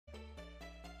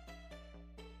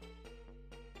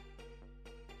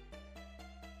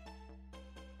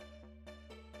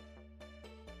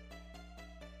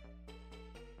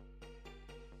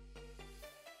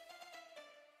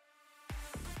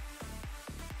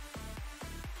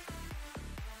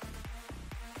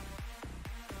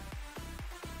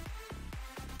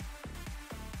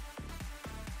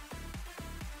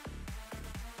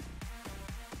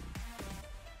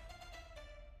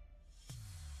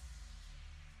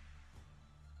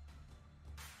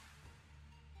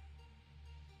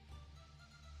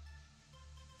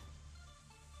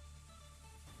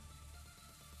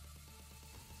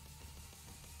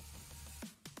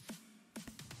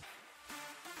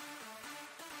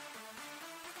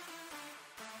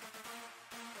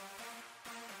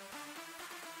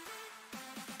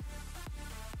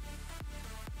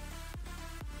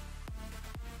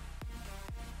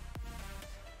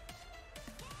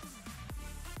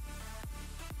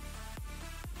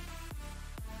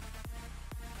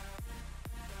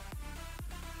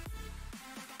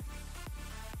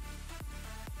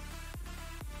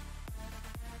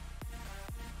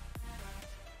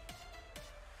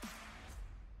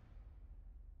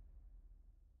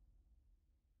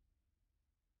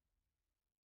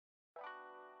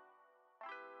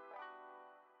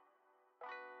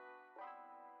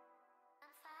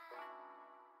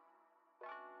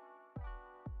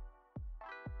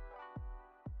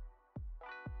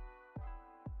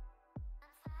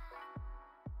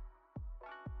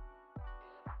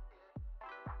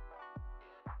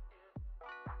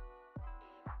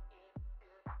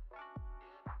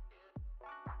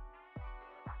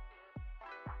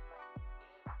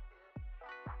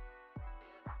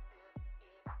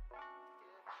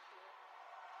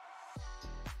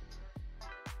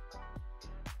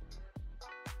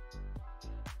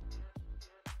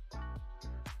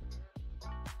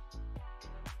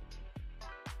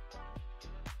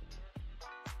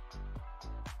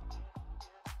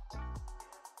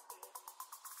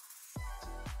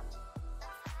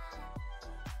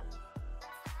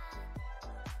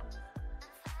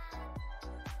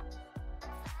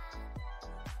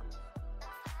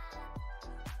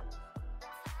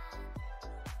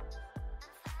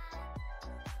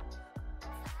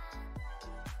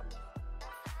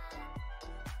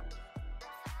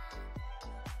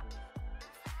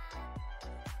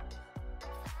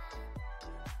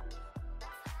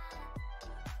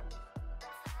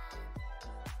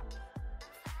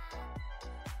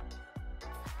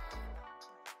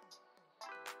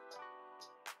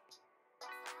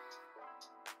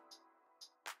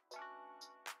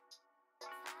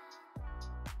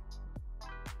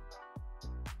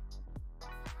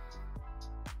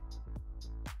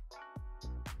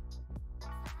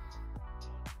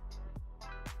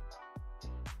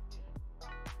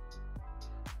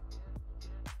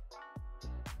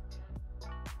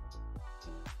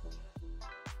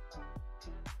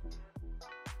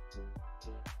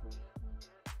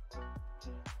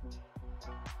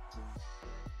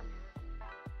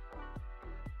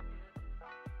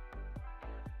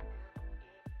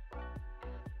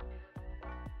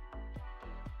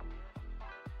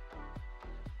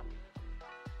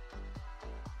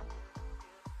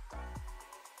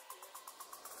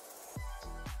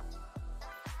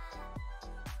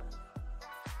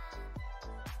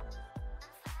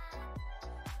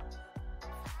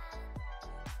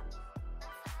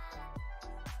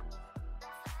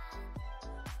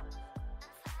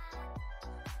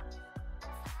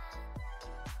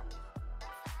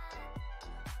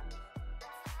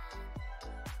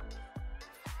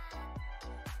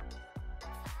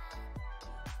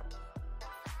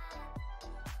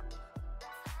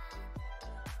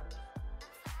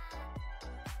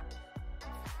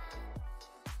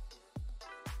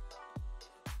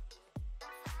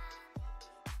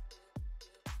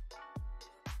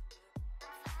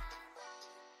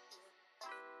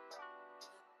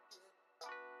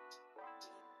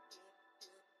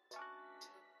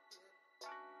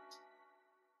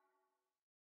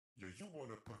You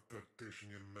wanna put that dish in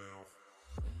your mouth.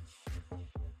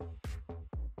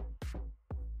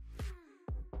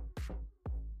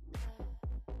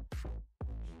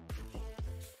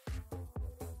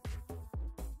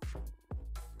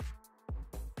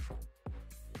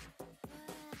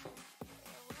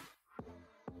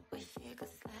 Wish you could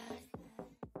slide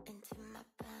into my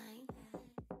mind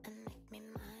and make me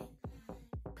mine.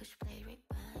 Push play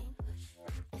rewind.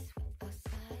 It's sweet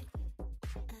outside,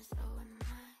 and so am I.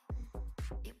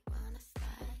 You wanna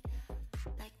slide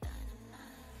like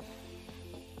dynamite.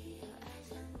 Your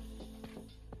eyes on me,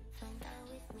 find out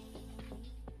with me,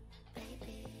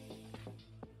 baby.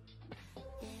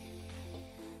 Yeah,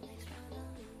 next round on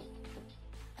you.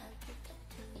 I'll take that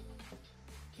too.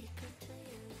 Be good to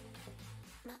you.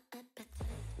 My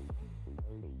appetite.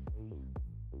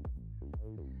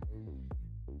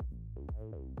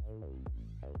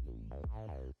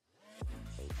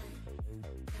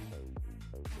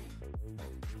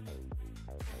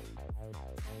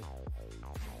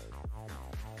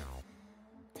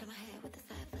 Turn my head with a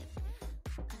side flip.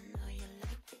 I know you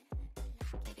liked it.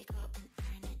 Baby, go and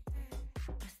earn it.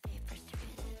 Or stay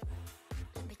frustrated.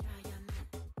 Let me draw your map,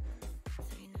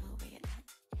 so you know where you're at.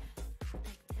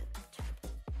 Like to a trap,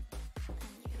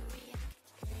 and you react.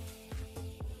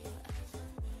 Your eyes on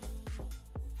me,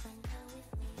 find out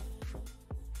with me,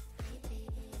 baby.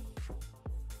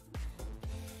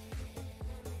 Yeah,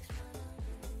 next round on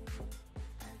you.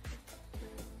 I'll take that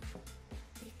too.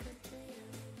 Be good to you.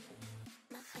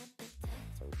 My appetite.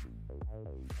 Your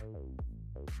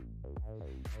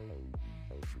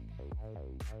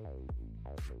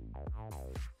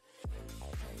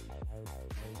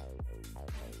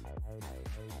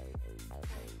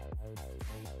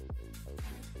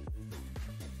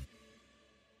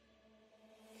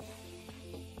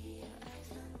eyes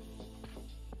on me,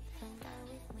 find out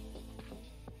with me,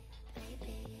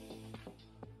 baby.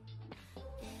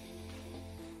 Yeah,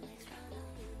 next round on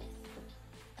you.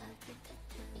 I'll take that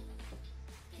too.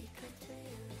 Be good to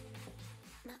you.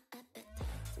 My appetite.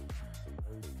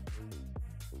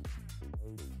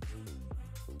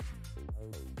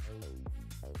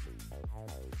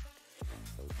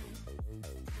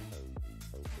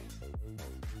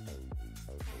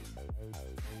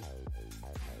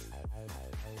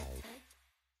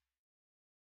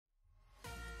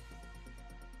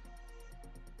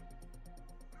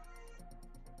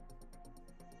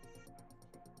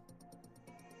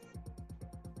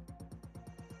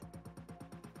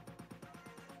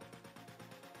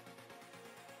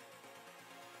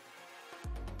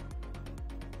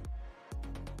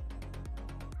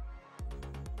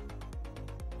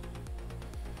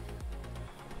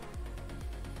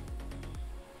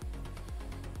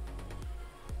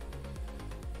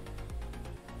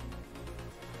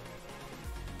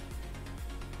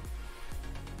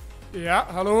 Ja,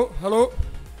 hallo, hallo.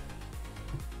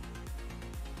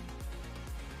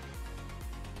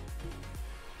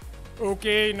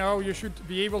 Okay, now you should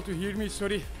be able to hear me.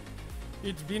 Sorry,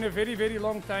 it's been a very, very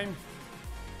long time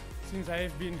since I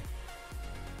have been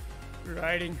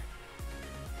riding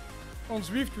on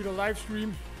Zwift with a live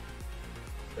stream.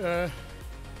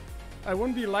 I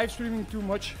won't be live streaming too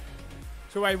much,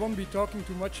 so I won't be talking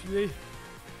too much today.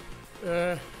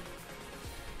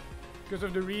 Because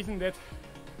of the reason that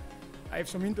I have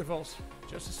some intervals.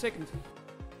 Just a second.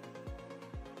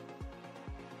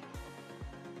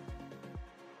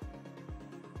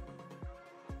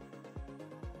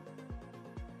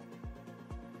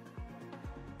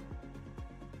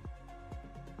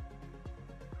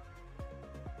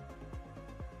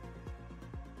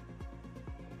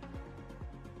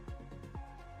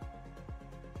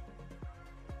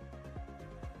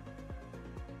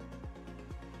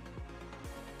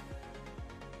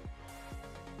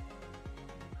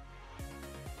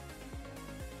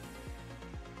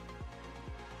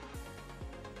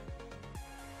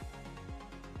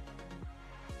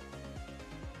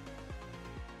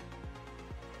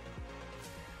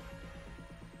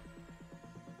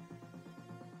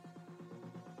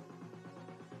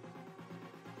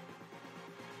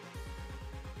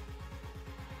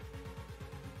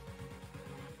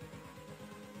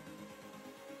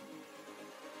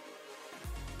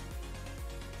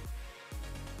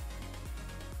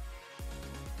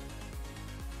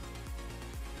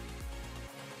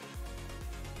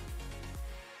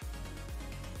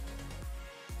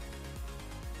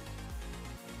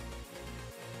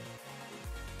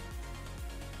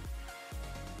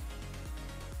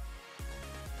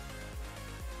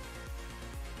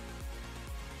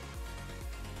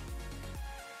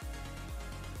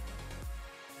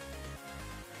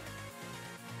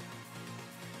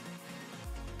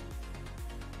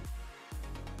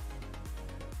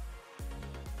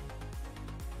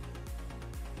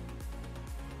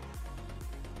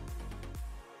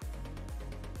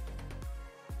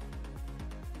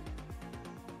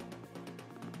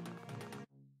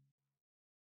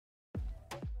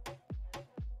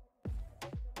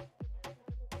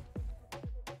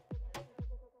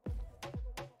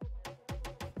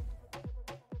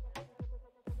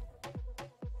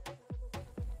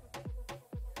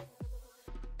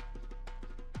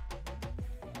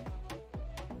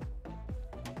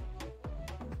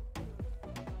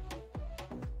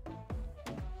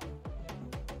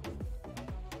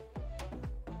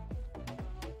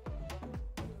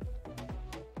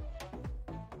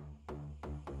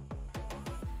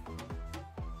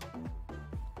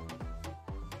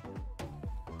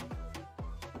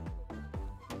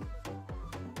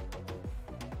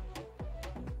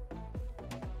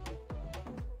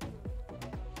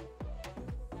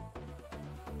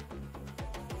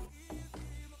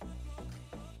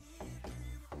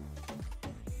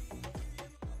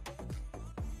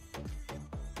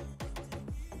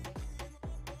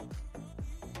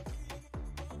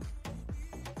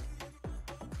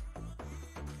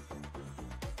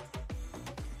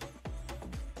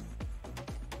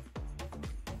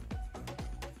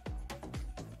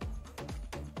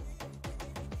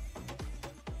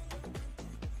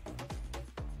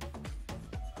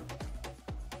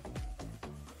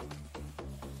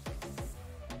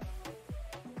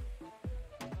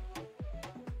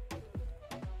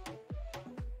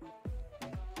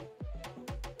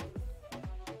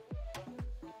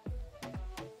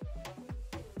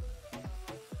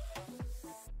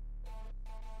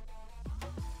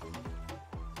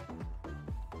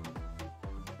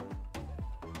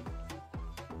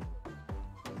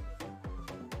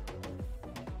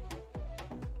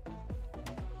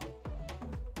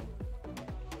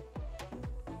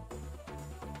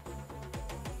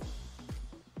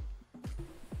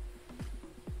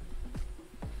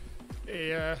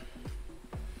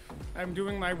 I'm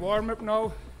doing my warm-up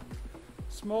now.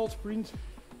 Small sprint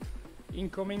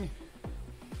incoming.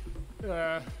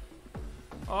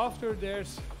 After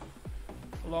there's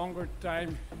longer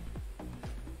time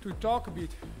to talk a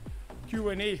bit.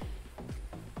 Q&A.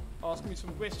 Ask me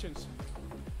some questions.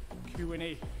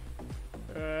 Q&A.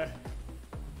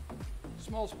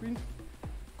 Small sprint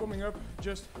coming up.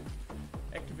 Just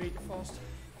activate fast.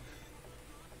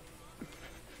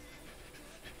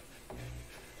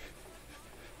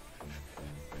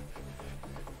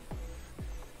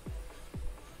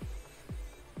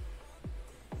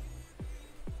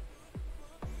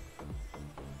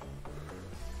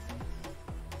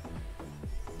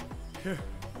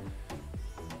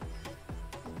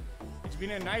 It's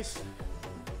been a nice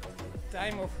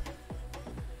time of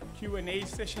Q&A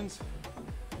sessions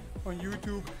on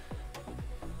YouTube.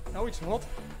 Now it's hot,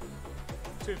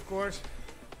 so of course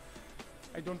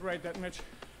I don't write that much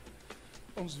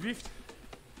on ZWIFT.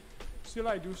 Still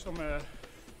I do some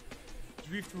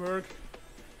ZWIFT work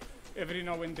every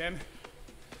now and then,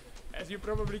 as you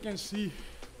probably can see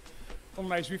on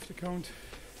my ZWIFT account.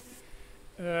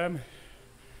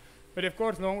 But of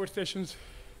course, longer sessions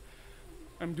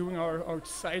I'm doing are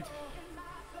outside.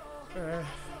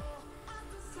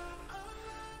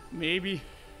 Maybe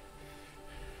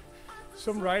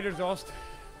some riders asked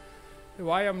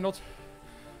why I'm not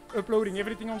uploading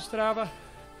everything on Strava.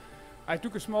 I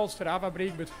took a small Strava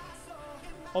break, but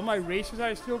all my races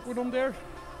I still put on there.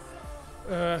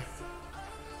 I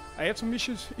had some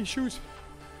issues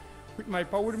with my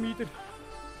power meter,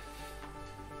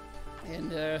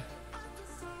 and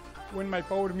when my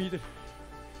power meter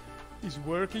is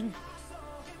working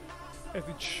as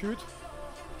it should,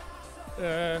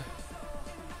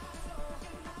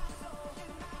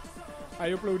 I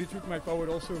upload it with my power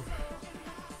also.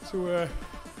 So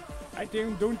I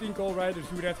don't think all riders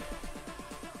do that.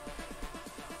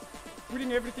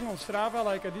 Putting everything on Strava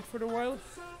like I did for a while.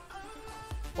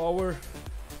 Power,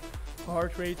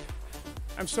 heart rate.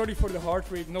 I'm sorry for the heart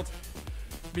rate not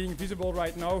being visible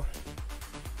right now,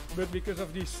 but because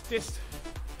of this test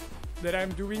that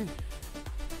I'm doing,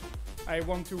 I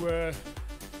want to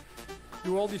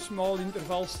do all these small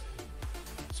intervals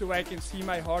so I can see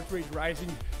my heart rate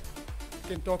rising. I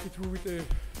can talk it through with the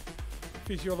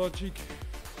physiologic,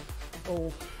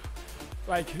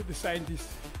 like the scientist.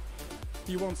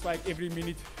 He wants like every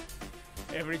minute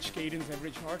average cadence,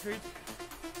 average heart rate.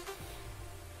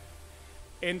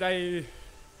 And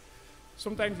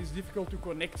sometimes it's difficult to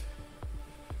connect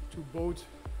to both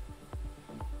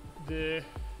the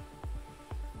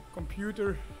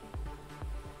computer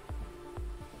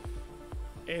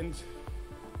and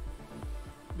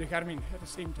the Garmin at the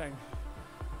same time.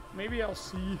 Maybe I'll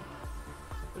see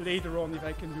later on if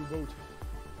I can do both.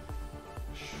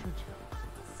 Should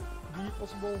be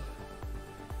possible.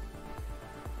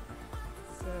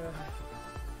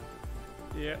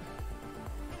 Yeah,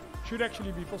 should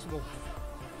actually be possible.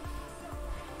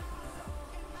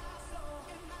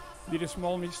 Did a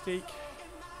small mistake.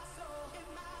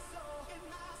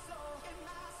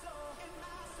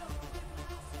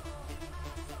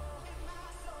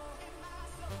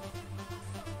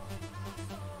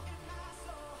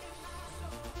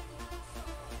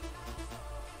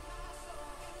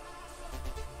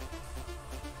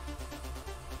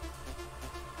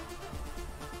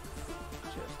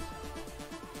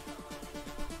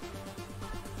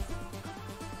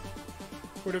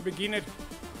 For a beginner,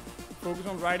 focus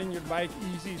on riding your bike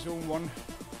easy, zone 1.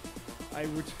 I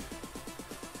would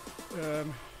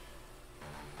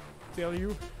tell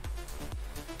you.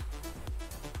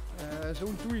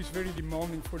 Zone 2 is very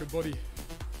demanding for the body.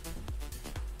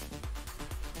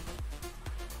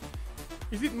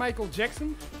 Is it Michael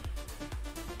Jackson?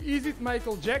 Is it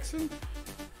Michael Jackson?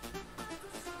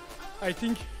 I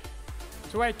think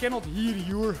so. I cannot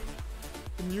hear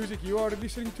the music you are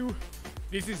listening to.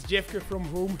 This is Jeffke from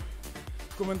home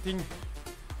commenting.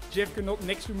 Jeffke not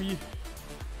next to me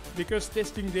because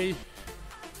testing day.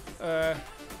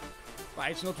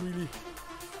 It's not really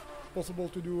possible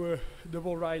to do a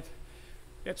double ride.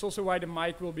 That's also why the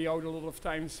mic will be out a lot of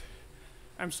times.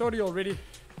 I'm sorry already.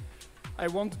 I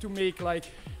wanted to make like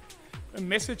a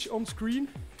message on screen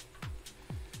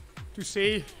to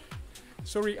say,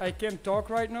 sorry, I can't talk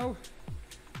right now.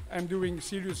 I'm doing a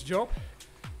serious job.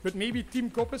 But maybe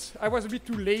Tim Koppes, I was a bit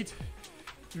too late.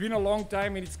 It's been a long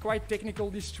time and it's quite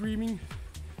technical, this streaming.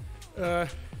 I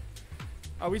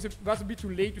was a bit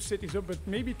too late to set this up, but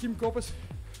maybe Tim Koppes,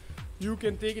 you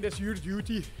can take it as your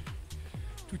duty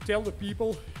to tell the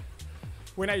people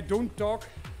when I don't talk,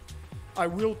 I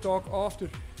will talk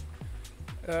after.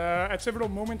 At several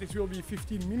moments it will be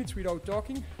 15 minutes without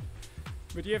talking.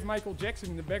 But you have Michael Jackson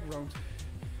in the background.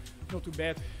 Not too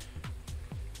bad.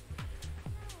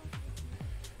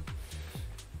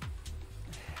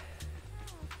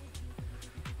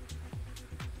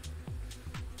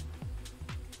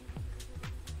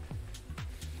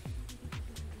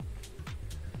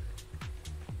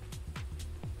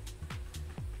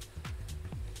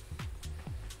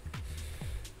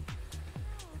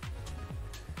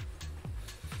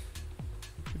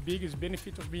 The biggest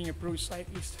benefit of being a pro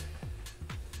cyclist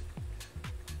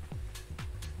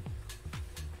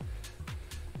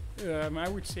I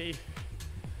would say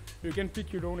you can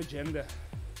pick your own agenda.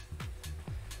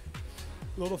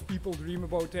 A lot of people dream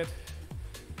about that,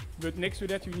 but next to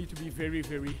that you need to be very,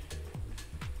 very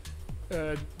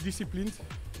disciplined,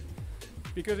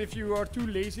 because if you are too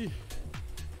lazy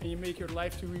and you make your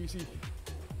life too easy,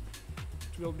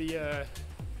 it will be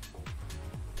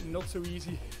not so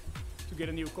easy to get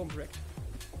a new contract.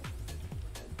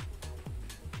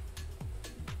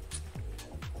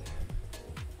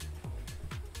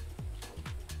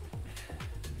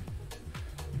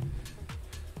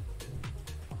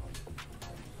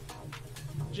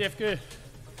 Jeffke,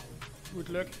 good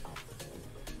luck.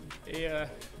 Hey,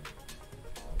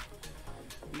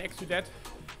 next to that,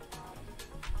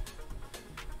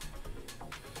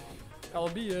 I'll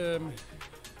be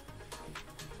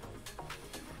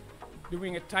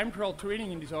doing a time trial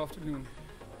training in this afternoon.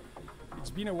 It's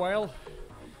been a while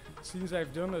since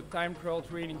I've done a time trial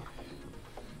training,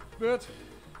 but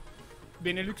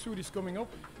Benelux Tour is coming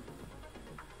up.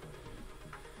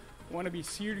 I want to be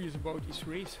serious about this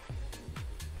race.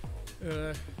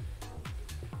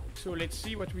 So let's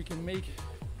see what we can make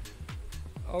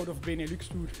out of Benelux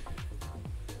Tour.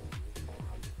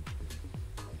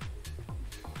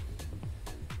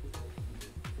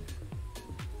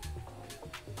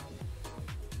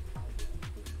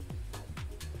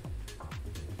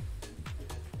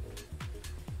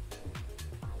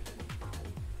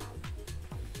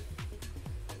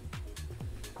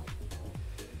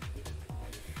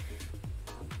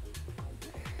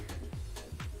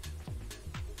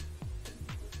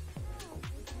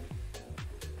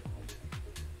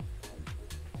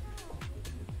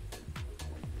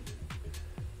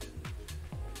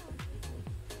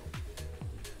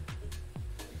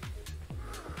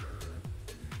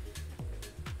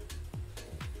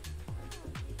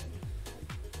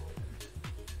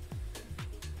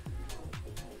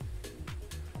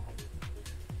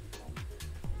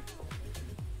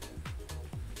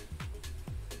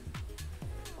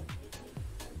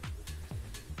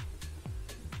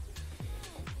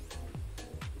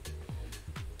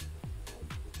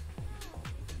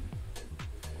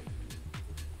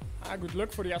 Good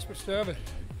luck for Jasper Stuyven.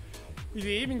 Is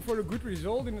he aiming for a good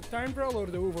result in the time trial or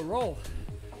the overall?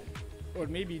 Or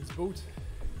maybe it's both.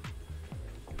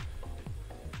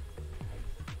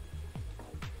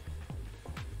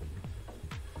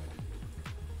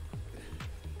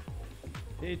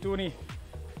 Hey Tony,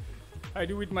 I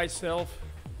do it myself.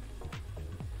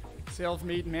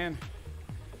 Self-made man.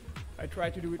 I try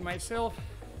to do it myself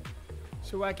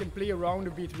so I can play around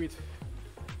a bit with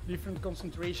different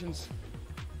concentrations.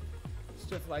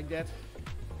 Stuff like that,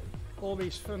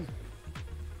 always fun.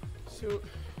 So,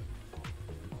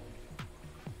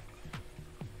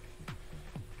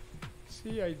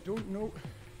 see, I don't know.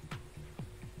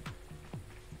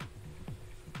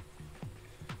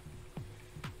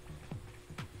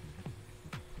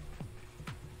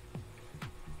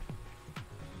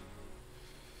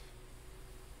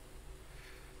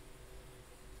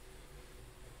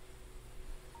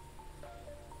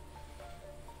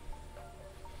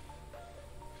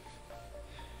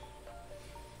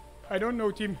 I don't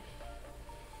know, Tim.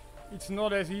 It's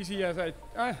not as easy as I...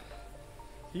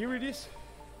 here it is.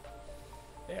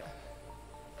 Yeah.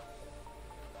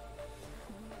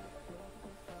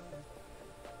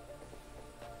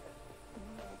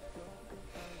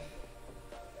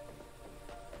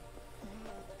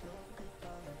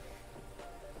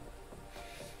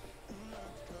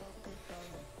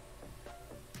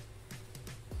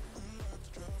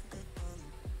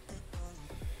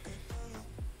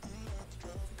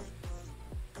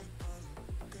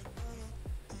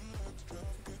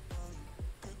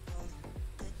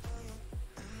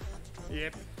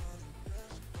 Yep,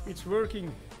 it's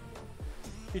working.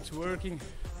 It's working.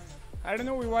 I don't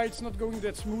know why it's not going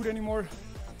that smooth anymore.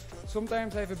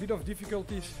 Sometimes I have a bit of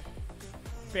difficulties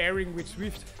pairing with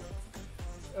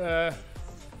ZWIFT.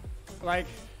 Like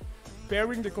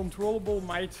pairing the controllable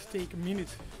might take a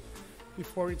minute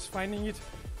before it's finding it,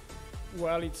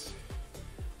 while it's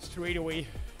straight away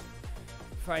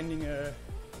finding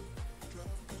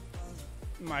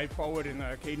my power and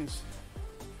cadence.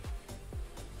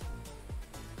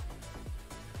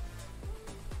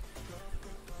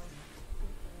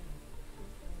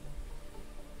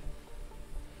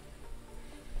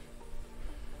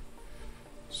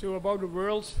 So about the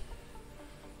worlds,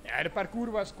 yeah, the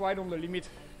parkour was quite on the limit.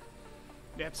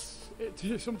 That's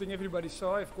something everybody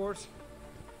saw, of course.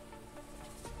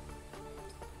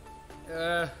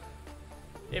 Of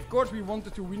course, we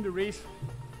wanted to win the race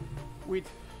with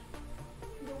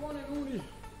the one and only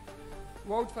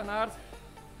Wout van Aert.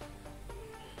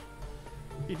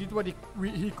 He did what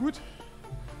he could.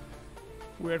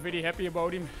 We are very happy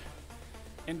about him.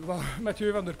 And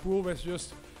Mathieu van der Poel was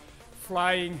just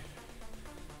flying.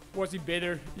 Was he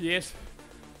better? Yes.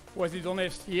 Was he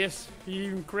honest? Yes. He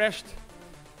even crashed.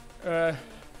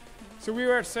 So we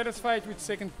were satisfied with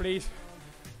second place.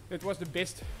 That was the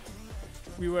best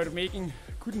we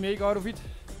could make out of it.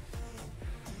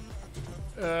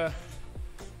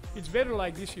 It's better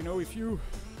like this, you know, if you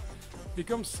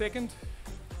become second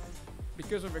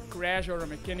because of a crash or a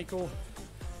mechanical.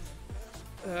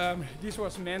 This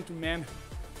was man to man.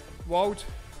 Wout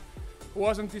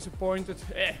wasn't disappointed.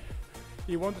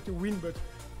 He wanted to win, but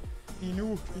he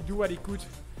knew he'd do what he could.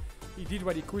 He did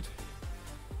what he could,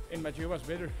 and Mathieu was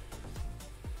better.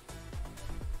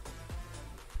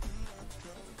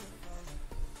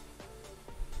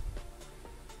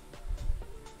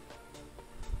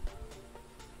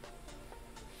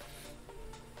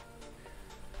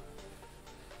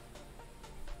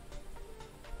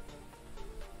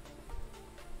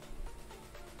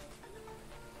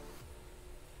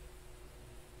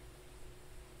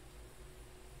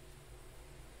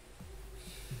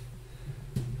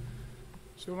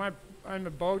 So I'm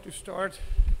about to start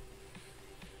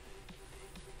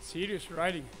serious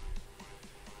riding.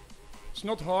 It's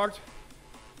not hard.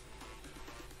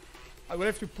 I will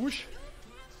have to push,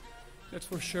 that's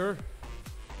for sure.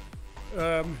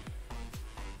 But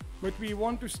we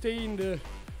want to stay in the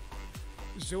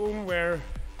zone where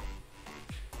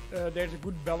there's a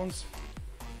good balance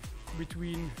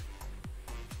between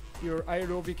your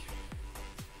aerobic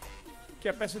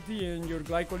capacity and your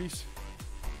glycolysis.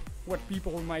 What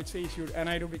people might say is your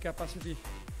anaerobic capacity.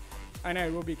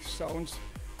 Anaerobic sounds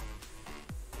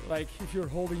like if you're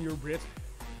holding your breath.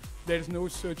 There's no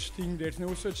such thing. There's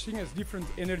no such thing as different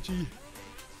energy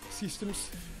systems.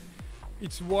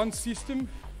 It's one system,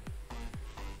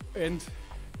 and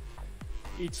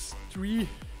it's 3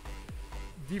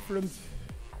 different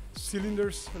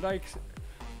cylinders, like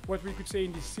what we could say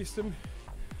in this system,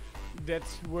 that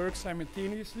work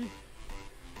simultaneously.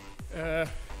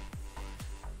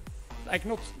 Like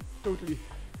not totally.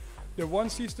 The one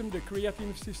system, the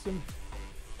creatine system,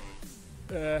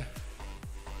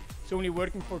 it's only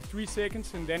working for 3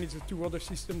 seconds, and then it's the 2 other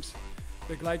systems,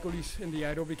 the glycolysis and the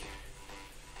aerobic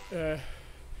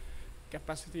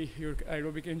capacity, your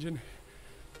aerobic engine,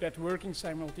 that working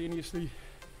simultaneously.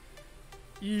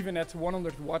 Even at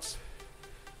 100 watts,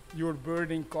 you're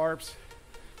burning carbs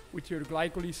with your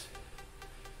glycolysis.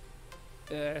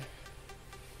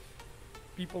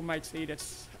 People might say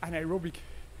that's anaerobic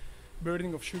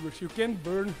burning of sugars. You can't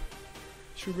burn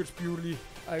sugars purely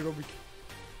aerobic.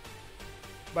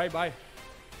 Bye bye.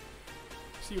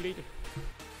 See you later.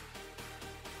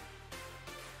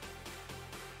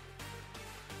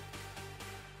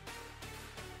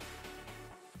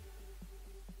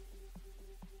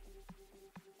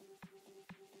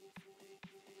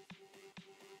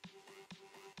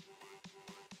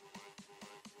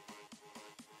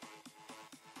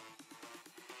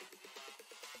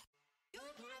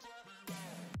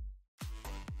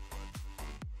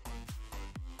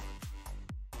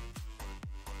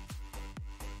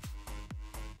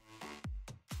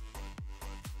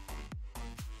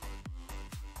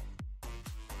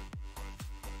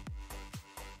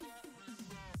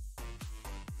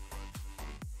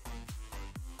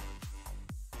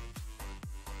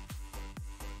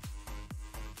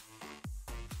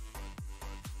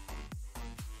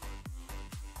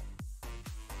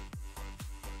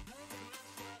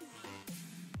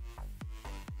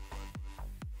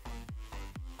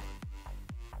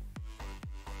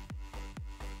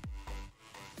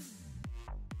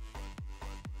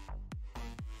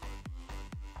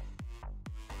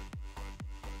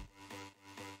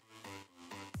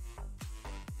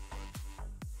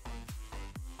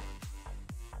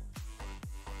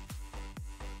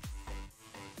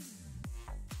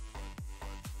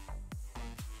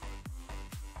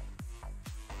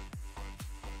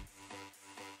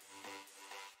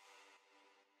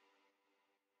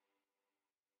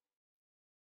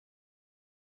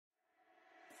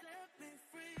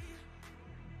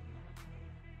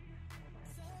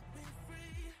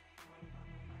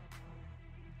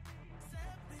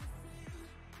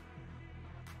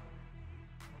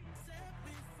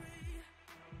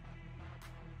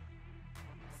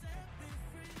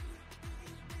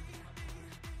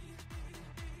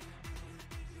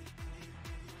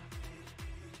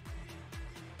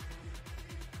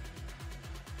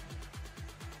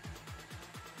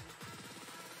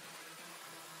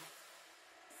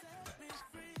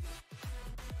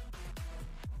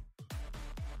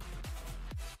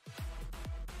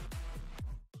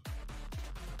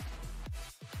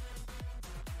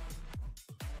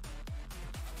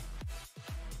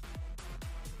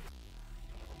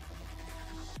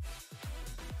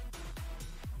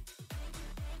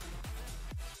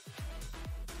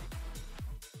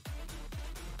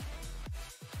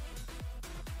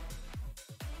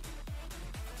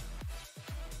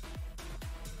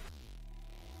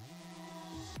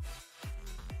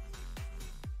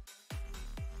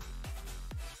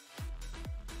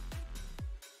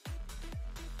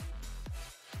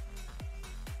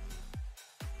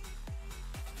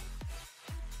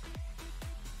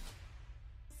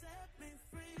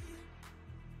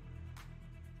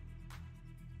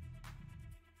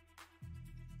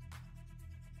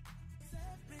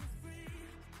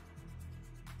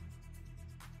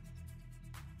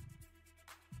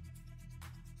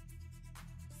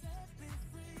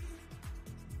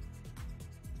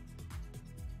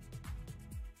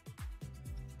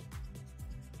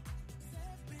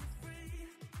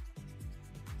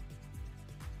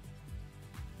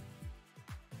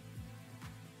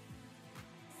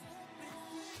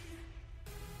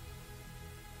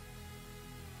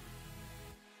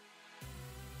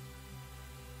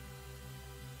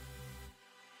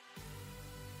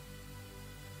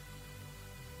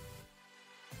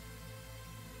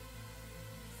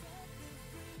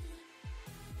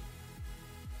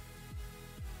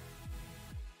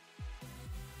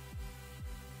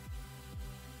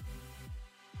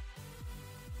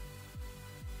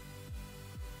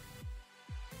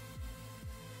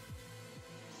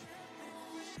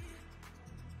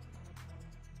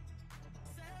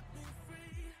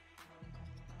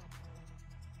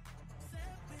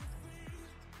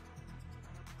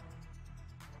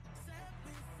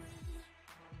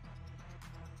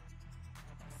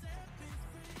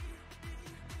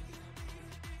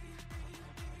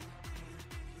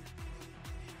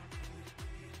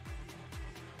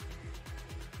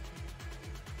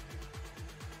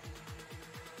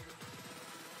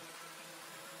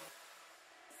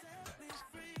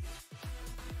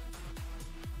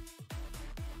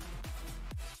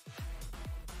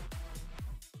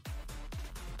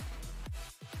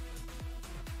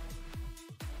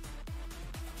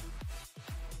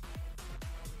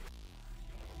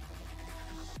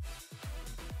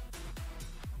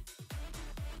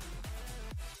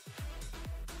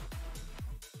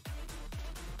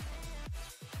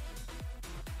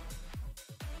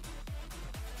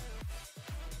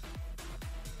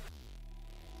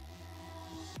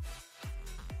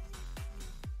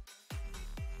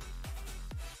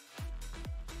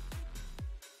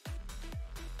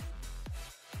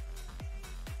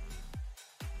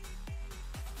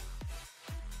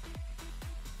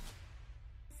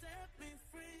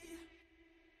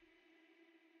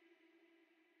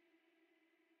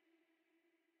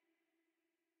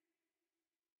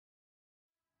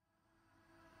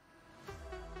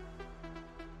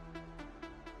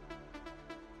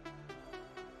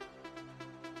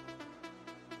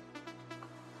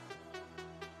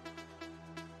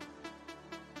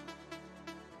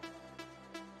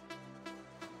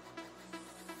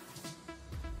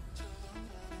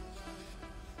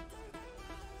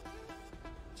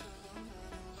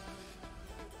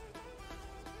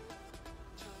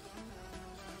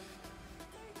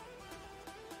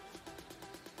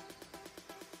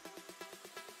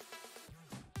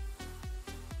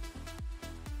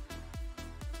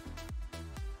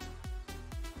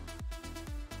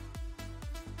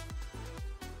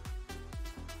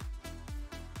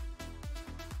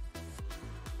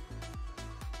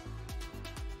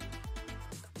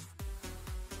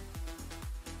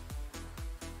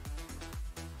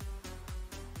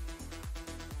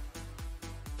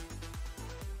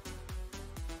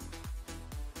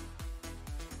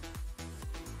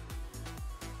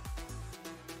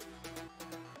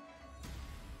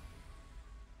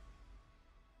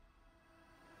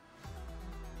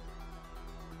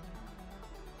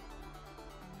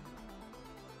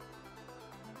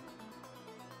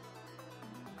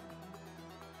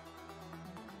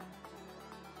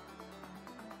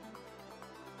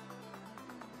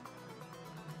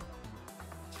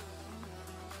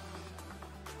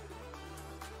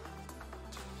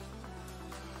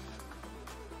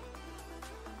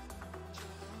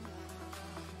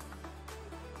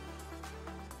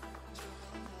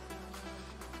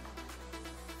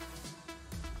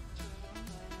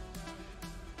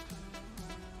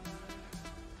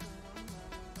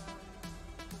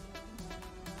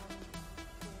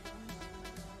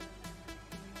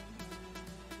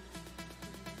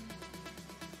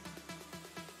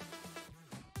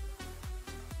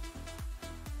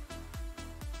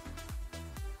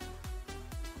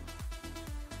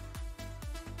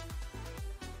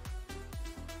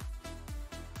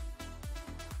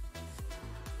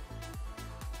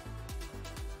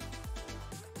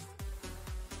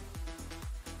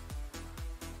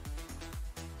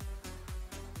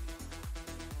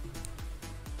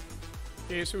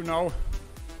 Okay, so now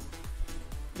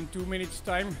in 2 minutes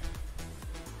time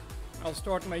I'll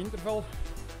start my interval.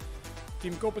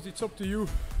 Team Koppers, it's up to you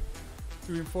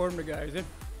to inform the guys.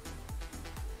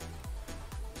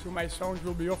 So my sound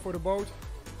will be off for about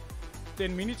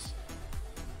 10 minutes.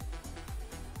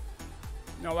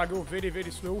 Now I go very,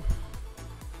 very slow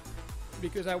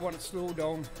because I want to slow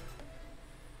down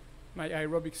my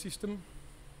aerobic system,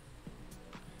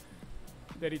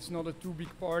 that it's not a too big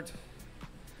part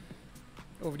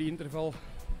of the interval.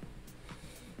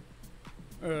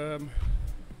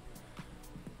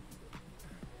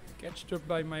 Catched up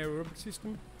by my aerobic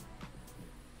system.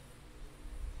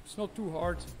 It's not too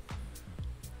hard,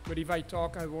 but if I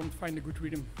talk I won't find a good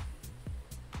rhythm.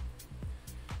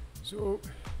 So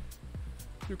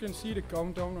you can see the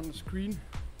countdown on the screen.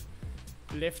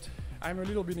 Left, I'm a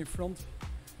little bit in front,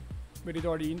 but it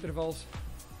are the intervals.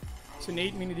 It's an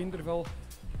 8-minute interval.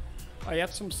 I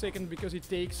add some seconds because it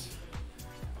takes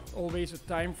always a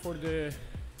time for the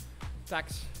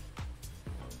tax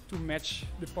to match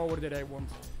the power that I want.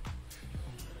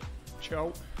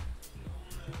 Ciao.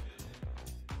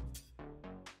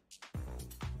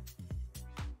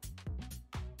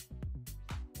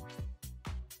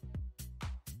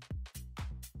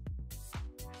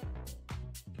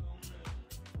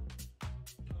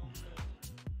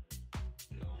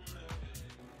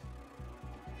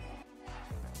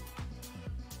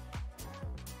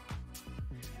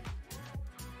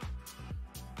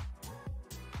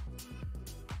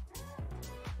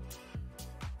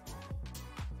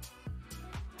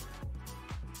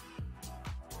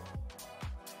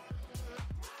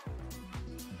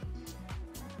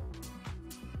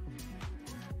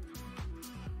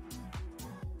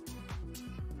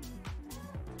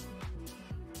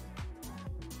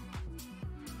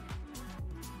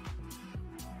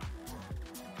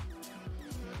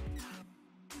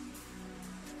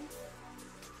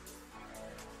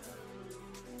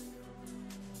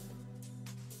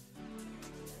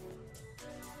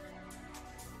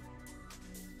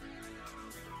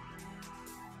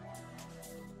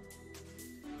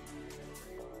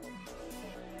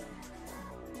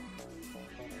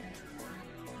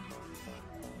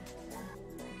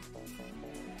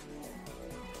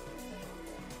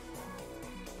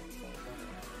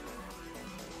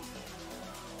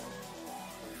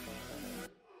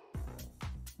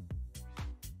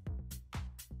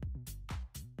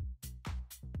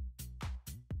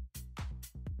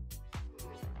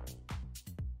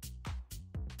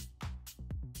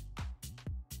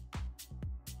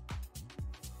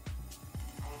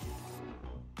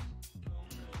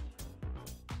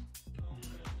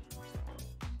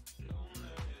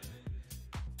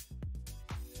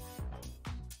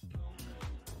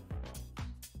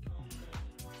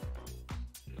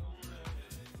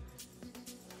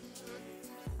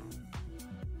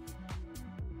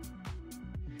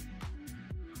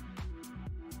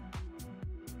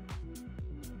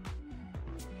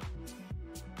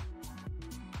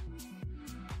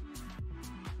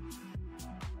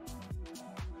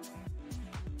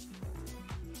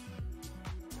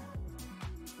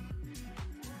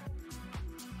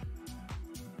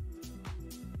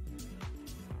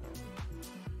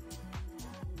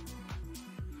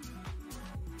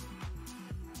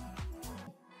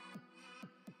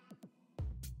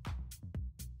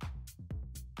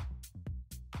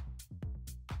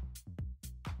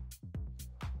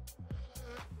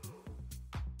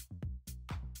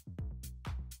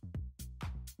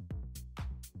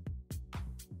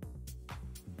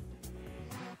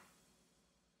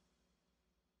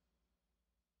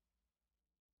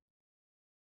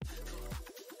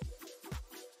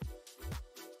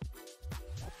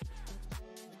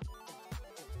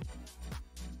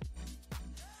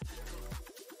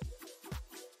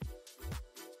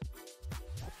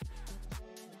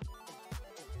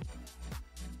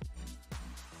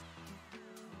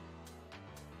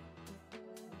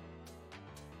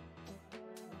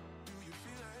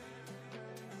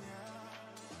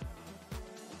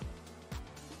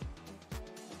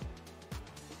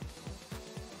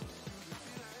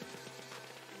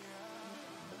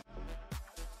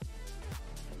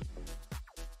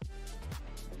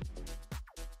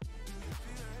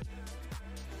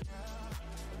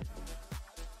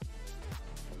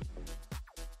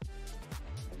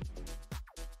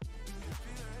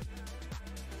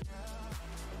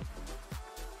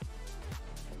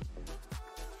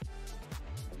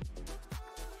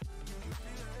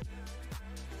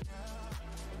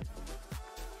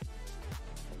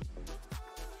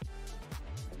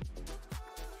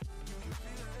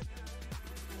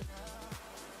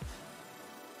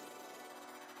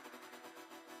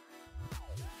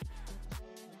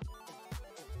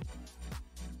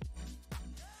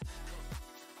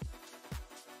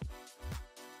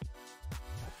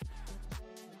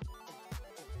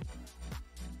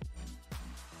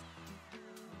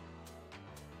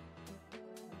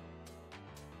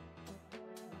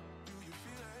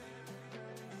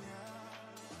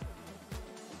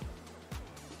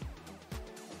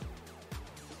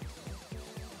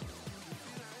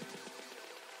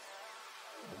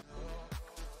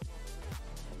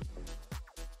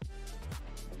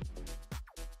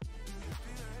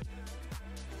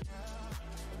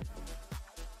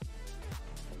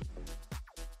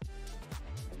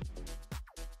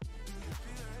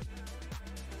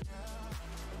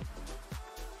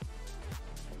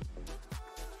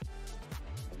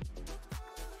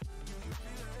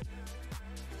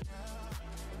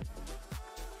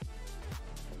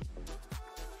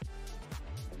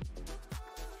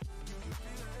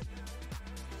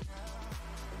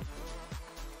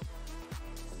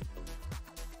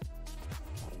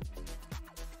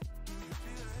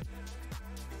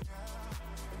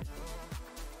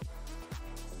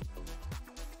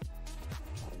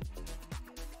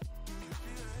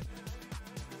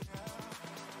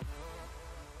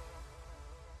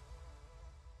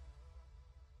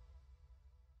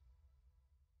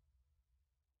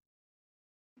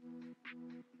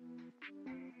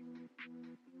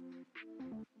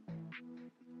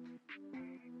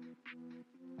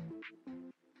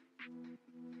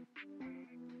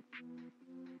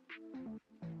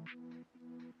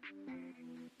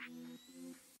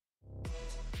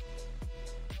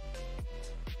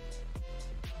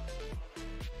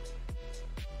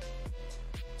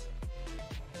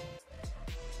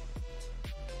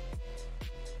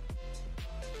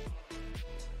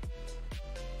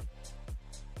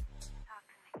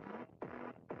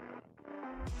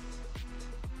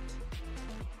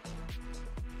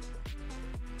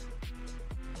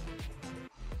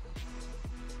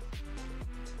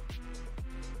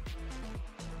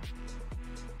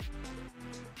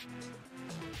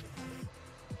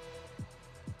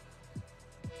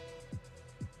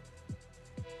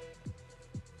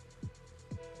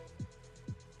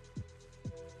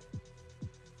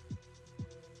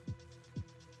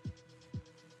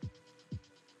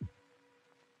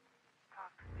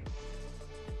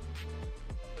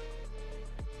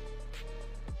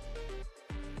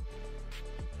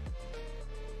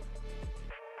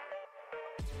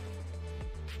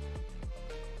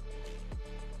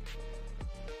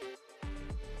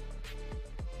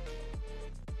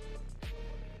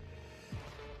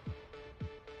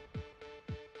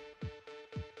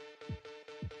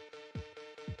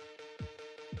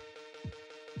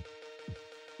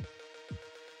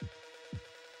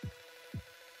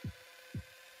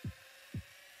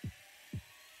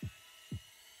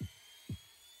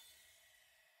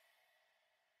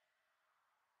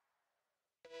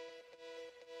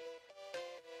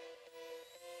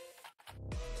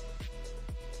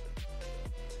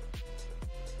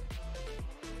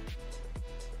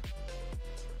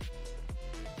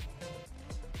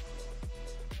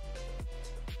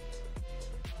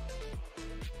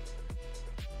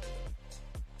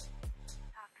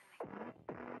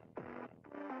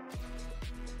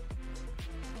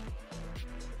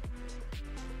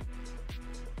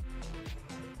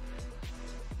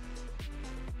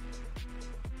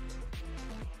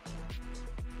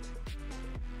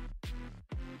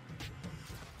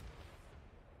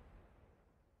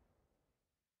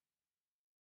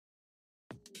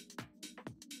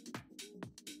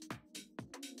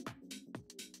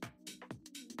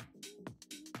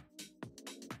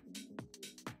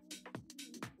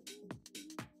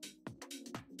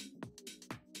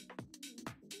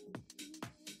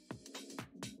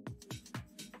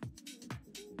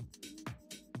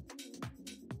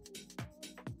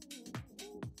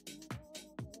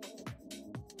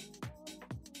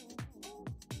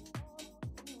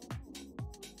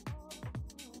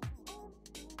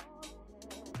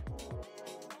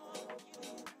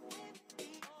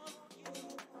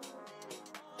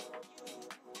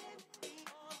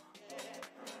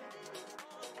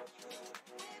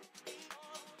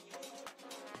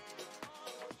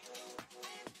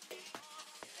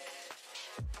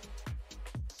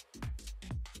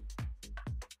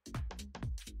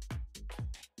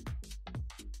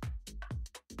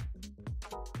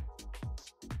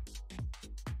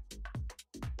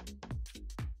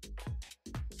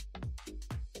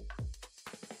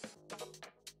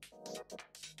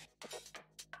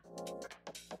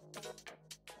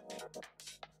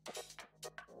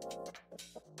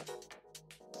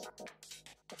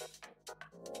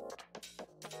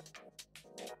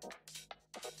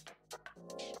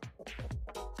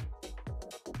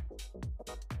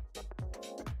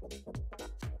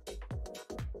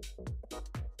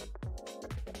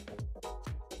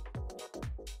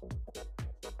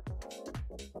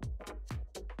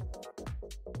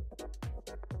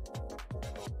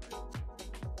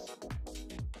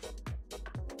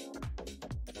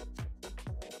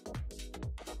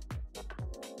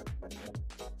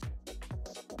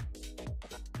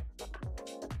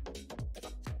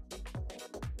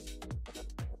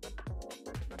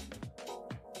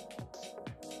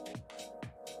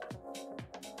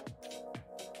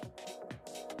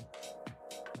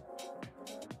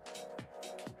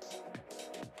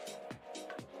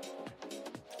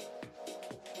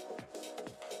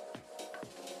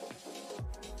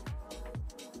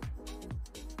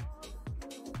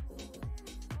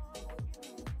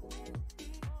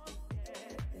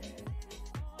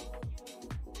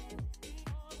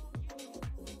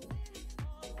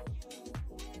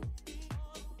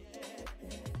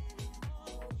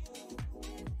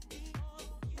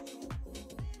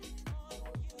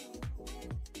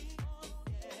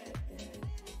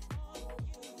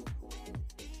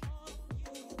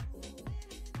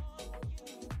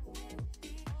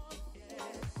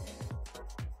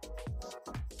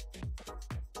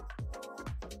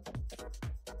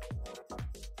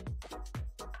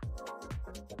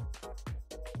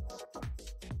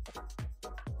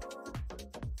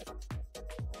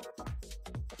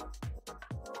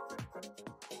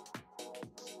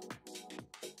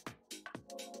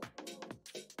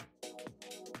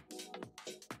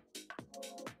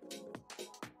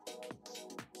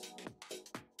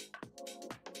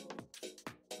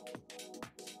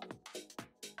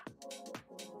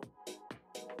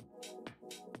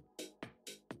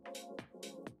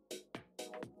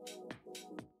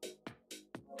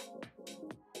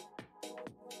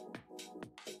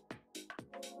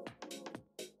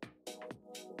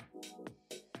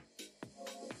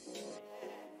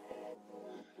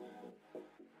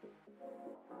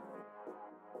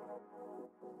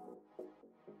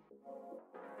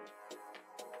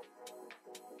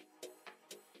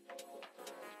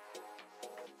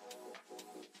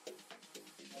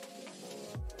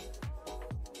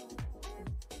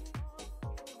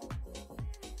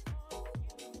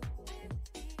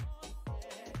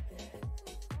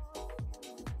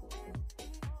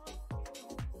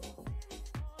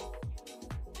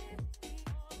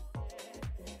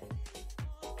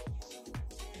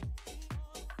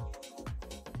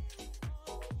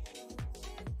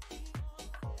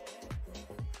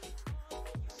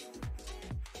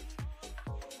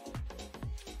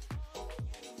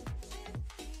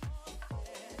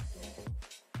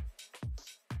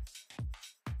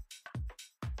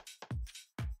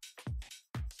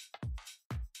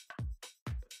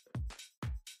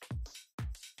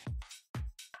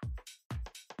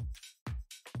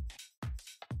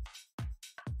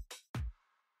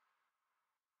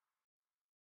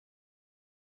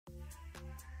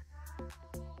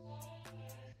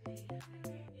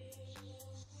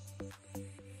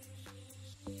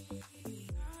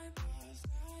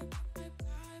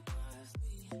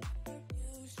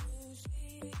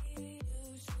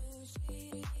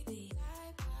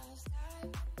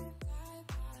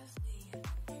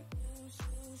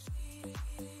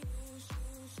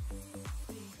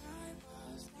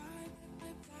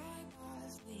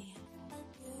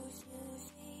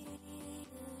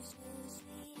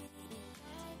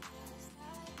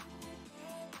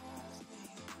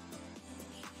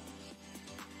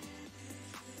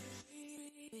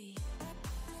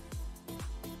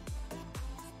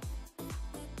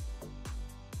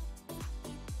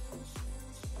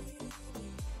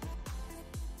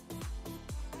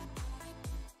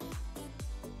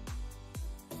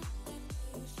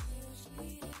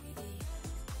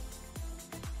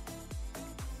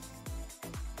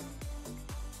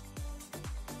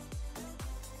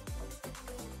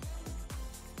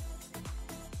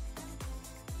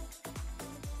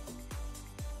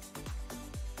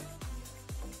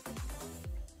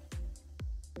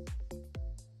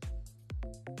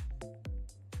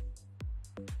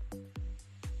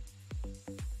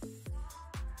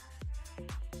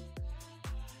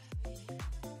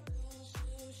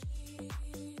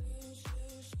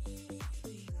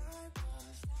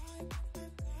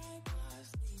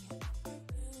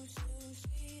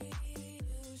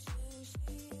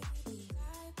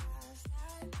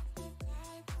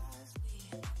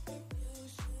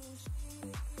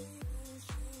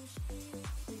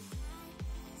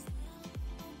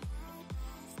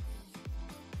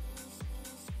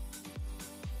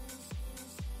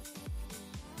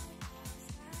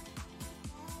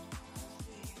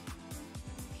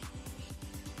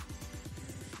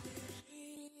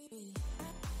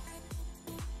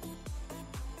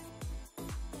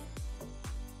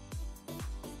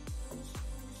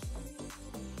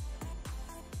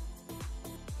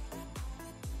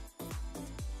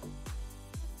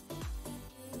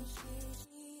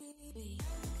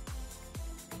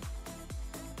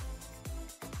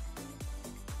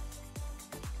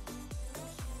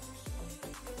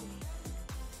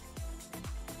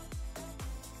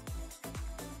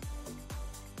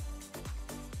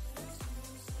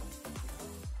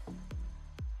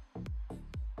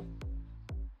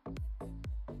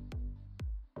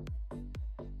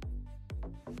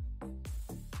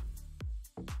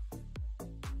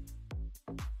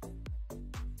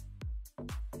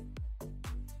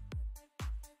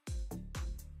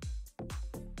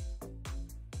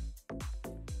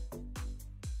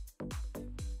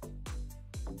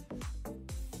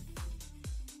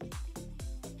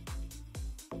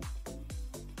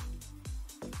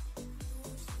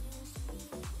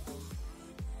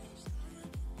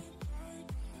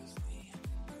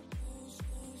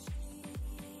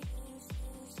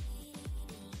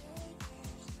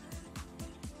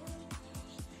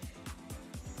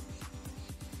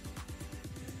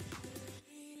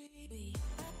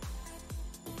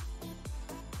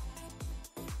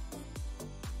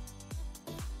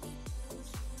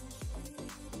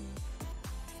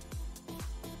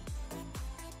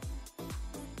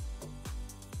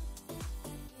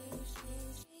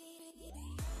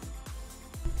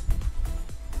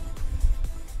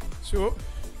 So,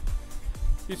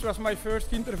 this was my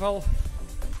first interval.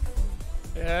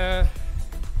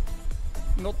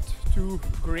 Not too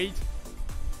great.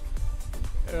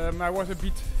 I was a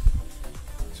bit,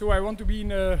 so I want to be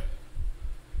in a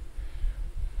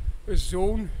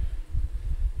zone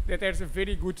that there's a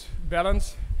very good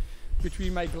balance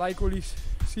between my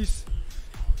glycolysis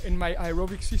and my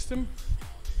aerobic system.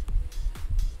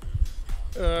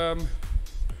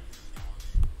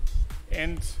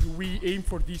 And we aim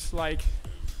for this like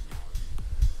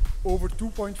over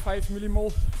 2.5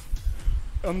 millimole,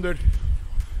 under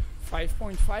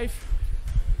 5.5.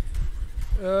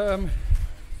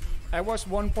 I was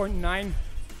 1.9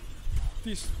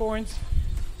 this point,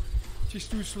 which is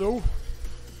too slow.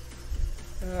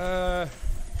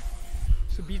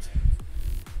 It's a bit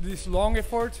this long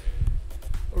effort,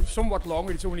 or somewhat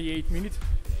longer, it's only 8 minutes.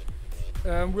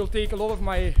 Will take a lot of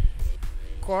my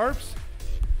carbs,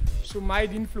 so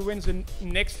might influence the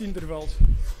next intervals.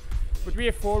 But we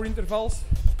have 4 intervals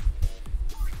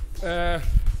to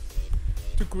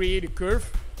create a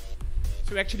curve.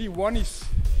 So actually one is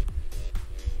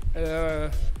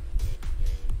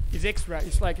extra,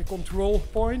 it's like a control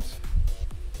point.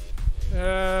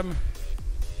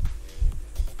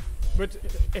 But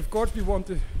of course we want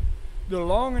the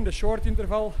long and the short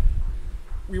interval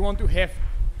we want to have.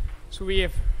 So we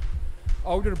have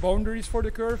outer boundaries for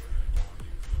the curve.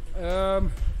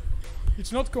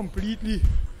 It's not completely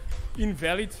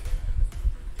invalid.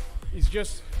 It's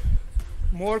just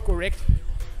more correct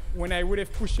when I would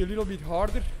have pushed a little bit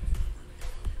harder.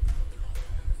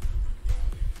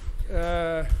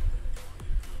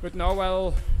 But now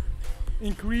I'll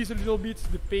increase a little bit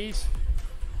the pace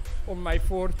on my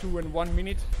 4, 2 and 1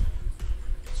 minute,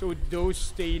 so those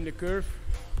stay in the curve.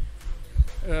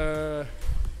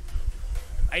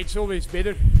 It's always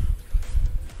better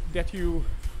that you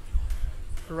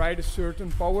ride a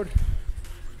certain power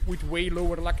with way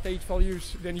lower lactate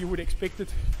values than you would expect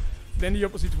it, than the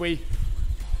opposite way.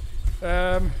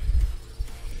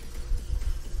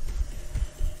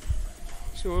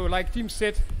 So like Tim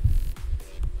said,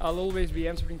 I'll always be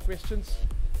answering questions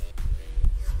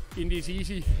in this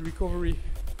easy recovery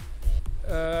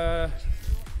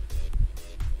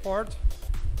part.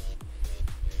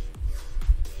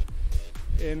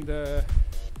 And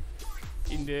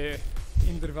in the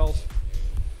intervals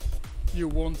you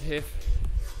won't have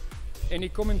any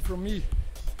comment from me,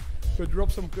 but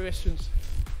drop some questions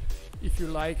if you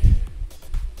like.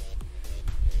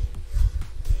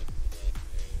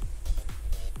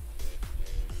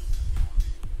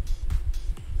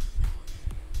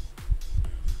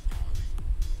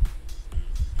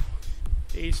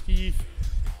 Hey Steve,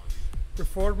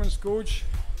 performance coach,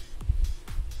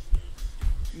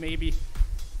 maybe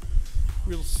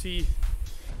we'll see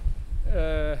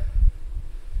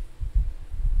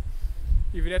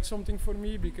if that's something for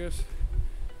me, because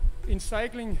in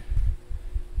cycling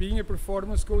being a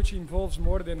performance coach involves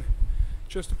more than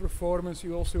just a performance.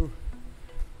 You also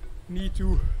need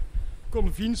to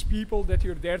convince people that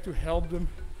you're there to help them,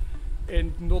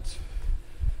 and not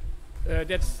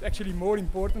that's actually more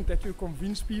important, that you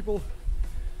convince people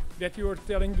that you are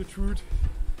telling the truth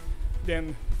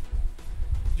than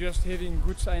just having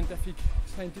good scientific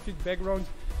background.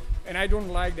 And I don't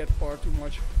like that part too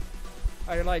much.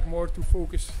 I like more to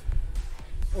focus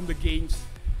on the gains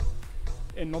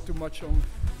and not too much on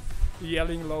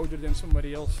yelling louder than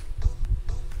somebody else.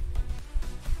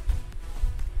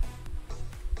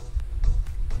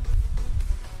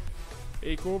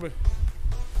 Hey Kobe,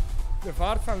 the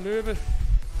vaart van Leuven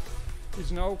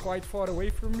is now quite far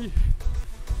away from me.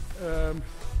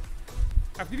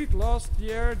 I did it last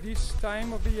year, this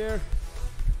time of the year,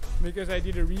 because I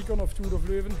did a recon of Tour of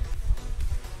Leuven.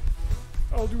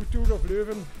 I'll do Tour of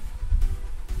Leuven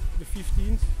the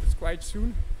 15th, it's quite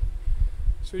soon.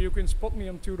 So you can spot me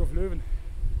on Tour of Leuven.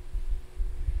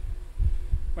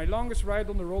 My longest ride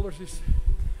on the rollers is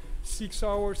 6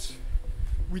 hours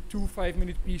with 2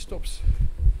 5-minute P-stops.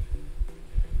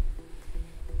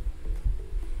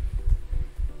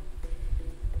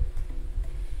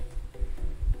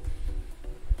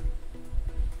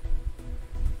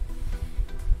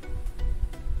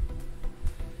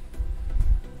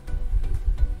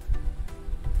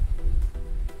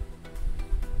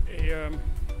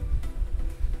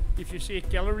 If you say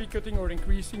calorie cutting or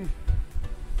increasing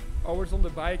hours on the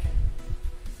bike,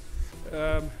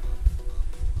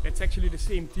 it's actually the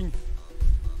same thing.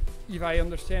 If I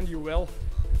understand you well,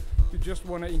 you just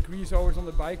want to increase hours on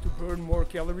the bike to burn more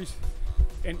calories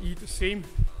and eat the same.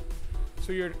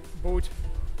 So you're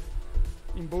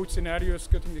in both scenarios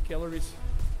cutting the calories.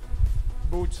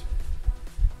 Both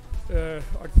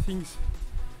are things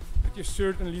that you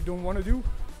certainly don't want to do.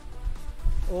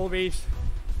 Always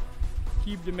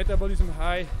keep the metabolism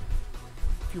high.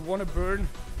 If you want to burn,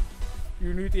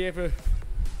 you need to have a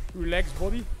relaxed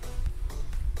body.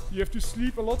 You have to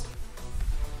sleep a lot.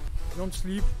 Don't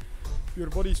sleep, your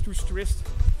body is too stressed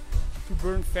to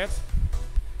burn fat,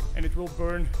 and it will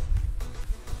burn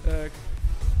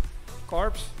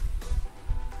carbs.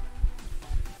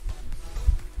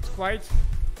 It's quite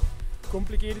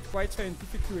complicated, quite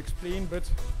scientific to explain, but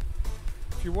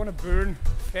if you want to burn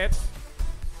fat,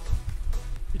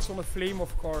 it's on a flame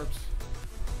of carbs.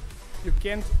 You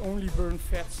can't only burn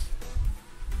fats.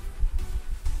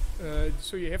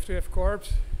 So you have to have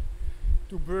carbs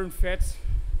to burn fats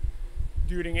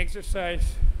during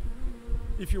exercise.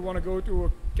 If you want to go to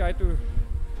a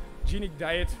ketogenic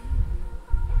diet,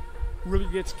 will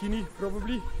you get skinny?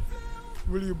 Probably.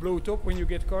 Will you bloat up when you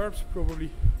get carbs? Probably.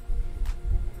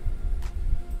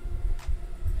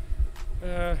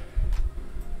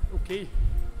 Okay,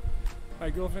 my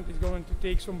girlfriend is going to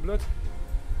take some blood,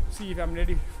 see if I'm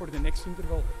ready for the next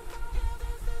interval.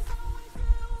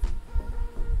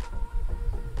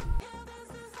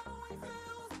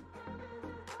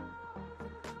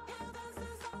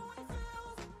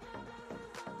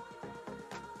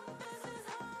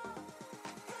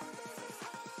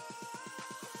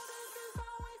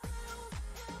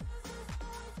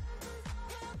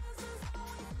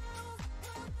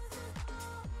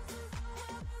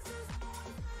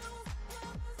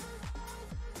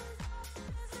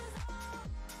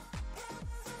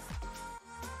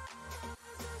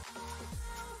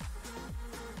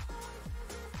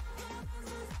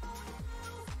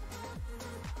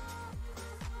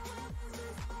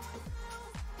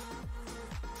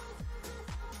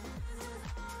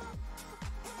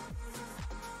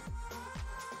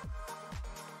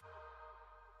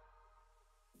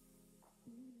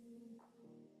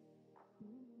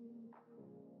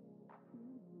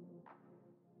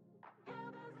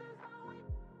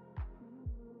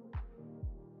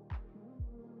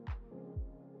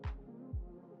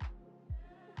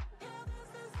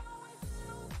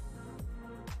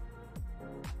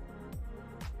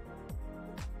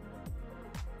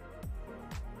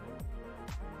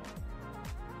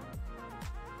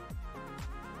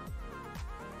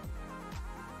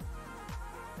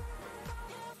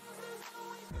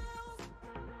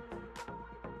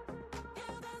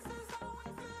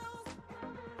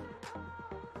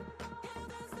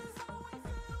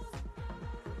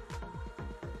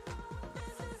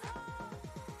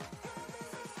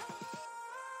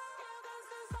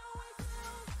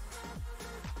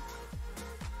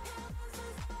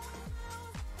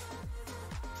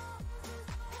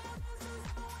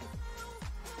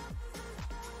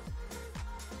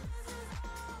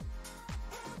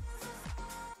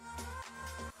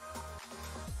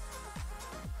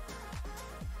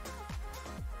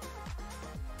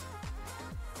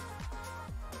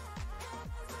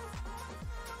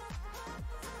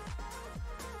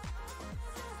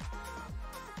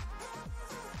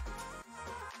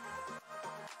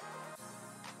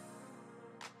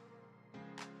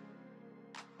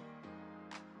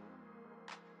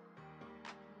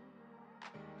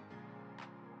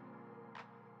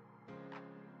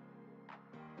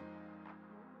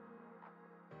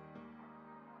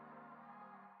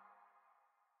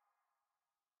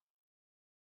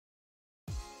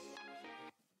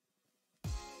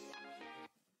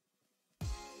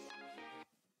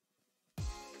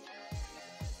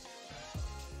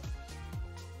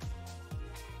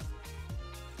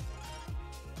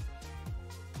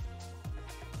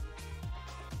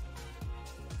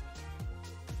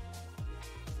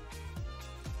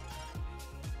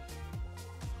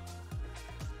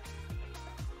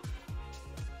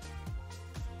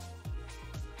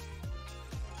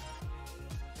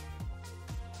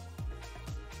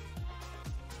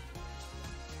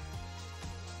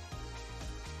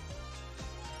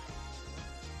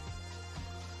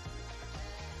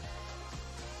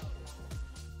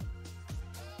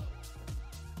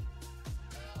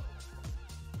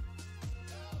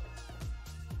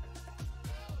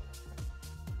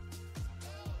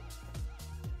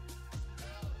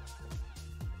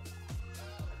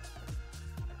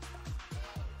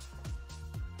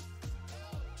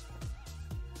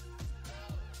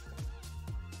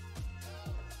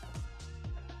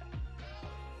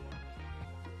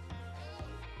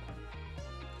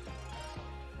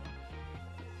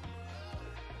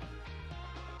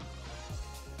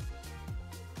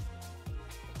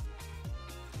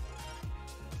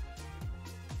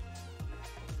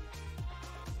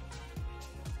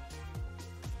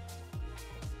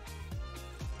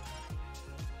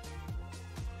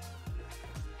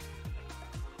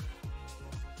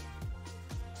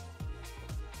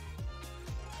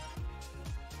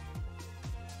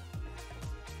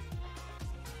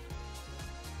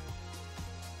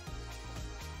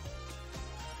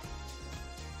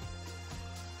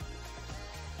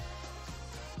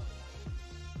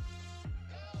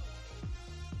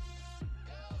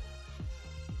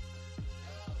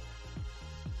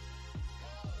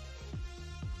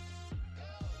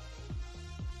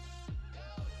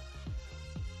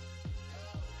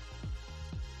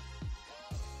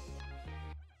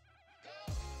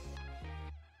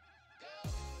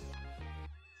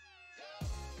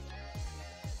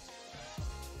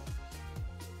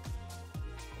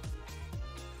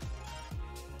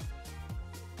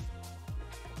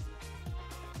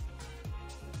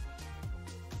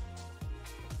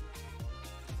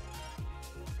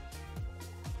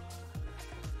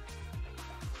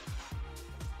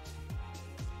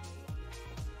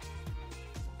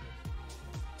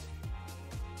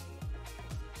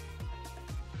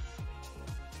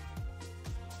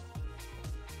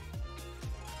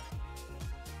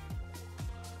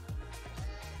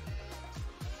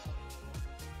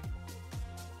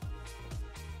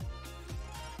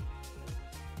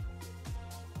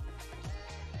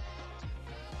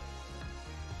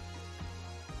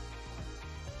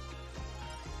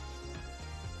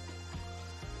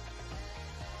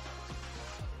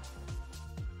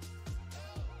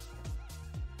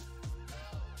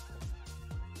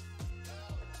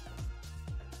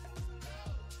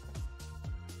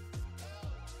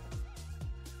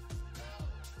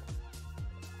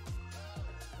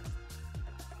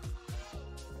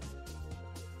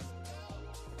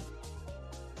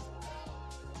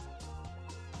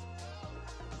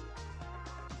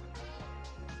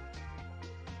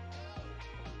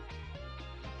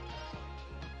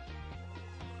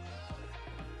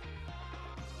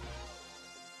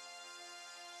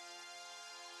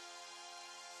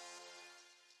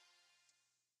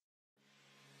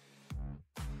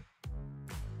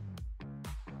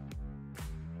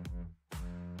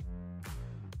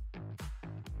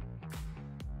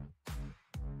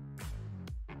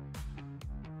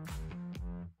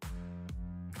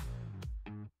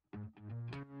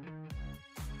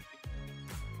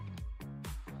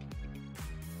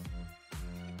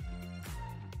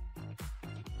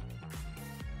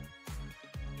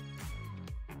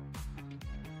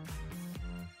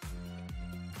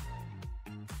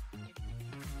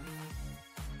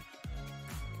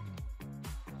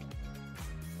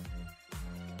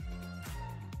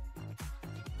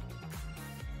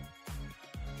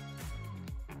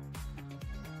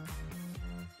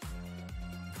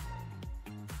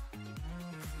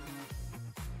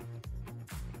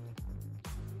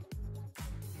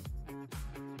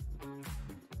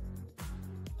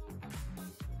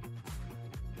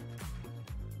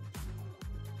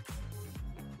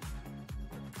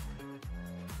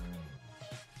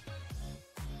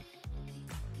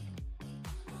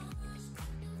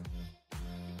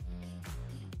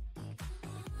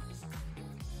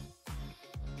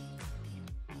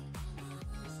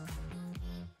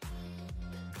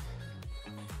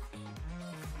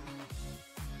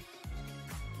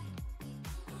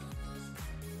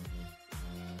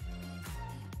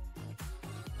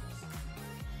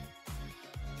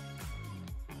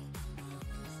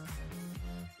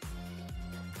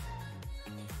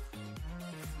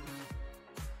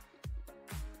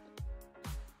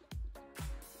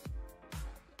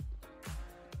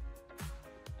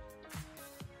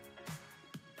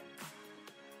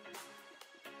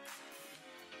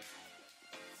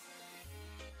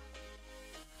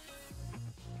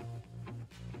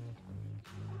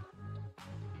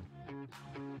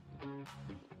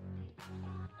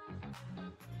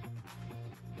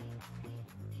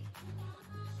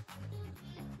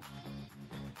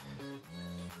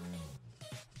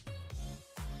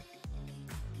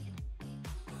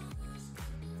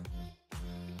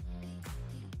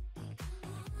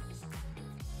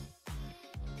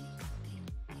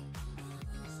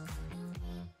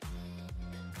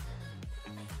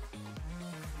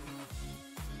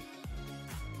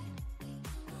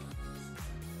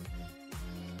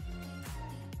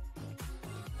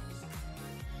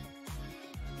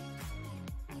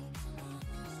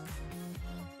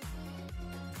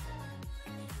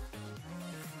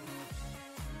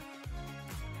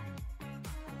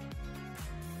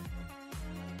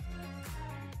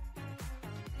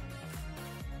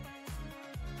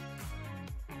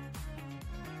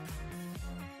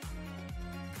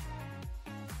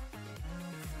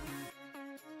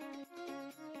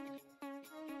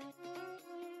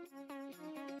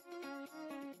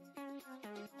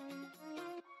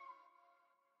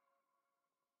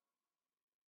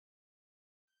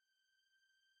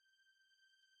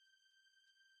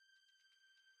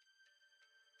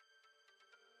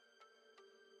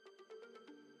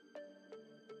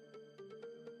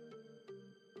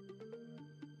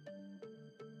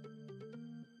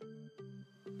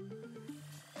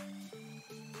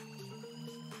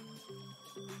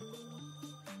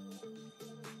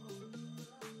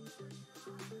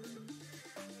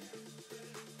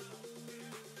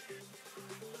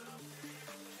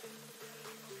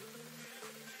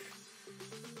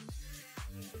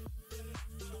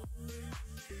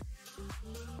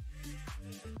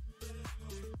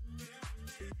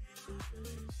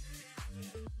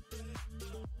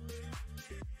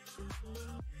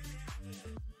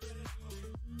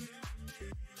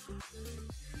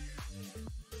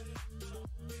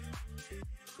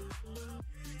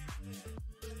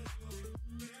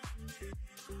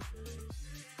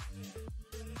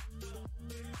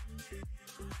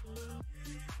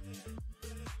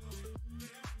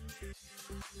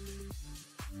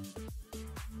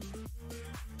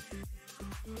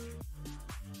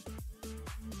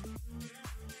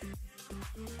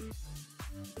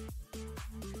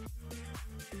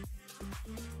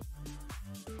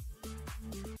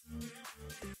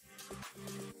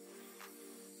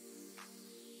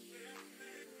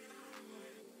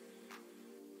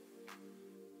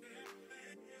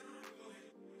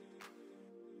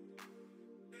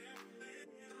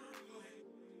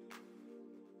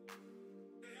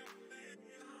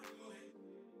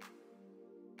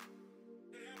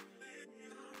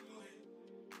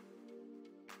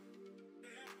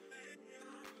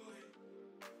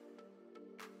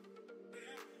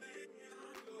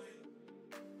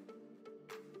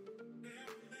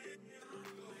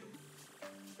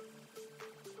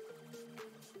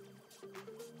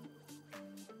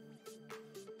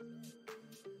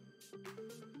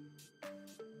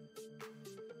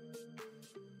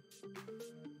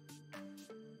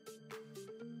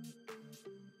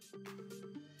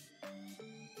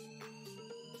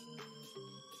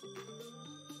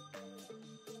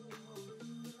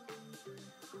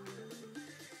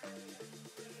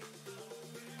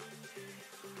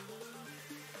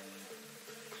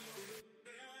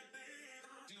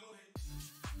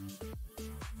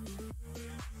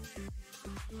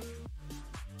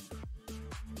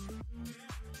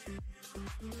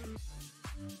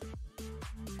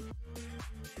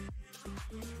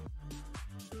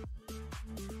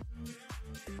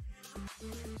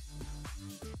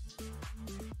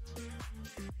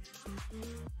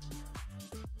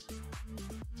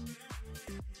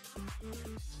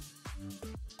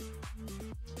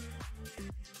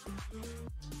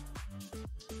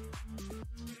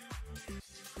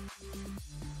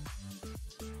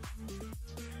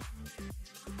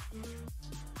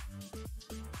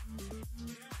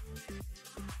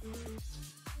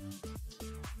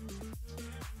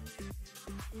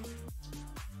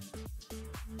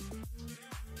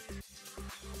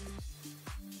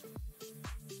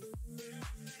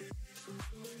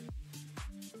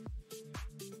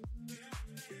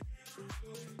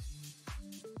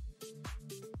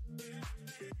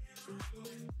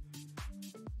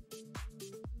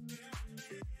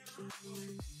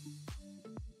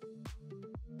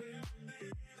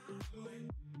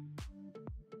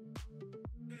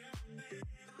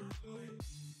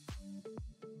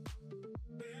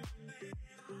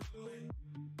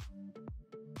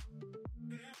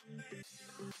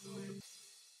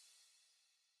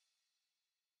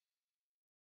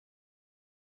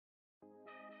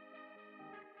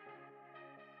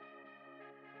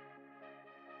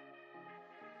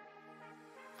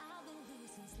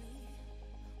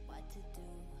 to do?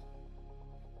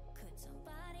 Could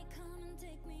somebody come and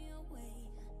take me away?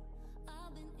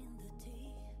 I've been in the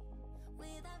deep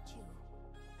without you,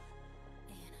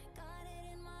 and I got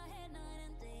it in my head night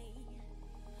and day.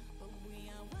 But we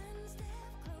are one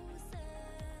step closer.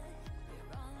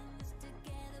 We're all in this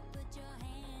together. Put your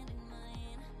hand in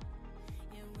mine.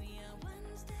 Yeah, we are one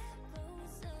step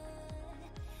closer.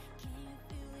 Can you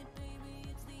feel it, baby?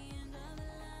 It's the end of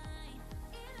the line.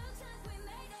 It looks like we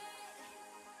made it.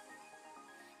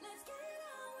 Let's get it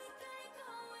on. We got it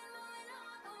going, moving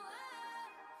on the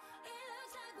world. It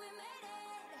looks like we made it.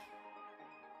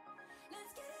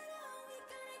 Let's get it on. We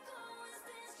got it going,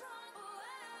 stay strong for what?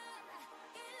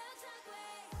 It looks like we.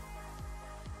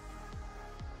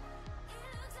 It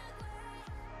looks like we.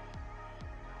 Yeah,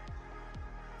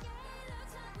 it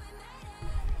looks like we made it.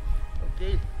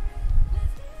 Okay,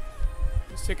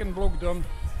 the second block done.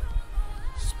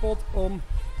 Spot on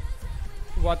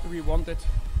what we wanted.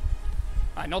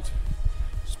 Not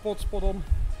spot on,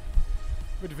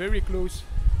 but very close.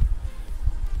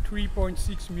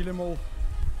 3.6 millimole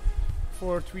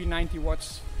for 390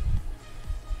 watts.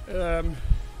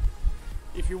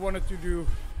 If you wanted to do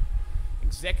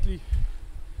exactly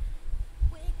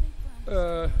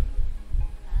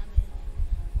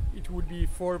it would be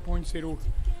 4.0,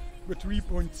 but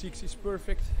 3.6 is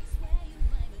perfect.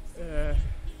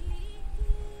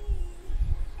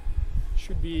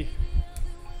 Should be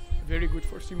very good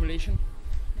for simulation.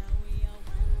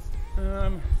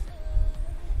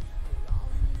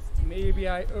 Maybe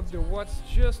I up the watts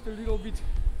just a little bit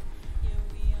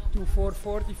to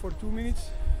 440 for 2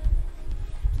 minutes.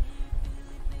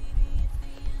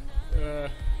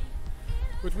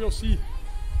 But we'll see.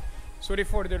 Sorry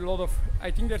for the lot of,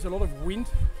 I think there's a lot of wind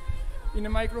in the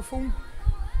microphone.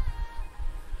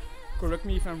 Correct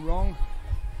me if I'm wrong,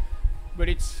 but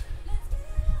it's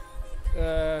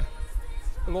a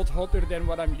lot hotter than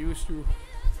what I'm used to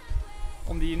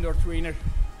on the indoor trainer.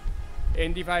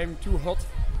 And if I'm too hot,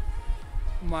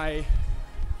 my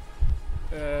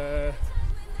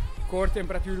core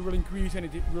temperature will increase and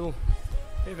it will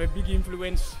have a big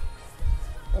influence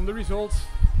on the results.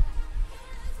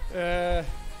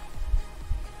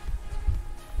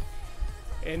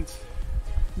 And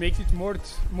makes it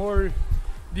more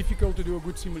difficult to do a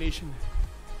good simulation.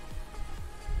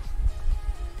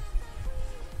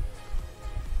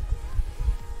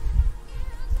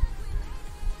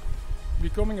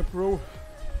 Becoming a pro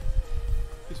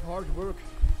is hard work.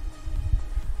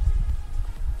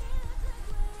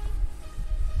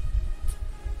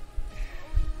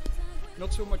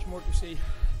 Not so much more to say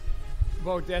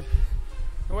about that.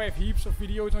 Now I have heaps of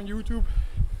videos on YouTube.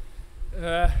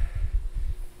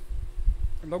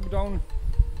 Lockdown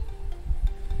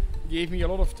gave me a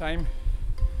lot of time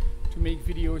to make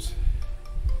videos.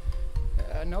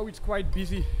 Now it's quite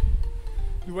busy.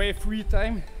 Do I have free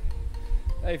time?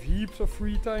 I have heaps of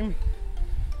free time,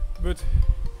 but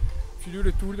if you do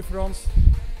the Tour de France,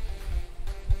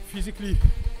 physically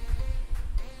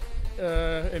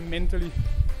and mentally,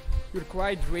 you're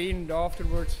quite drained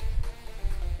afterwards,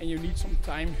 and you need some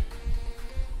time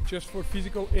just for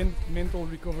physical and mental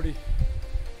recovery.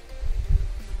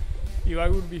 If I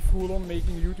would be full on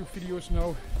making YouTube videos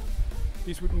now,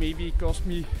 this would maybe cost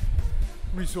me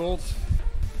results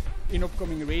in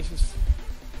upcoming races,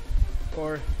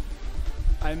 or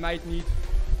I might need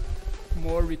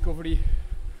more recovery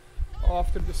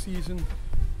after the season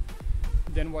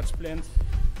than what's planned.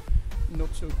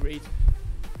 Not so great.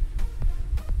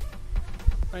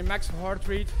 My max heart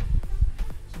rate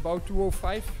is about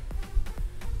 205,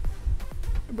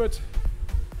 but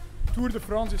Tour de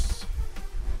France is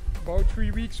about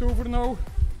 3 weeks over now,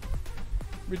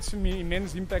 with some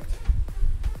immense impact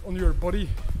on your body.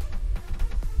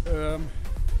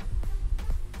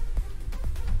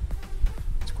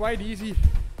 It's quite easy.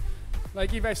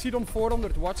 Like if I sit on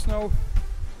 400 watts now,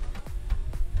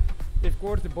 of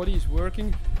course the body is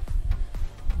working,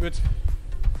 but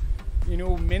you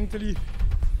know, mentally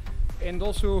and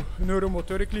also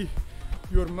neuromotorically,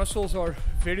 your muscles are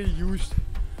very used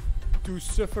to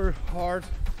suffer hard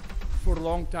for a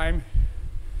long time,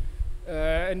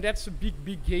 and that's a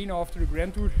big gain after a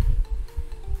Grand Tour,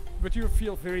 but you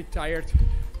feel very tired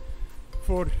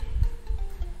for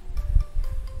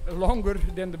longer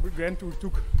than the Grand Tour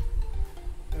took.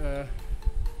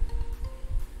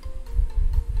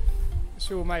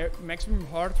 So my maximum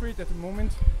heart rate at the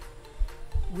moment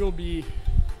will be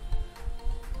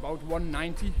about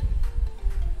 190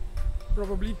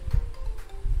 probably,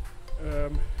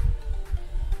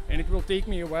 and it will take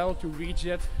me a while to reach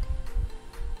that.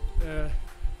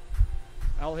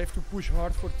 I'll have to push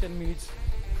hard for 10 minutes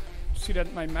to sit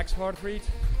at my max heart rate,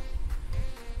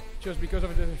 just because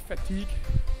of the fatigue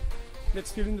that's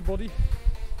still in the body.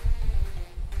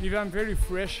 If I'm very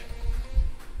fresh,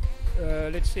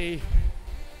 let's say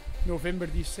November,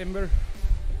 December,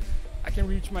 I can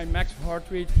reach my max heart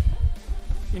rate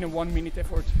in a 1 minute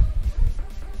effort.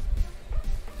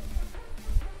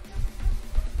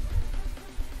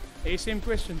 Hey, same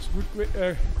questions,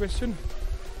 good question.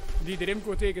 Did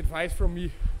Remco take advice from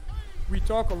me? We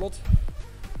talk a lot,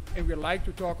 and we like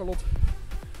to talk a lot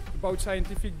about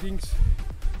scientific things.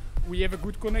 We have a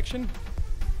good connection.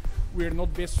 We're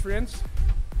not best friends,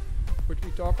 but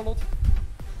we talk a lot.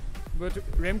 But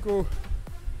Remco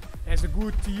has a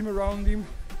good team around him.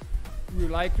 We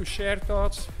like to share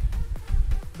thoughts,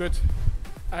 but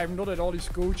I'm not at all his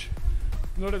coach,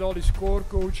 not at all his core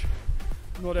coach,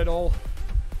 not at all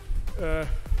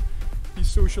his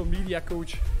social media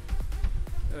coach.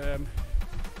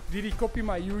 Did he copy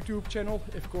my YouTube channel?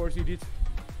 Of course he did,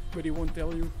 but he won't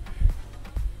tell you.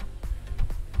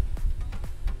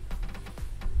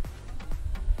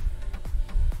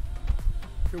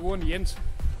 Gewoon Jens.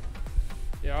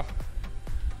 Ja,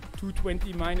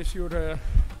 220 minus your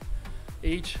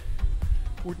age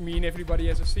would mean everybody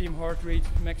has the same heart rate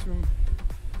maximum.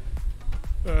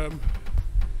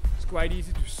 It's quite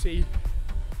easy to say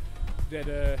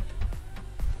that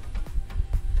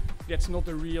that's not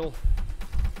a real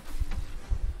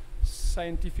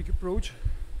scientific approach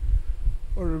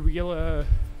or a real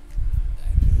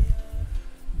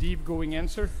deep going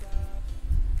answer.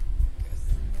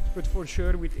 But for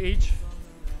sure with age,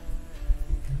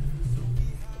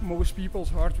 most people's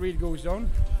heart rate goes down.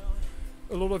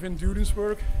 A lot of endurance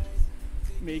work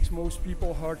makes most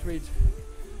people's heart rate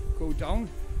go down.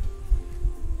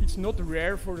 It's not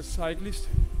rare for a cyclist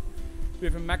to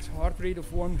have a max heart rate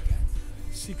of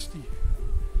 160.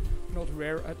 Not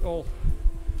rare at all.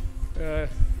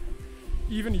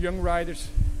 Even young riders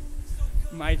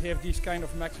might have this kind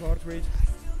of max heart rate.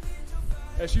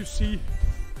 As you see,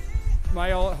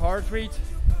 my heart rate,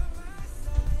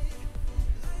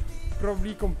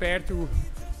 probably compared to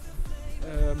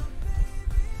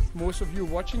most of you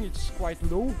watching, it's quite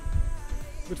low.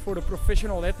 But for a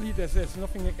professional athlete that has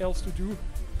nothing else to do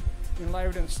in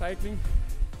life than cycling,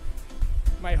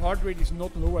 my heart rate is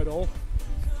not low at all.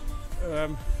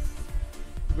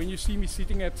 When you see me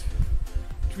sitting at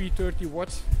 330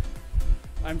 watts,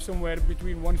 I'm somewhere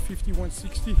between 150,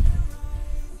 160.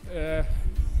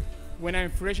 When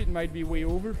I'm fresh, it might be way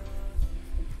over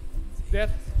that.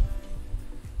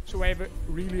 So I have a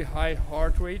really high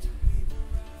heart rate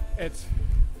at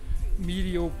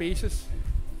medium paces.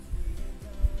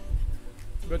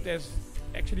 But that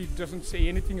actually doesn't say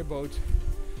anything about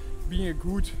being a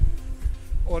good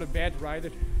or a bad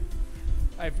rider.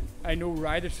 I know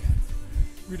riders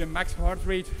with a max heart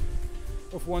rate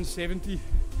of 170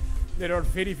 that are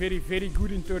very, very, very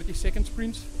good in 30-second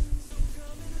sprints.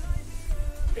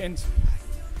 And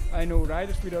I know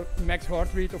riders with a max heart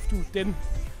rate of 210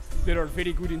 that are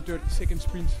very good in 30-second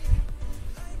sprints.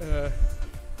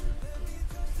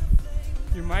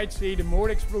 You might say the more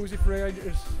explosive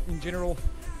riders in general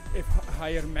have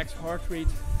higher max heart rate,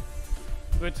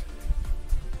 but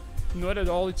not at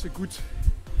all it's a good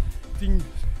thing,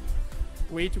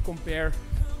 way to compare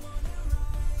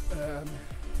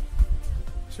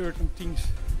certain things.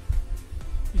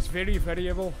 It's very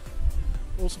variable,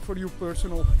 also for you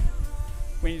personal.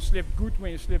 When you sleep good,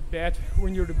 when you sleep bad,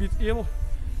 when you're a bit ill,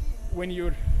 when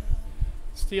you're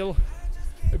still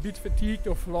a bit fatigued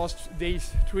of last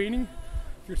day's training,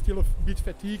 you're still a bit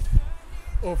fatigued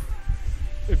of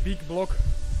a big block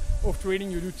of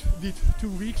training you did 2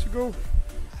 weeks ago.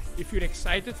 If you're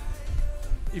excited,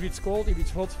 if it's cold, if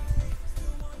it's hot,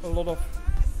 a lot of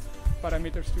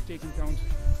parameters to take into account.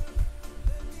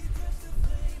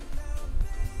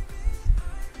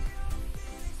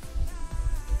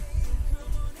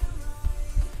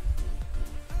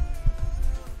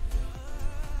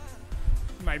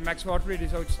 My max heart rate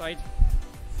is outside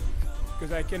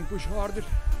because I can push harder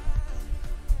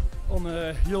on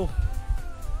a hill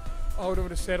out of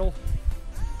the saddle,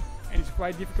 and it's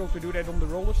quite difficult to do that on the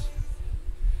rollers.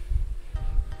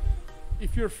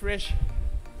 If you're fresh,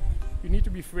 you need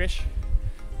to be fresh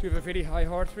to have a very high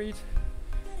heart rate,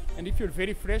 and if you're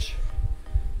very fresh,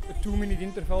 a 2-minute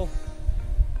interval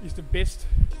is the best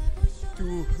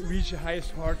to reach the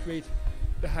highest heart rate,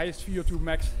 the highest VO2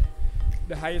 max,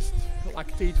 the highest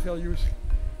lactate values,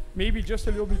 maybe just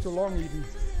a little bit too long even.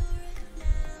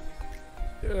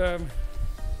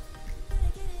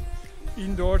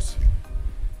 Indoors,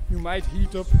 you might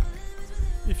heat up.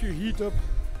 If you heat up,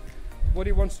 the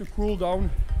body wants to cool down,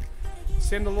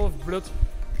 send a lot of blood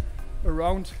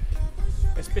around,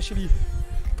 especially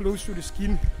close to the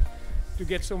skin, to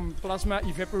get some plasma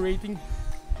evaporating,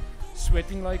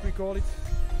 sweating like we call it.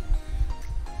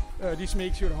 This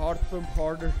makes your heart pump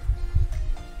harder.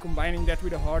 Combining that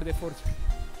with a hard effort,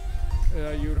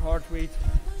 your heart rate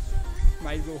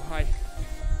might go high.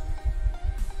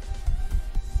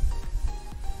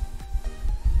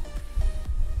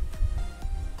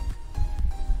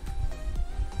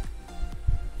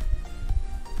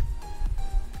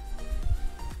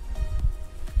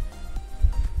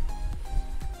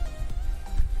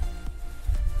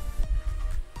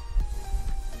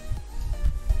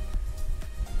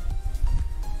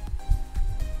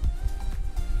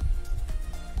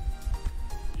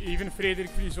 Even Frederik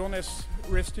Frison has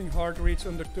resting heart rates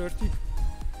under 30.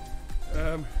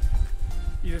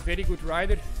 He's a very good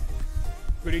rider,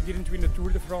 but he didn't win the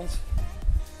Tour de France.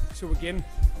 So again,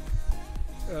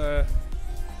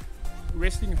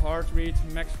 resting heart rate,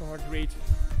 max heart rate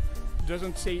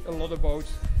doesn't say a lot about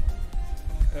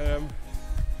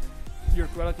your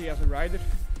quality as a rider.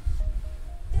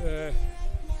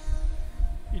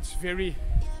 It's very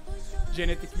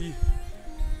genetically,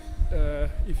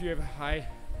 if you have a high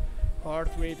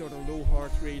heart rate or a low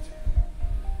heart rate.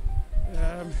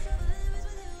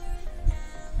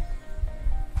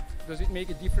 Does it make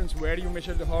a difference where you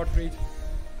measure the heart rate?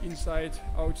 Inside,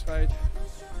 outside,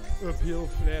 uphill,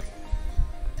 flat?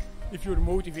 If you're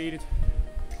motivated,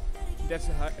 that's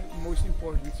the most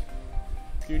important.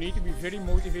 You need to be very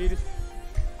motivated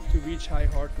to reach high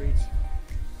heart rates.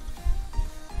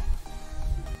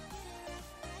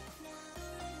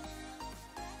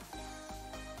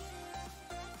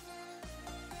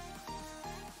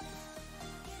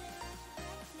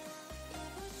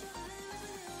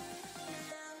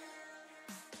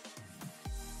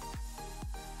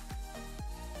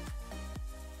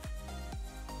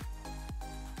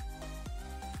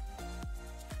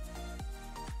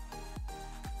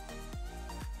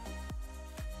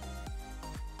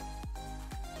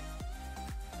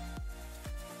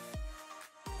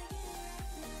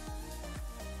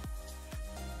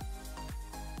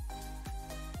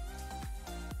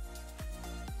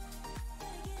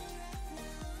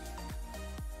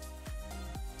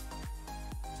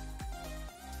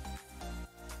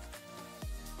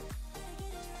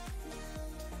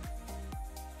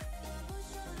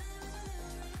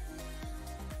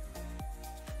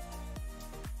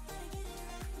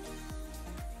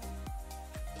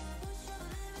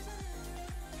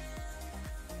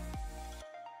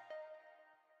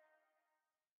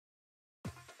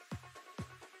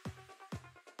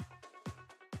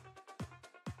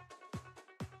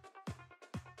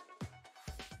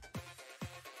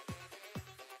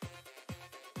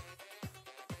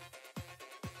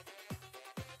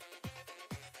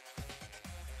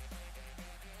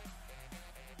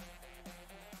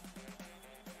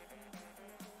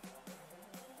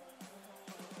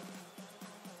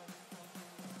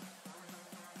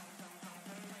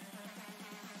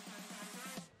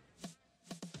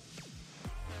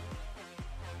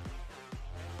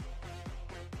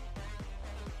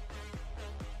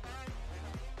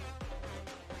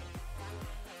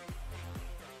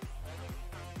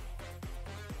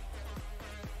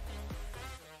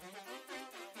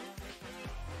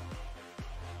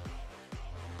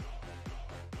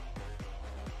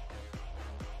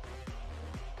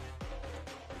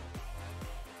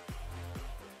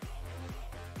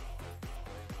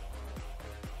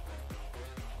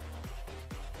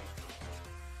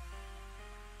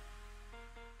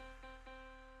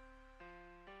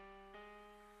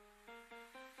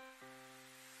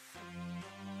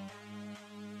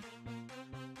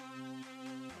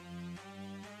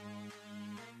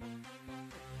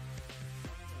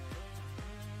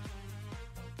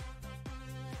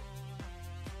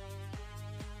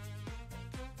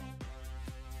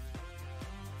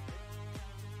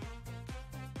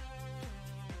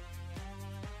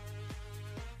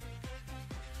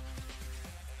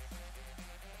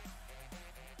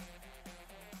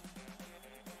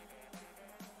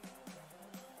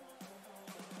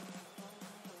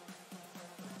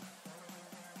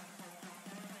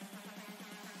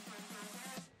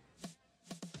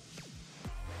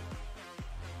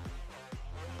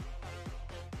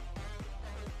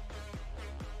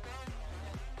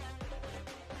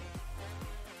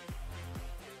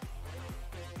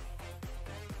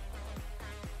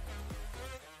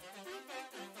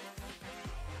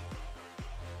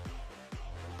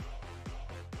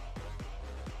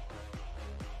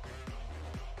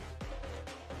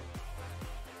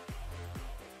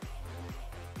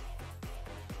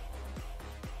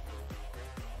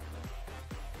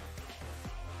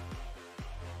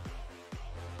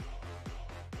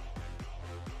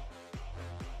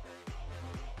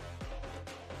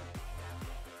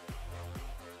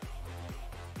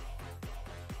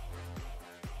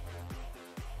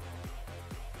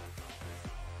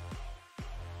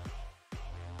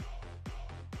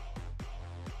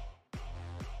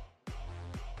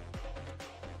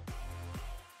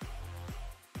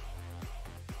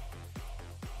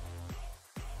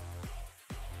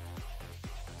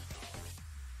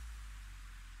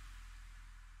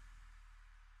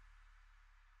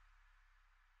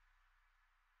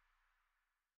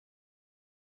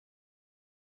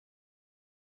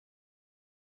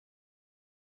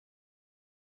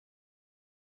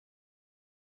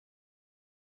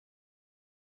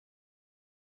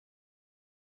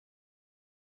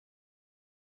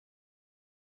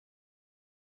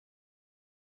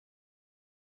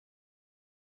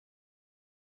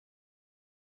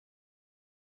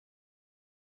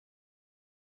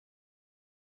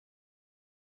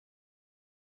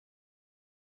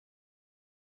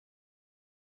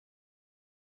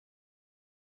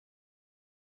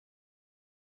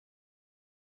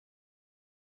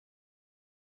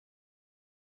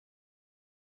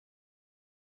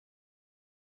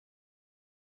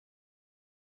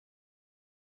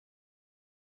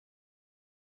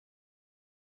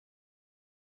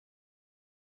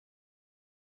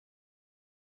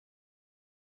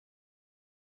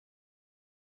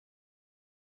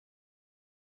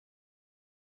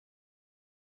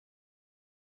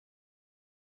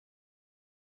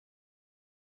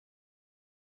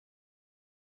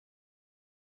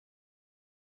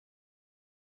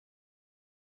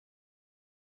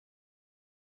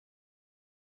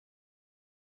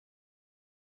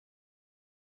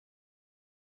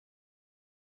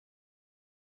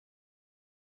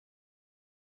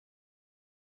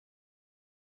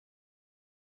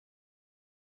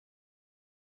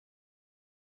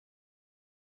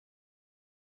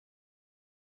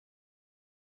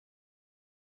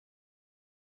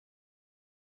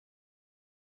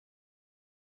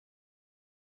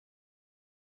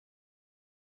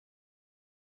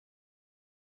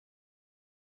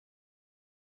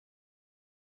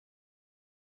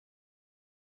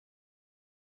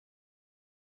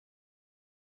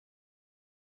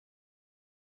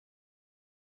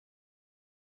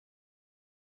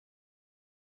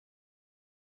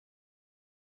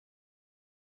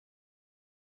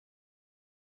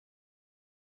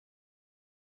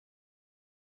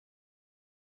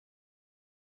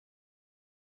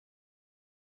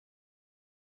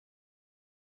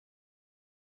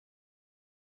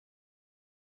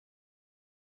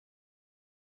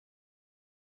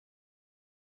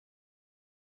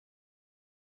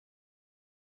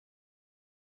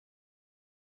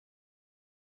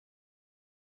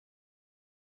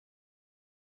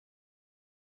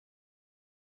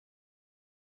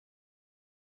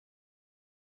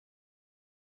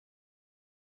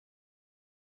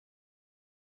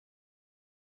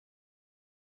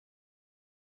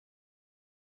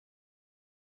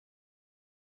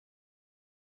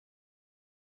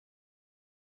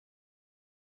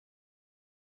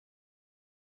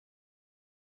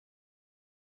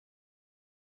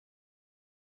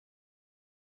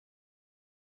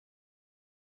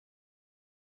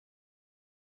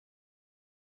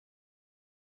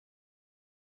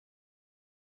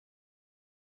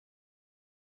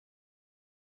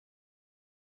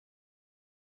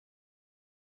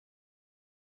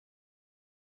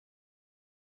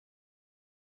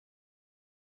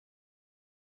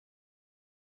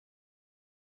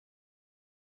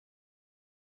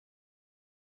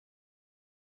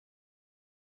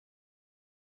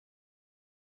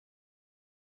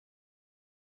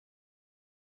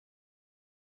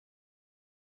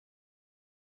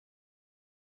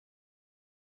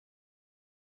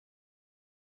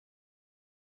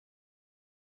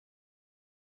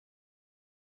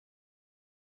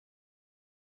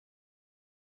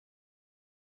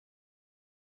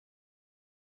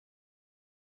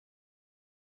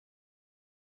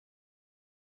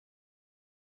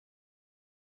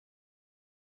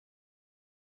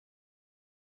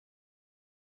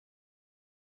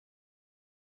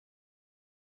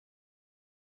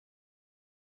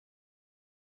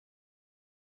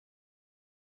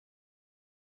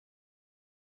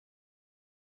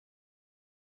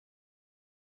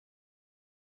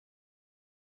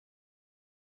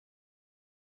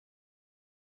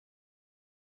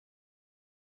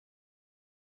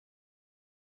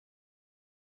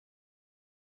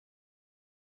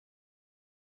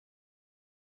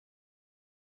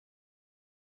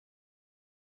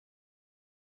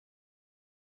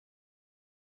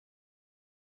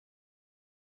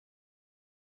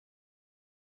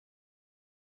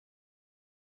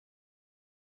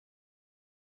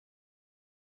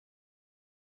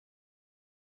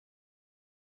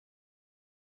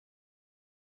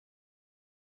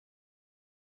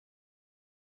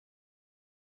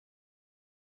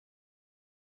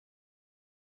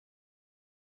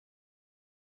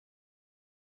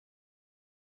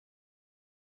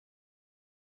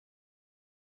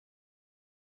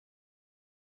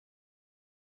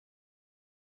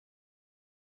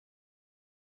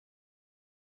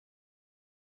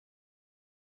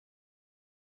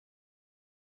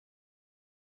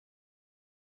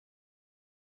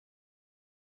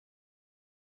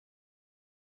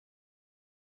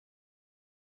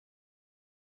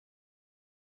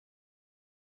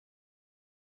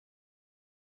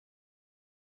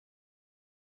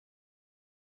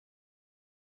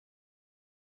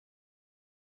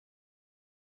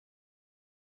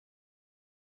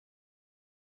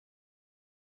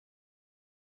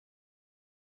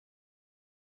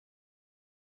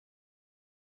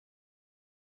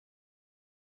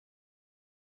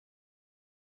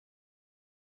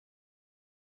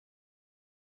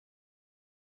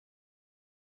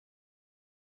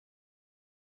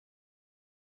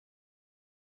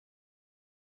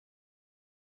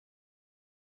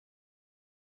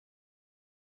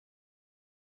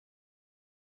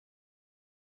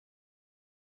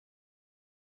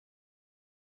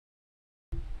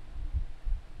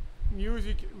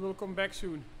 music will come back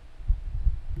soon.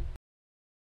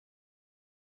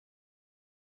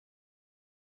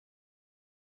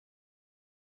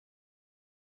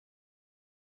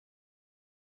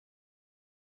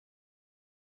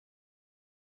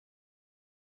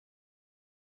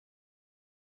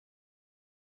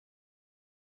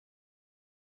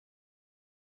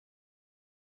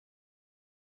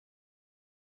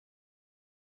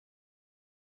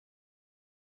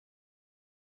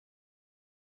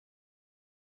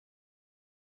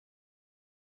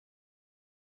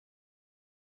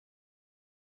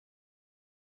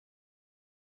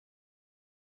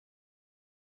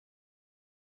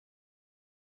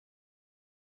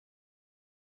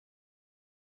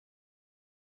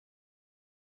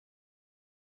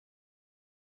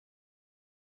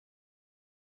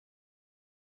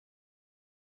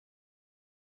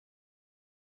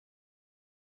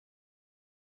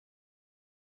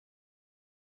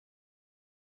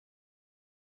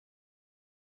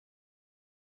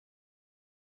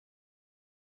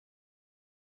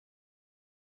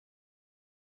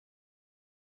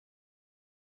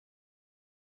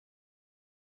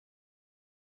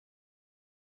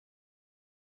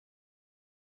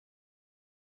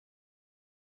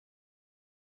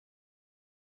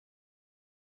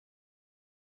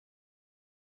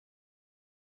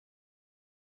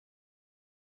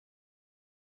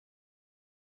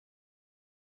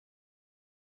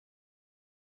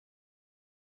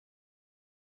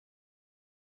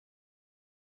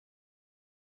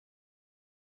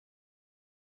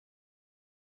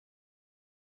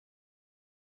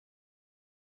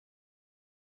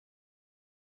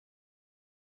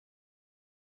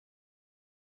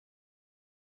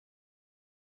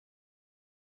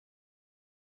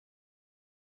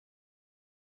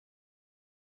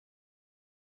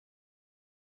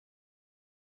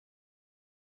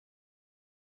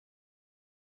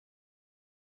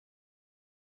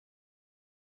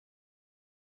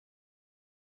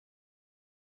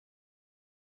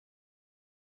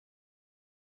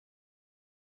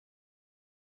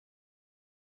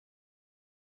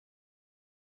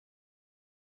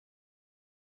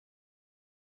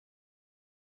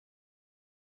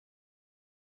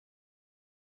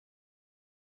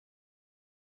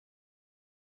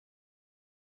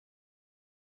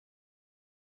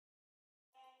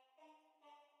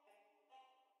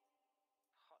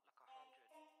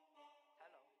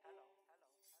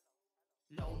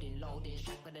 Loading,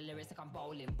 strike with the lyrics like I'm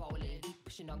bowling. Keep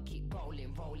pushing on, keep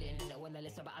rolling. Didn't wanna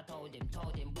listen, but I told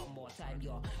him one more time.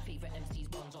 Your favorite MC's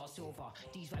bronze or silver.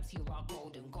 These vibes here are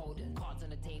golden. Cards on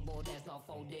the table, there's no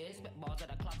folders. Spit bars at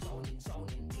the club,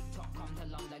 zoning. TikTok come to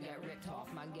London, get ripped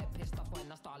off. Man get pissed off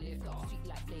when I start lift off. Sweet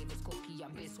like flavors, cookie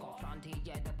and biscuit. Round here,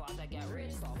 yeah, the bars I get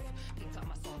ripped off. Picked up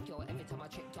my song, yo, every time I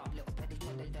tripped up. Little petty to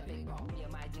the big rock. Yeah,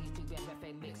 my G's do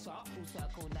everything mix up. Full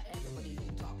circle, not everybody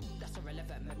linked up. That's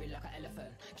irrelevant, maybe like an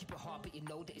elephant. Keep it hard, but you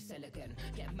know that it's elegant.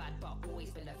 Get mad, but always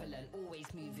benevolent. Always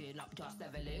moving up, just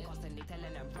leveling. Constantly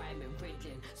telling them rhyming,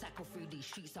 riddling. Cycle through these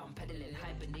streets, I'm pedaling.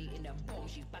 Hibernating them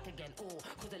bones, she's back again. Oh,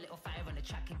 cause a little fire on the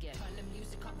track again. Turn the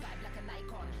music up, vibe like an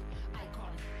icon.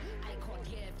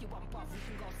 Yeah, if you want buff, we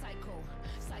can go psycho.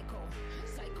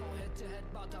 Head to head,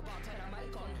 bar to bar, turn the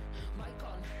mic on.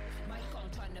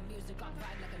 Turn the music up,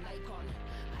 vibe like an icon.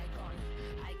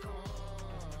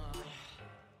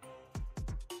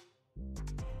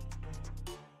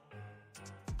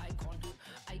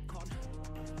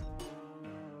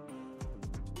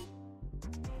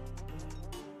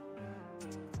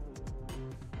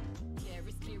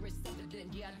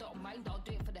 Yeah, I don't mind, I'll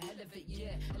do it for the hell of it,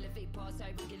 yeah. Elevate bars,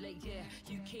 I regulate, yeah.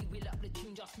 UK, wheel up the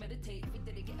tune, just meditate. If it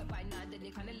didn't get it by now, then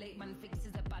it kinda late. Man thinks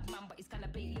he's a bad man, but he's kinda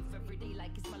bait. Live every day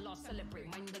like it's my last, celebrate.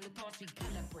 Mind on the task,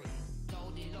 recalibrate.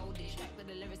 Loaded, strike with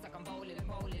the lyrics like I'm bowling.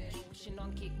 Keep pushing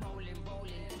on, keep rolling.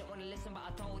 Didn't wanna listen, but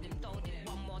I told him.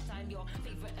 One more time, your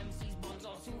favorite MC's bronze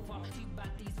or silver. Too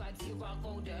bad these vibes here are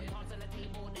golden. Cards on the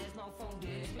table, there's no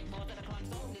folding. Spit bars at the club,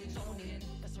 zoning.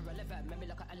 That's irrelevant, maybe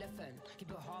like an elephant.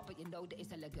 Keep it hard, but you know that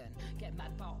it's elegant. Get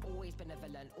mad, but always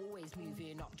benevolent. Always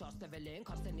moving up, just leveling.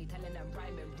 Constantly telling them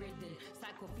rhyming, riddling.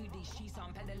 Cycle through these streets,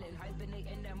 I'm pedaling.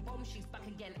 Hibernating them bombs, she's back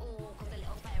again. Oh, cause a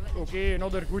little fire. Okay,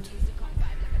 another good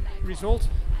result.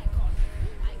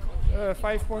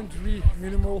 5.3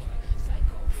 minimal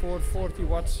for 40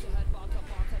 watts.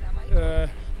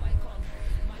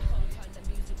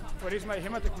 What is my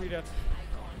hematocrit at?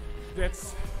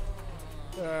 That's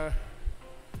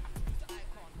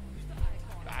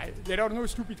there are no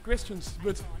stupid questions,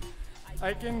 but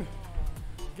I can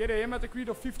get a hematocrit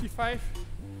of 55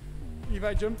 if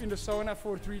I jump in the sauna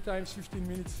for 3 times 15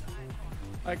 minutes.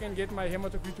 I can get my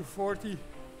hematocrit to 40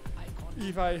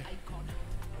 if I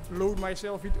load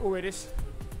myself with ORS.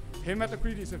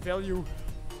 Hematocrit is a value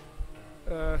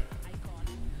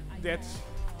that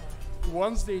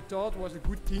once they thought was a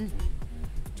good thing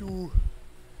to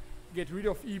get rid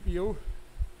of EPO,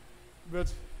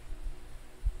 but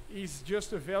is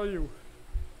just a value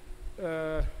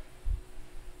that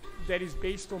is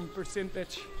based on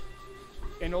percentage,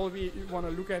 and all we want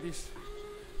to look at is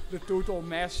the total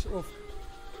mass of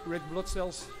red blood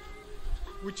cells,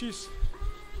 which is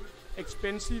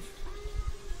expensive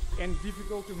and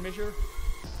difficult to measure,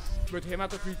 but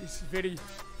hematocrit is very,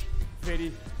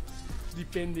 very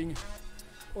depending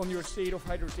on your state of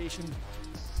hydration.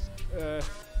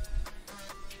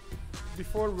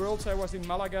 Before Worlds I was in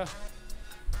Malaga.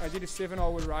 I did a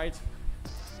 7-hour ride.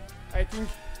 I think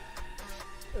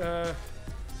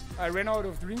I ran out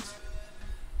of drinks.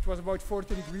 It was about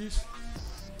 40 degrees.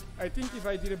 I think if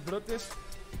I did a blood test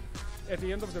at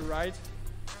the end of the ride,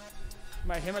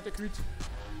 my hematocrit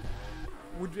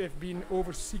would have been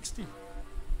over 60.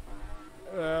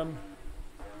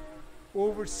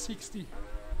 Over 60.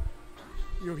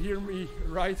 You hear me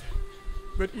right?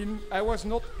 But I was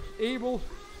not able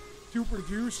to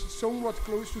produce somewhat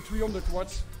close to 300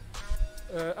 watts.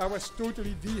 I was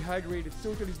totally dehydrated.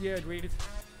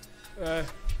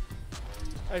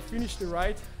 I finished the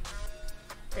ride,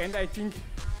 and I think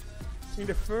in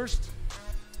the first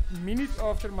minute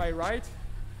after my ride,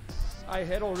 I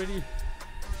had already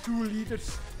 2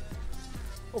 liters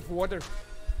of water.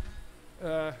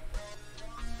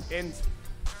 And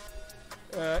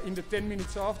in the 10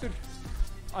 minutes after,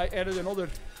 I added another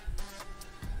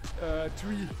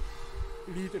 3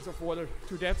 liters of water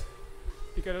to that,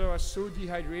 because I was so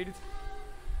dehydrated,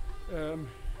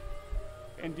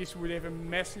 and this would have a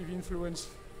massive influence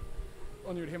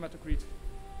on your hematocrit.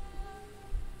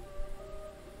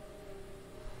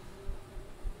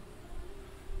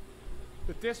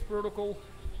 The test protocol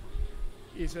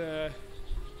is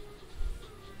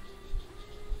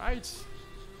it's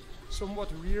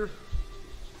somewhat rare.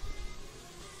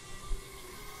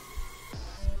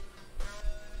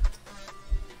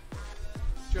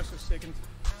 Just a second.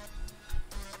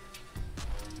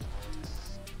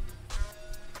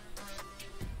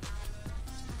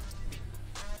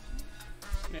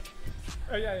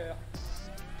 Yeah.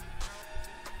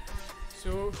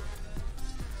 So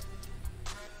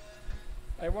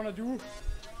I want to do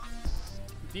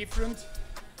different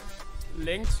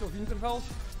lengths of intervals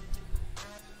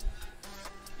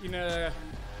in a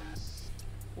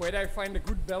where I find a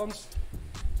good balance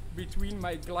between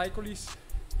my glycolysis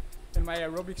and my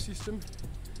aerobic system.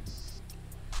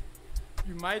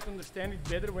 You might understand it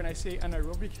better when I say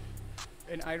anaerobic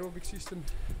and aerobic system.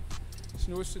 There's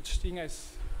no such thing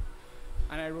as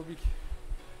anaerobic.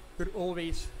 You're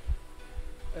always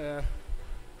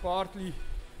partly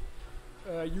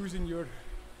using your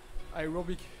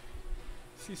aerobic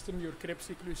system, your Krebs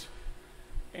cyclus,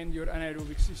 and your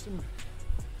anaerobic system,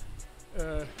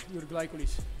 your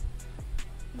glycolysis.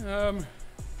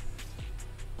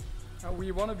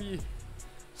 We want to be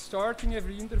starting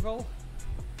every interval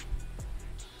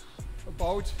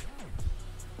about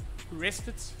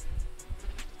rested.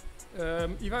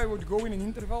 If I would go in an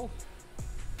interval,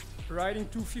 riding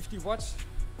 250 watts,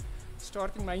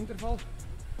 starting my interval,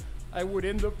 I would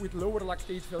end up with lower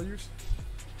lactate values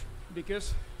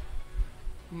because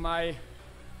my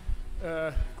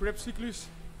Krebs cyclus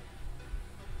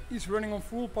is running on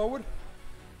full power.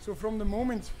 So from the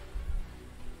moment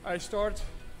I start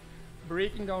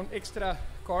breaking down extra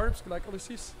carbs,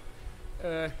 glycolysis,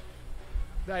 the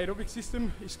aerobic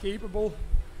system is capable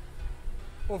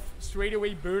of straight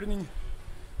away burning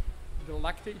the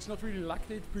lactate. It's not really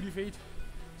lactate, pyruvate.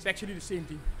 It's actually the same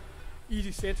thing.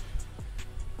 Easy said.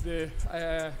 The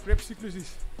Krebs cyclus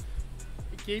is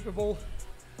capable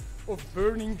of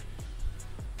burning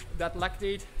that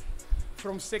lactate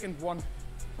from second 1.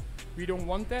 We don't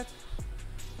want that.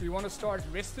 We want to start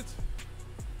rested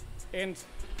and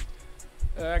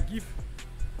give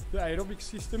the aerobic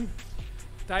system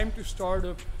time to start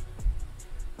up.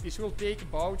 This will take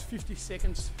about 50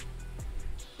 seconds.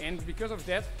 And because of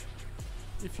that,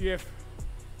 if you have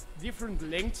different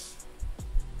lengths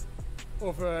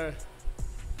of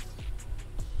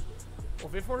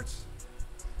efforts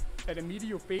at a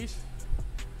medium pace,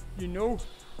 you know,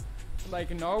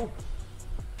 like now,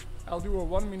 I'll do a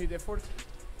 1 minute effort,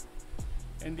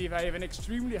 and if I have an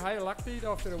extremely high lactate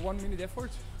after a 1 minute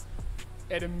effort,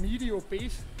 at a medium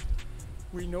pace,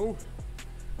 we know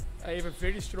I have a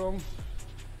very strong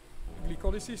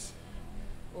glycolysis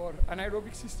or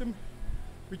anaerobic system,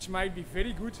 which might be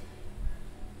very good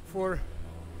for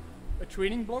a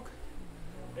training block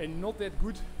and not that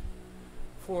good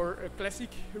for a classic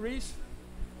race.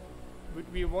 but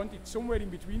we want it somewhere in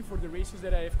between for the races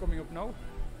that I have coming up now.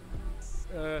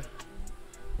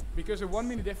 Because a 1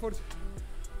 minute effort,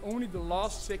 only the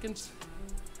last seconds,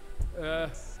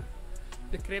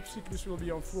 the Krebs cyclus will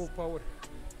be on full power.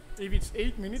 If it's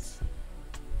 8 minutes,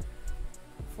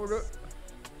 for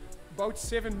about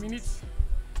 7 minutes,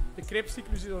 the Krebs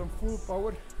cyclus is on full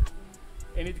power,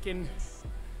 and it can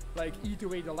like eat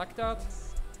away the lactate,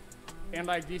 and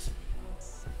like this,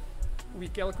 we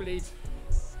calculate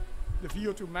the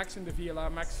VO2 max and the VLA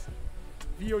max.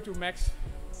 VO2 max,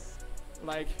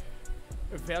 like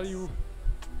a value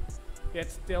that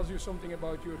tells you something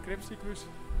about your Krebs cyclus.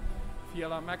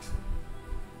 VLA max,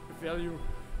 a value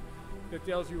that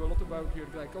tells you a lot about your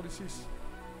glycolysis.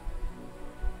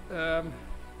 A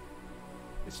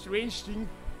strange thing,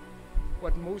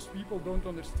 what most people don't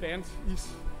understand is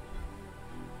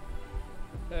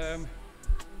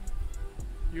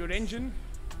your engine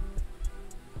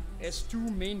has two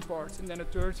main parts and then a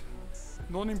third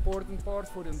non-important part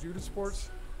for endurance sports.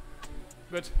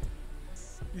 But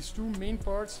these two main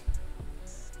parts,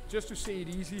 just to say it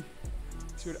easy,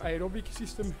 is your aerobic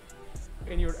system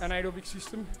and your anaerobic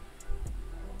system.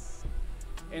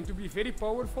 And to be very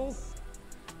powerful,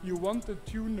 you want to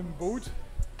tune them both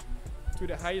to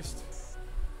the highest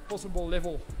possible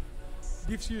level.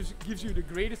 Gives you the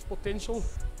greatest potential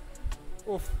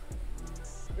of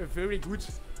a very good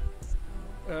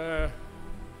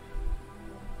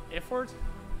effort,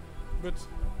 but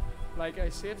like I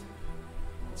said,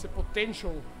 it's a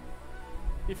potential.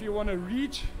 If you want to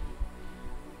reach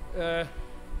the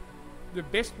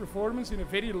best performance in a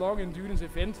very long endurance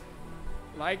event,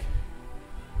 like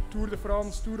Tour de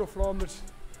France, Tour of Flanders,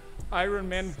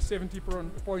 Ironman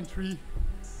 70.3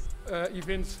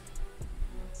 events,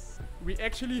 we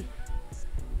actually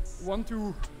want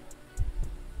to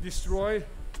destroy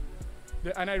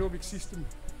the anaerobic system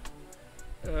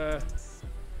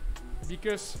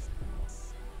because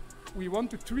we want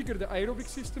to trigger the aerobic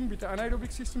system with the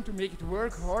anaerobic system to make it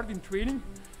work hard in training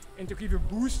and to give a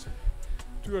boost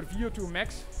to your VO2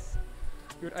 max,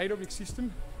 your aerobic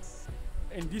system,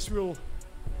 and this will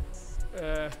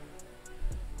that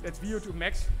VO2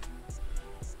 max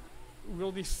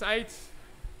will decide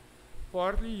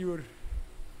partly your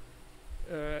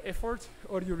effort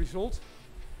or your result.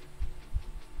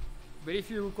 But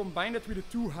if you combine that with a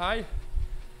too high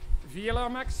VLA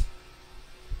max,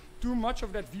 too much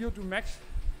of that VO2 max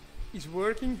is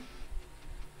working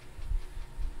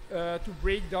to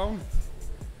break down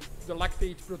the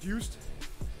lactate produced,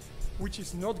 which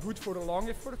is not good for a long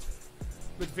effort,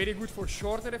 but very good for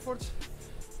shorter efforts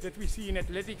that we see in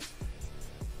athletics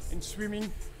and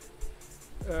swimming.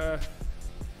 But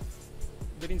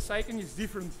in cycling it's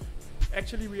different.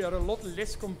 Actually, we are a lot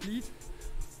less complete,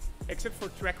 except for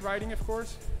track riding, of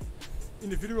course.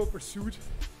 Individual pursuit,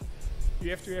 you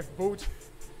have to have both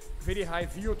very high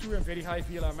VO2 and very high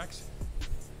VLA max.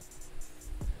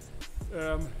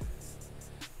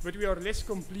 But we are less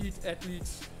complete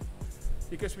athletes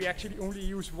because we actually only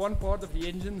use one part of the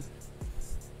engine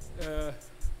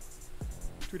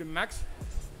to the max,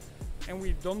 and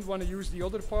we don't want to use the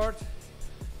other part.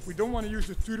 We don't want to use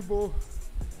the turbo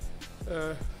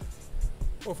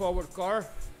of our car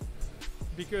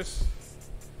because,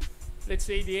 let's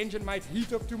say, the engine might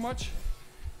heat up too much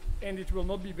and it will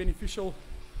not be beneficial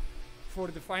for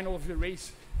the final of the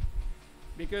race,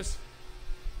 because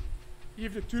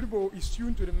if the turbo is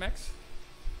tuned to the max,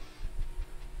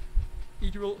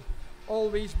 it will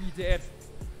always be there.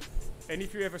 And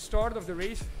if you have a start of the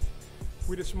race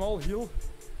with a small hill,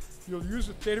 you'll use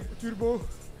the turbo,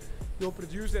 you'll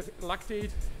produce that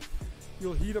lactate,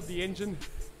 you'll heat up the engine,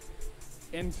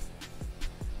 and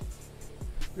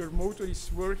your motor is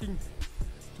working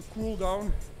to cool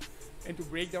down and to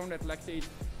break down that lactate,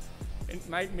 and it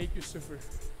might make you suffer.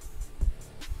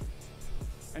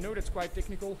 I know that's quite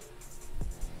technical.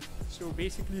 So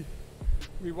basically,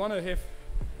 we want to have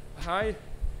high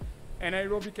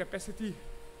anaerobic capacity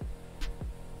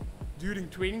during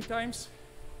training times.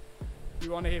 We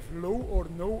want to have low or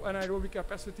no anaerobic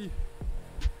capacity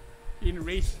in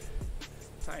race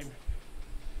time.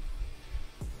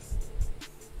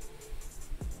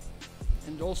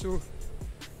 And also,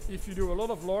 if you do a lot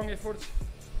of long efforts,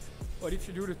 or if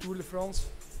you do the Tour de France,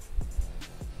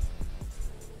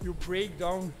 you break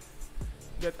down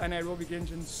that anaerobic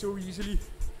engine so easily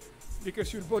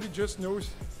because your body just knows,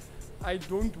 I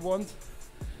don't want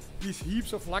these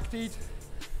heaps of lactate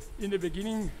in the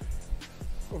beginning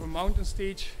of a mountain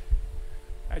stage.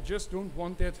 I just don't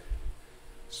want that.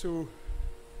 So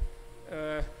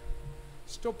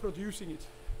stop producing it.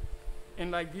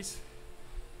 And like this,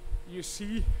 you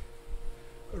see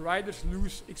riders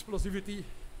lose explosivity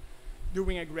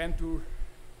doing a grand tour.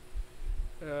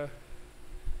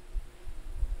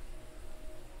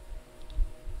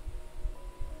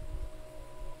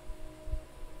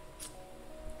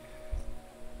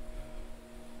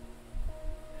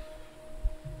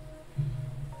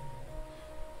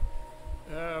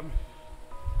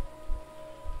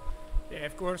 Yeah,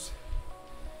 of course,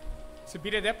 it's a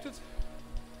bit adapted.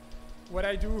 What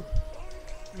I do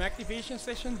in activation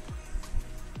session,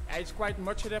 it's quite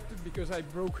much adapted because I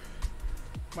broke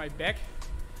my back,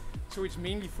 so it's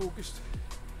mainly focused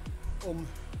on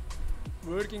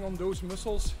working on those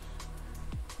muscles.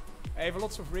 I have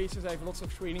lots of races, I have lots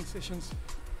of training sessions.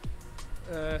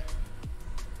 The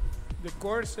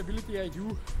core stability I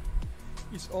do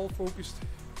is all focused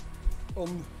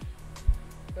on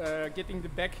getting the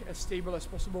back as stable as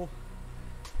possible,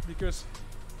 because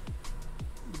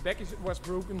the back was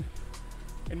broken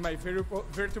and my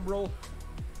vertebral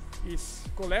is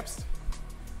collapsed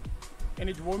and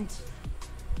it won't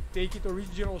take its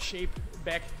original shape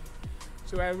back.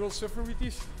 So I will suffer with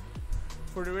this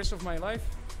for the rest of my life.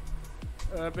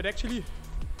 But actually,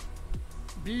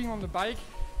 being on the bike,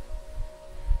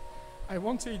 I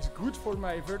won't say it's good for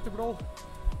my vertebral,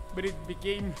 but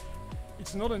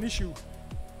it's not an issue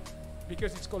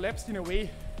because it's collapsed in a way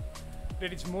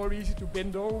that it's more easy to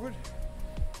bend over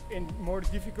and more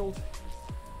difficult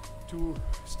to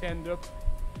stand up.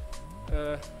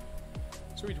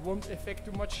 So it won't affect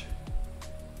too much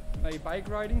my bike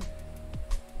riding.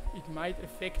 It might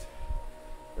affect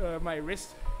my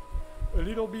wrist a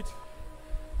little bit,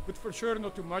 but for sure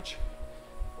not too much.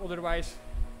 Otherwise,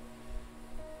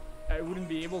 I wouldn't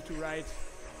be able to ride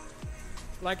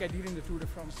like I did in the Tour de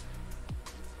France.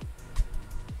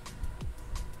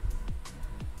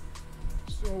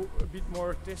 So a bit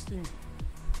more testing.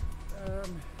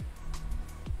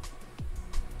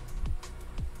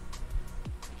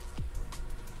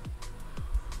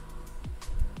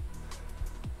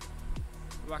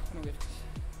 Wacht nog even.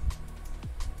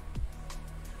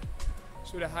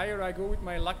 So the higher I go with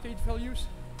my lactate values,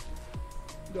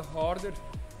 the harder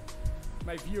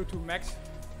my VO2 max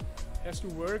has to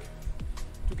work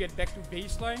to get back to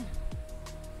baseline.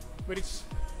 But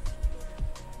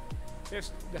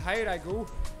the higher I go,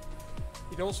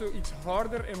 it's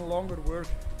harder and longer work.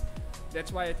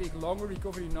 That's why I take longer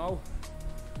recovery now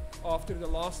after the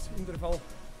last interval,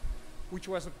 which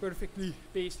was a perfectly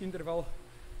paced interval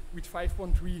with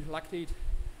 5.3 lactate.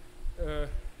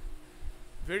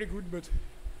 Very good, but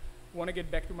want to get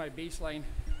back to my baseline.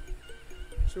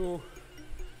 So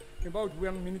about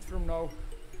 1 minute from now,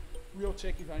 we'll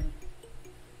check if I'm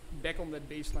back on that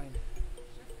baseline.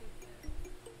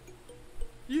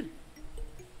 Hier.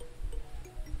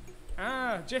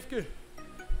 Ah, Jeffke.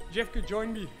 Jeffke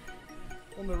joined me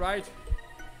on the ride.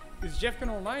 Is Jeffke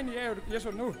online? Yeah, yes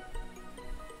or no?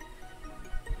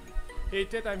 Hey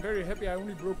Ted, I'm very happy I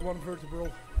only broke one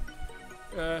vertebral.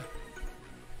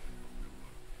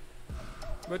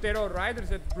 But there are riders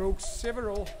that broke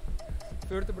several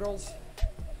vertebrals.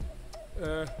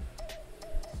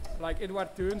 Like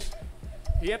Edward Teuns,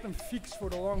 he had them fixed for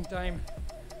a long time.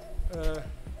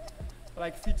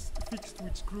 Like fixed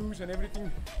with screws and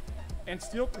everything, and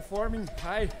still performing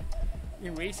high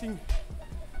in racing.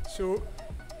 So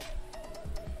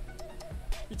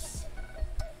it's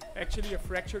actually a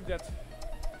fracture that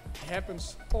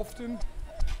happens often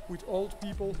with old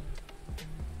people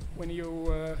when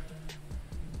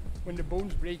the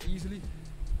bones break easily.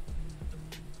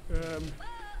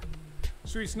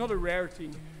 So it's not a rare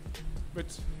thing,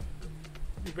 but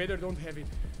you better don't have it.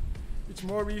 It's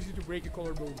more easy to break a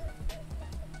collarbone,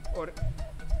 or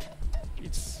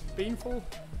it's painful,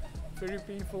 very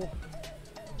painful,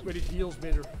 but it heals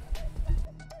better.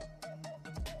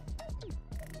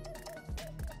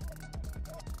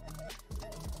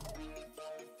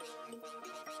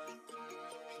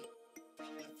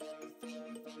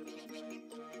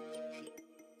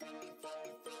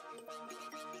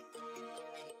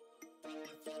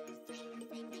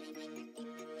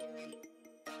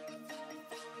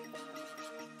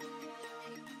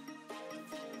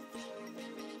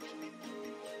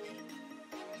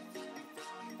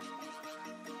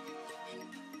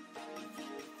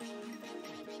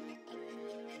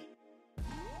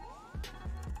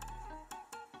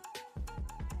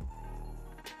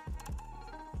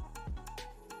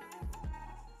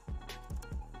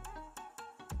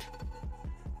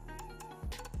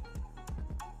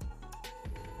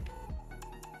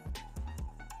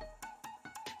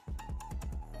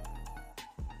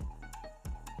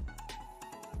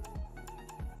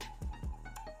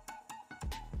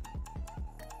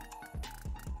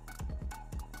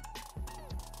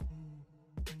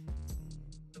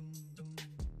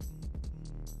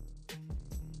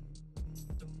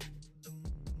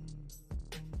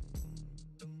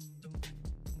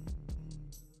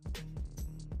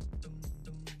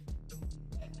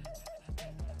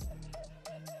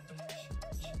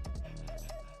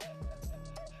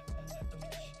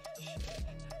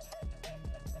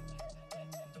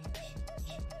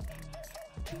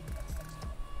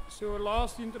 So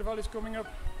last interval is coming up.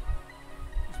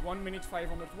 It's 1 minute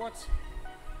 500 watts.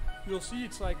 You'll see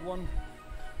it's like 1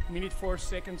 minute 4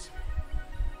 seconds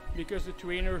because the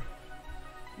trainer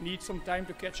needs some time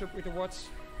to catch up with the watts.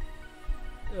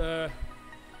 The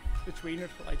trainer,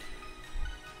 like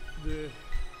the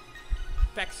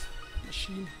PAX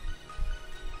machine.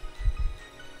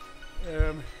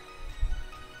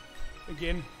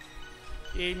 Again,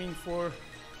 aiming for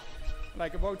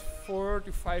like about 4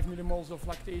 to 5 millimoles of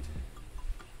lactate.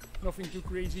 Nothing too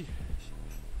crazy.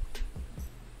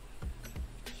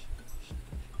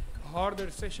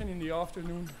 Harder session in the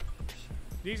afternoon.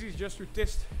 This is just to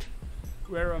test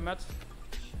where I'm at.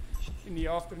 In the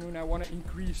afternoon I want to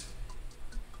increase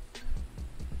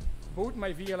both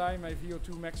my VLI, my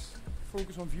VO2 max,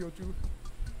 focus on VO2.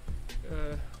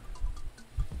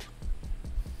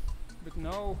 But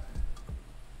now,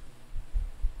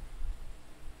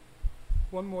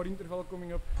 one more interval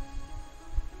coming up.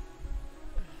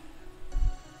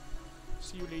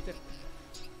 See you later.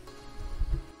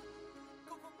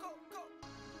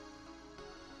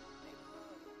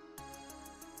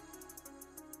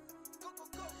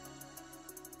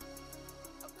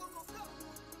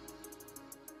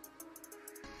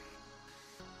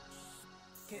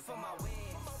 Hit for my wins,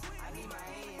 I need my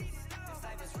hands. This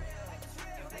life is real,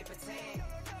 and play pretend.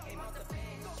 Came off the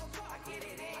bench, I get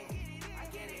it in, I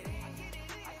get it in,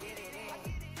 I get it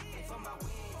in. Hit for my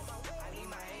wins, I need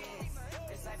my hands.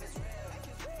 This life is real,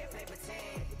 can't play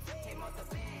pretend. Came off the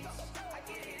bench, I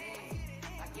get it in,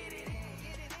 I get it in,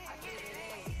 I get it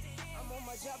in. I'm on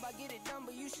my job, I get it done,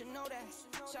 but you should know that.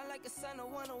 Shine like a sun of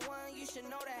 101, you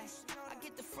should know that. I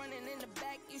get the front and in the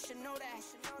back, you should know that.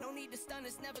 No need to stun,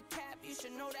 it's never cap, you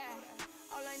should know that.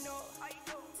 All I know,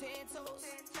 10 toes,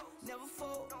 never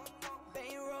fold,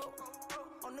 bang roll,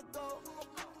 on the go,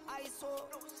 ice wall,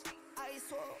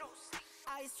 ice wall,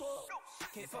 ice wall.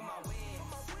 Hit for my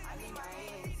wins, I need my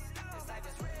hands. This life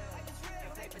is real,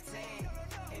 can't play pretend.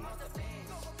 Came off the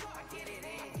bench, I get it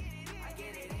in, I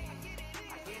get it in,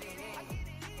 I get it in.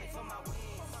 Hit for my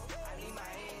wins, I need my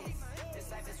hands. This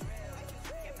life is real,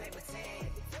 can't play pretend.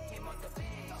 Came off the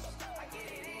bench, I get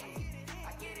it in,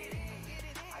 I get it in,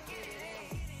 I get it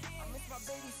in. I miss my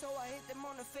baby, so I hit them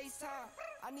on the FaceTime.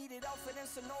 I need it all for them,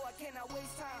 so no, I cannot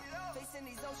waste time. Facing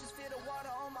these oceans, feel the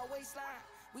water on my waistline.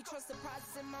 We trust the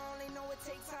process and my only know it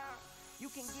takes time.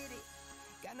 You can get it,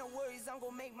 got no worries, I'm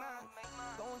gon' make mine.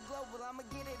 Going global, I'ma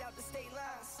get it out the state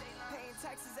lines. Paying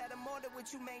taxes at a more than what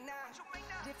you make now.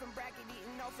 Different bracket,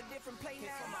 eating off a different plate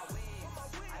now. Hit for my wins,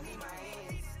 I need my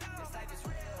hands. This life is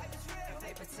real, can't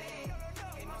play pretend.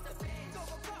 Came off the bench,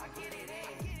 I get it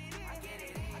in, I get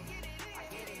it in, I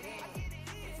get it in.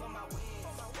 Hit for my wins,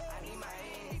 I need my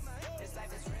hands. This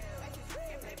life is real,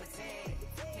 can't play pretend.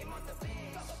 Came off the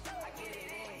bench, I get it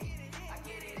in, I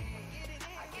get it in,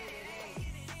 I get it in.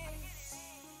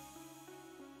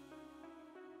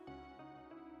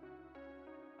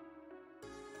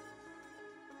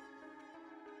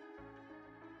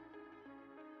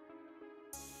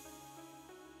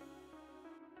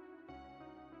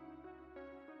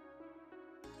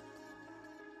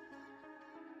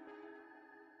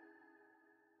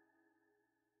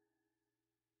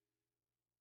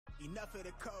 Enough of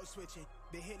the code switching,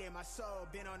 been hitting my soul,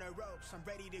 been on the ropes, I'm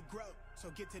ready to grow, so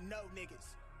get to know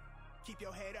niggas. Keep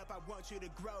your head up, I want you to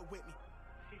grow with me.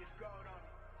 See this gold on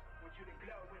me, want you to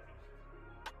glow with me.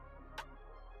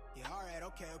 Yeah, alright,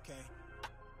 okay,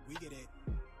 we get it.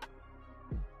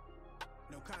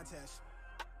 No contest.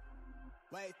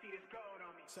 Wait, see this gold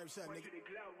on me, surf's up, nigga. You to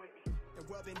glow with me. The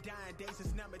world been dying, days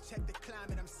is number, check the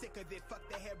climate, I'm sick of it. Fuck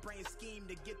the harebrained scheme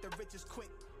to get the riches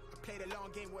quick. Play the long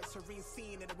game with serene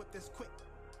scene and the whip is quick.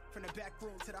 From the back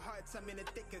room to the hearts, I'm in the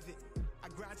thick of it. I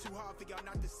grind too hard for y'all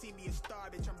not to see me a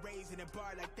star, bitch. I'm raising a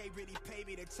bar like they really pay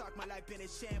me to talk. My life been in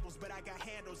shambles, but I got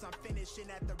handles. I'm finishing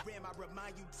at the rim. I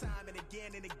remind you time and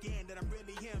again that I'm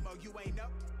really him. Oh, you ain't know?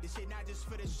 This shit not just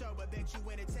for the show, but that you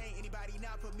entertain. Anybody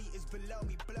not for me is below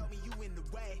me, blow me, you in the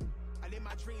way. I live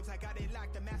my dreams, I got it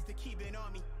locked, the master keep it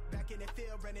on me. Back in the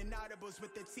field, running audibles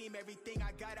with the team. Everything I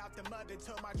got out the mother,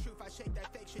 told my truth. I shake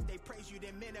that fake shit, they praise you,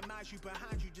 then minimize you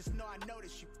behind you. Just know I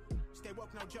notice you. Stay woke,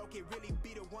 no joke, it really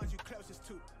be the ones you closest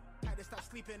to. Had to stop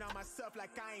sleeping on myself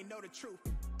like I ain't know the truth.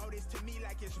 Oh, this to me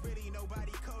like it's really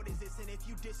nobody code is this. And if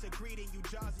you disagree, then you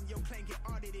jaws and your claim get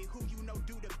audited. Who you know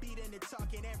do the beating and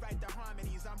talking and write the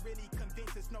harmonies. I'm really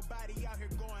convinced there's nobody out here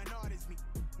going hard as me.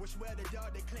 Wish well the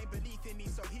dog that claimed belief in me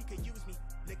so he could use me.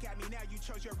 Look at me now, you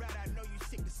chose your route, I know you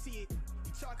sick to see it.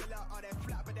 You talk a lot, all that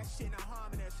flop, but that shit not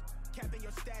harming us. Capping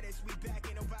your status, we back,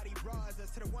 ain't nobody bras us.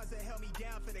 To the ones that held me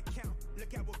down for the count,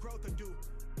 look at what growth will do.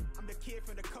 I'm the kid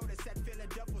from the cul-de-sac, feeling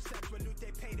double sex. Salute they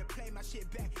pay to play my shit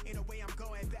back. Ain't no way I'm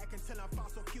going back until I'm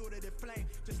fossil fuel to the flame,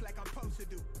 just like I'm supposed to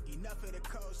do. Enough of the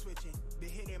code switching,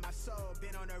 been hitting my soul,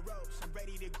 been on the ropes. I'm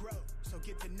ready to grow, so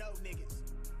get to know niggas.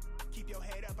 Keep your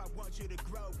head up, I want you to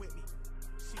grow with me.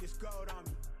 See this gold on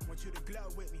me, want you to glow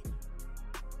with me.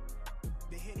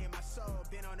 Been hitting my soul,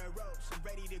 been on the ropes. I'm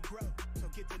ready to grow, so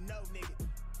get to know niggas.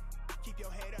 Keep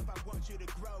your head up, I want you to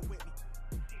grow with me.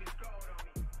 See this gold on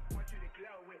me, want you to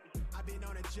glow with me. I've been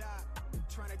on a job,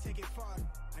 trying to take it far.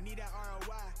 I need that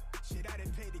ROI, shit I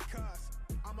done paid the cost.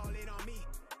 I'm all in on me,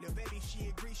 little baby she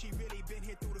agree, she really been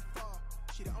here through the fall.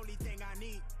 She the only thing I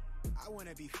need. I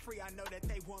wanna be free, I know that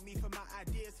they want me for my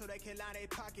ideas so they can line their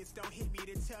pockets. Don't hit me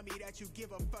to tell me that you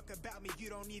give a fuck about me. You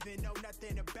don't even know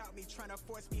nothing about me, trying to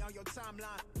force me on your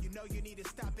timeline. You know you need to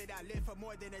stop it, I live for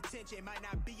more than attention. Might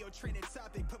not be your trending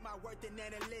topic, put my worth in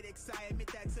analytics. I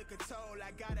admit that took a toll, I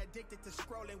got addicted to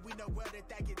scrolling. We know well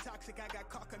that get toxic. I got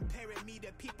caught comparing me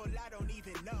to people I don't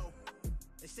even know.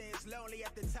 They say it's lonely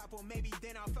at the top, well maybe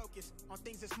then I'll focus on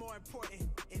things that's more important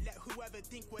and let whoever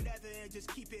think whatever and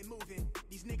just keep it moving.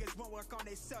 These niggas won't work on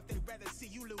themselves, they'd rather see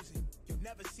you losing. You'll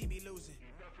never see me losing.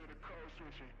 Enough of the code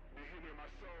switching, been hitting my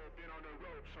soul, been on the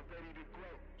ropes. I'm ready to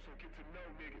grow, so get to know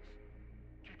niggas.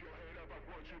 Keep your head up, I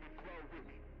want you to grow with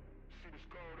me. See this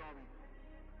gold on me.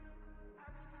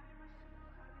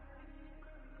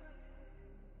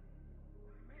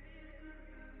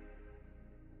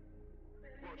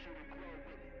 Want you to grow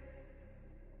with me.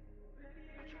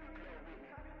 Want you to grow with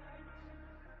me.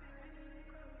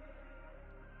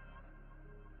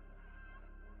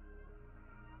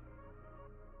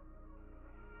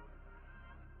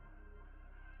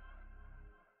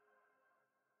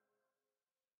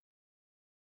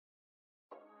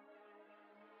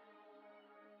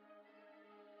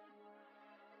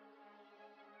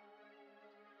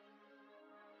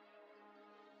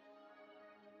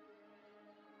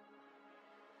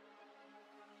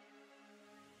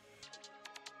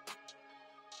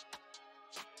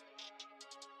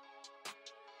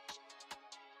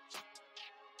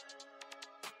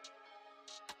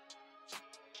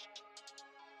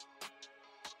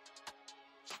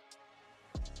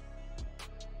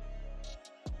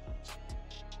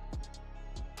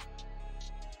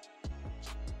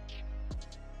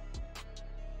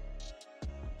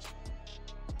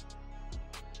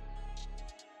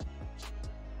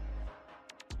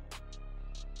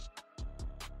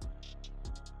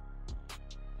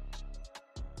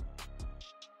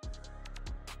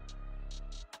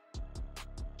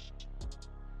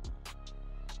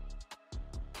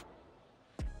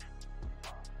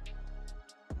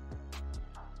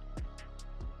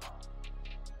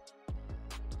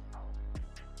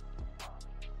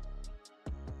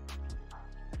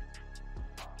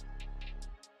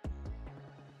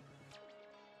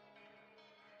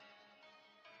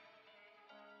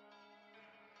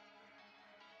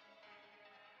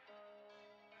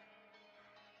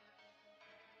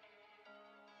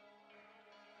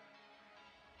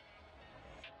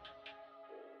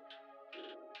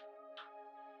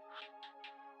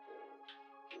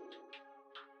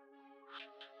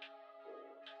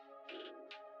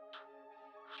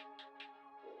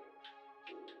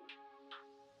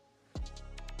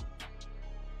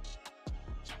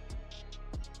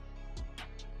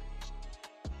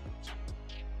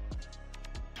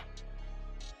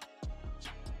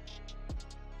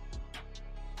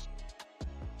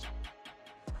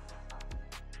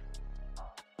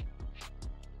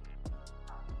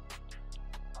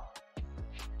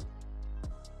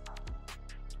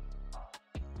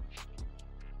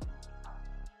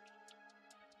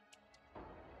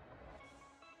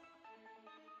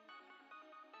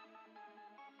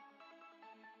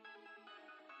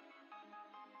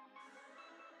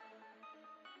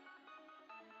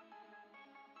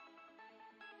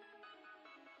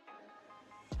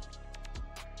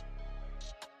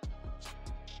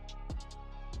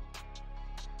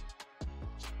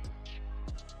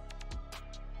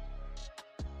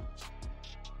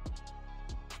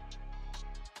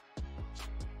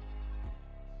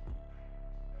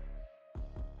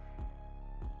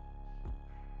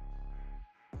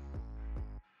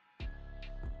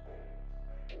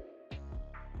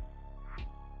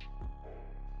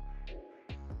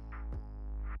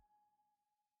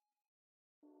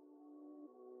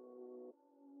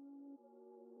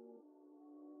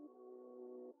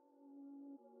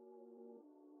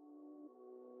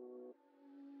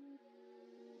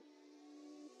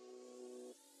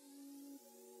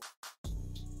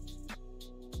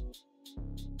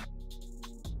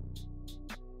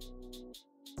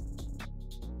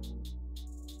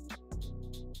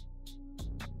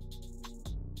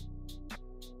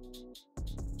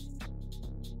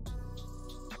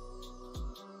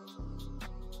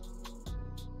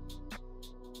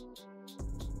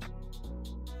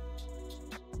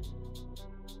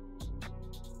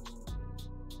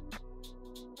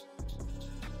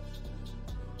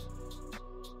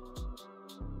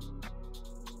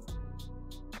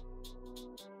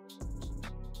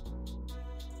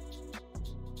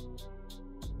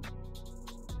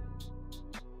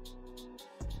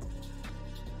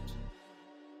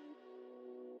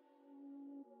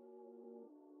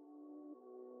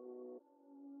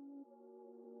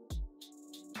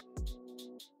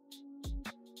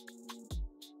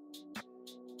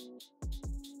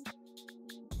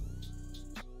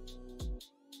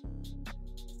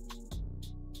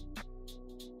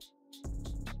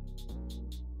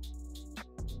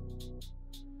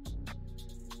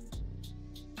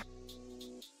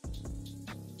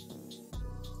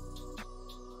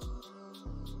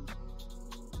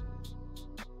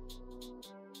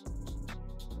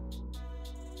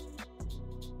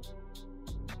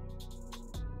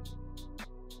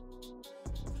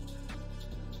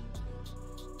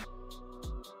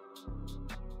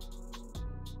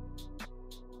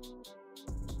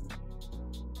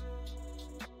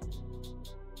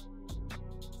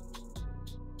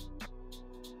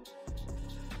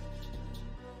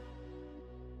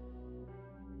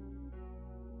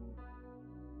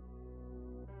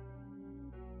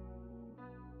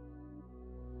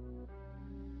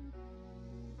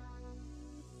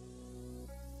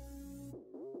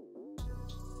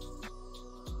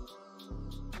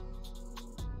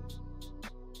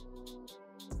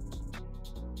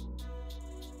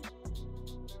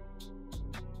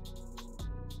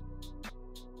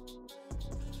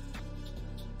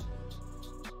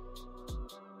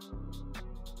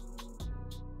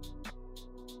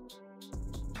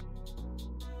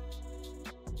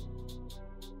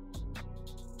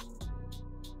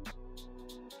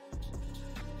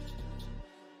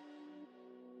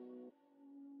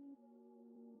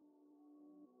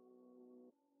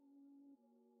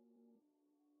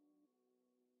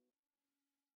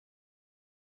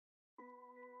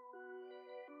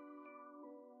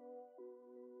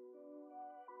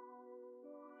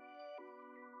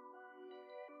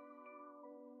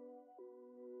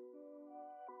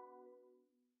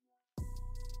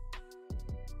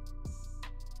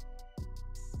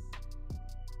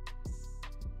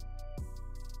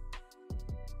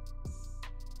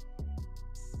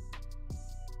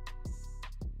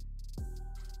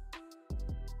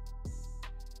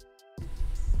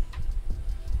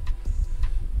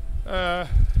 So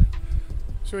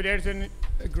there's a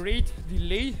great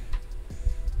delay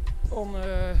on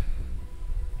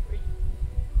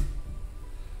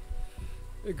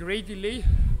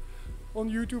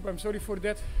YouTube. I'm sorry for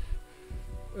that.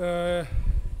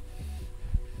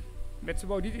 That's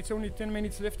about it. It's only 10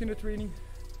 minutes left in the training.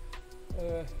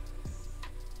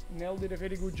 Nell did a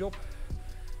very good job.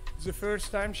 It's the first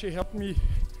time she helped me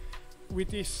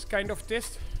with this kind of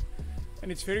test, and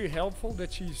it's very helpful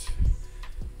that she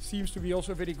seems to be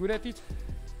also very good at it.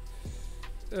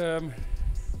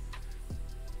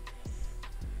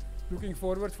 Looking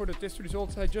forward for the test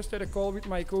results. I just had a call with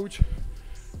my coach,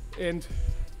 and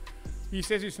he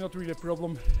says it's not really a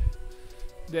problem,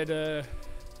 that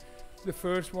the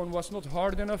first one was not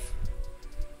hard enough.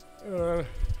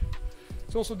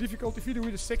 It's also difficult if you do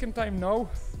it a second time now.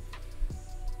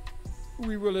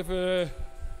 We will have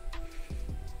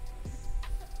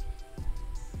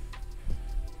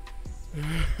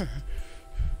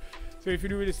so if you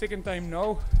do it a second time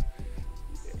now,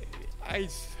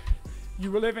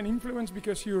 you will have an influence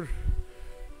because your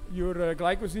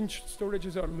glycogen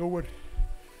storages are lower.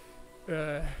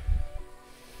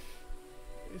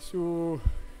 So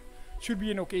should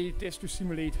be an okay test to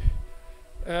simulate.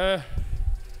 It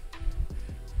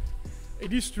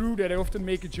is true that I often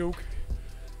make a joke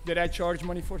that I charge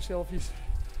money for selfies,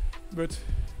 but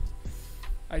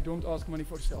I don't ask money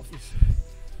for selfies.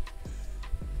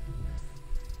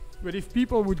 But if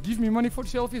people would give me money for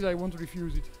selfies, I won't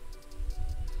refuse it.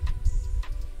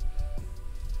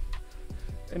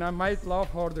 And I might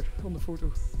laugh harder on the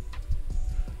photo.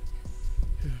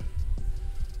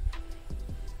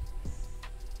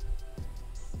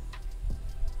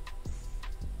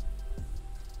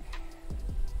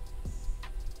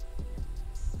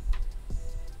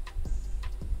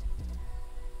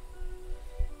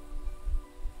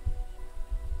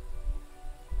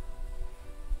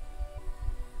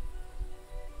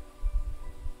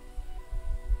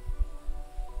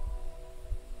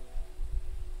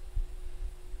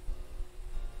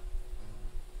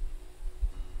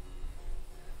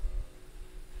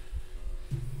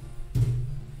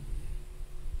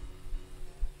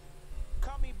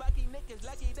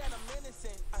 Lucky that I'm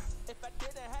innocent. If I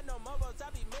didn't have no morals,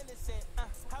 I'd be menacing.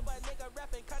 How a nigga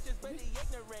rapping conscious but he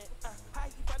ignorant? How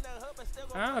you find the hood but still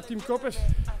go Team Koppes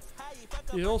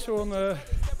is also on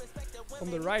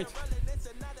the right.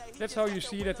 That's how you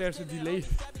see that there's a delay.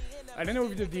 I don't know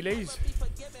if the delay is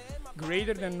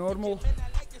greater than normal.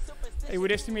 I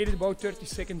would estimate it about 30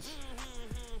 seconds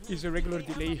is a regular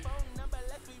delay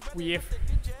we have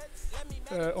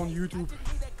on YouTube.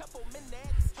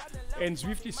 And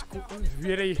ZWIFT is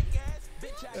very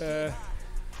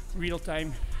real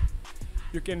time.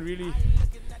 You can really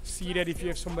see that if you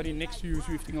have somebody next to you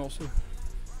ZWIFTing also.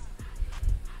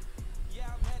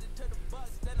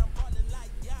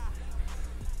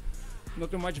 Not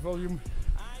too much volume.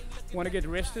 Want to get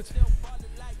rested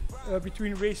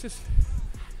between races.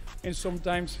 And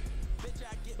sometimes,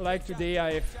 like today,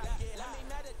 I have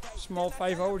small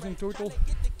 5 hours in total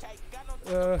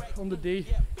on the day.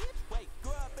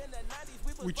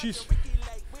 Which is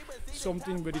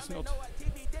something, but it's not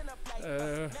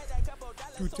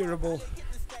too terrible.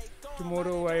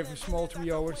 Tomorrow I have a small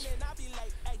 3 hours.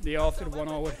 Day after 1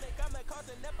 hour.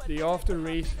 Day after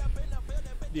race.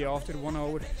 Day after 1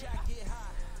 hour.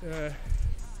 That's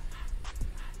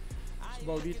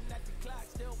about it.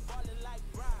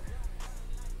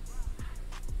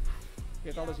 Je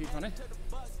hebt alles hiervan, hè?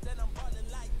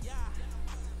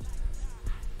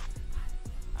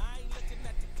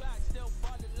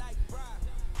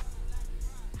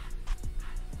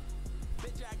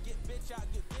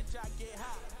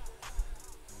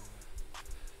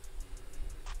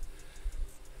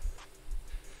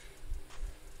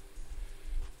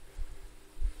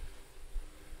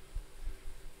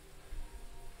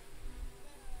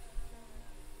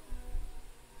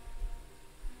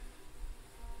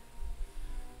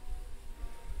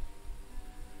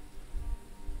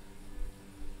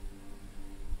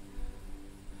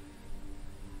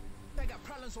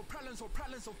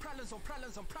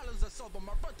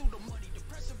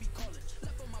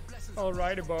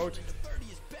 Alright, about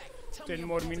 10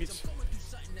 more minutes.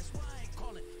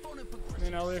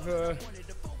 Then I'll have a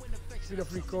bit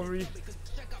of recovery.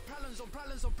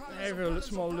 I have a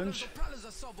small lunch.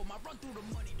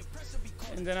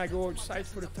 And then I go outside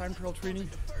for the time trial training.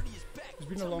 It's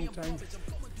been a long time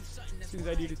since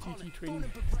I did a TT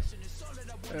training.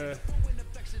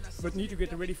 But need to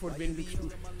get ready for Benelux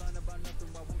too.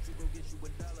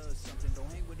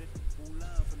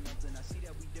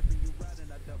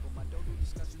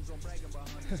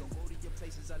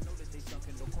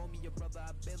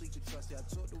 I barely could trust it. I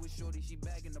talked to a shorty, she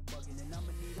bagging the bugging. And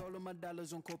I'ma need all of my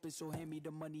dollars on corporate, so hand me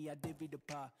the money, I divvy the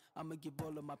pie. I'ma give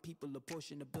all of my people a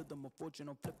portion to build them a fortune.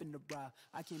 I'm flipping the ride.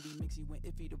 I can't be mixy when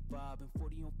iffy the vibe. And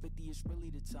 40 on 50 is really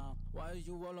the time. Why is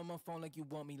you all on my phone like you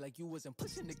want me? Like you wasn't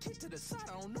pushing the kid to the side.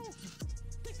 I don't know if you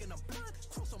thinking I'm blind.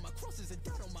 Cross on my crosses and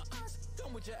doubt on my eyes.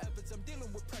 Done with your efforts, I'm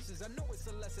dealing with pressures. I know it's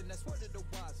a lesson, that's word of the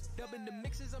wise. Dubbing the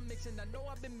mixes I'm mixing, I know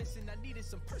I've been missing. I needed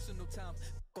some personal time.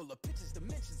 All the pictures,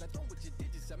 dimensions, I don't with your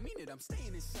digits. I mean it, I'm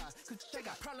staying inside. Cause they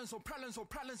got problems on problems on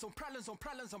problems on problems on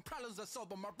problems on problems I solve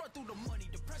them. I run through the money,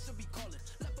 the pressure be calling.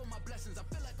 Left on my blessings, I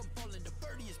feel like I'm falling. The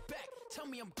birdie is back, tell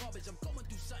me I'm garbage. I'm going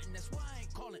through something, that's why I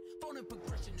ain't calling. Phone and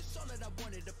progression is all that I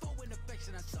wanted. The phone and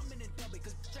affection, I summon and dub it.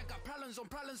 Cause I got problems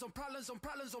on problems on problems on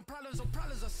problems on problems on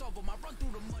problems I solve them. I run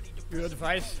through the money, the Good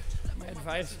advice. My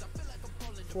advice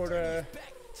for the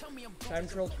time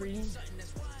trial training.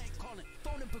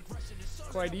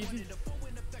 Quite easy.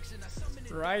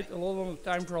 Ride a lot on a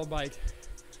time trial bike,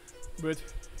 but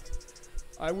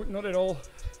I would not at all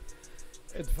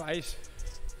advise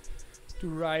to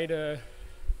ride a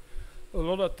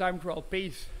lot of time trial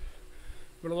pace,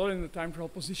 but a lot in the time trial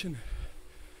position.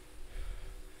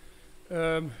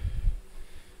 The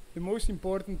most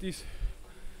important is,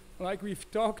 like we've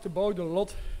talked about a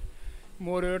lot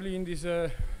more early in this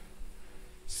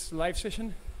live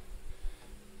session,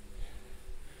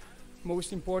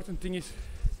 most important thing is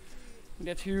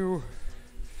that you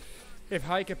have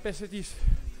high capacities,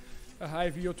 a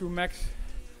high VO2 max,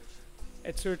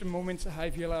 at certain moments a high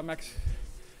VLA max,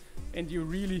 and you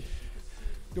really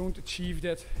don't achieve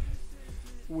that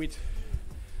with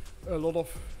a lot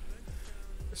of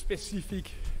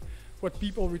specific, what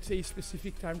people would say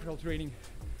specific time trial training.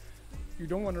 You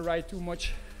don't want to ride too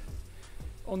much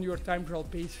on your time trial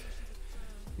pace,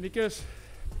 because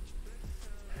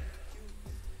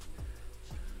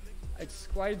it's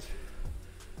quite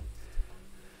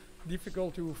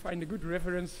difficult to find a good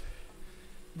reference,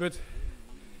 but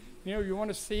you know, you want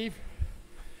to save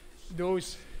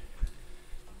those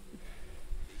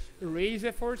race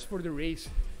efforts for the race.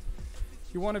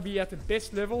 You want to be at the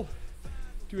best level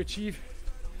to achieve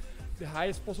the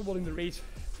highest possible in the race.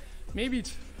 Maybe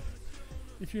it's,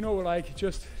 if you know, like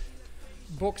just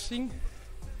boxing,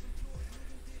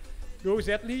 those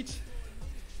athletes,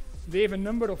 they have a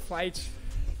number of fights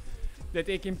that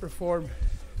they can perform.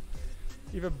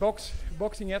 If a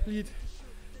boxing athlete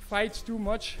fights too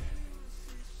much,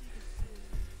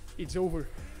 it's over.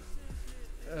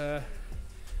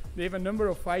 They have a number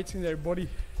of fights in their body,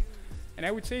 and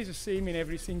I would say it's the same in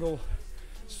every single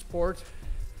sport.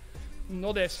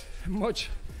 Not as much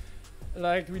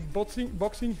like with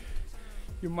boxing,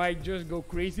 you might just go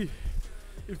crazy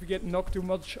if you get knocked too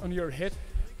much on your head,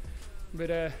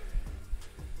 but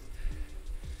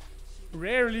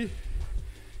rarely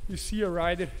you see a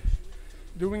rider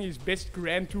doing his best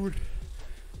Grand Tour,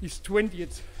 his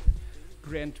 20th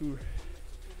Grand Tour.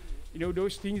 You know,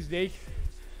 those things, they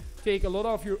take a lot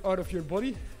of out of your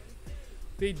body.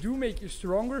 They do make you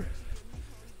stronger,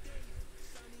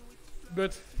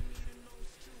 but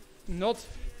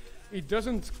it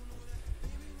doesn't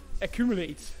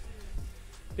accumulate.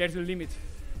 There's a limit.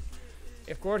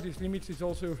 Of course, this limit is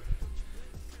also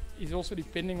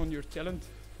depending on your talent.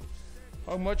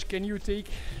 How much can you take?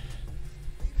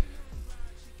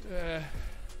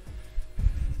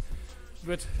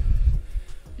 But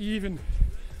even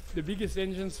the biggest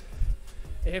engines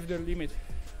have their limit,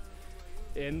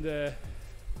 and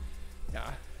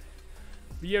yeah,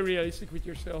 be realistic with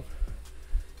yourself.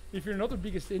 If you're not the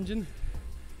biggest engine,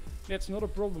 that's not a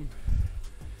problem.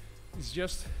 It's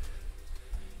just,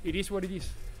 it is what it is.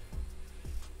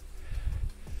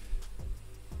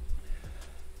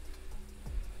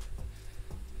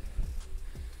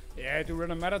 Yeah, to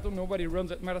run a marathon, nobody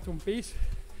runs at marathon pace,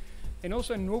 and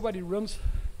also nobody runs,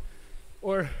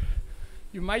 or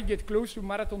you might get close to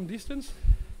marathon distance,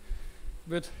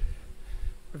 but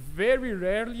very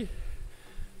rarely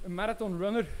a marathon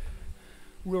runner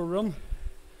will run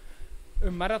a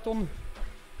marathon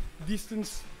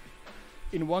distance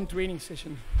in one training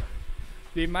session.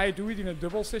 They might do it in a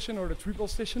double session or a triple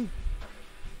session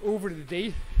over the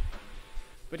day,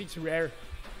 but it's rare.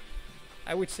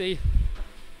 I would say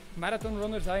marathon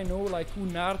runners I know, like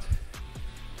Koenard,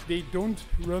 they don't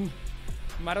run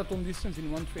marathon distance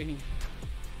in one training.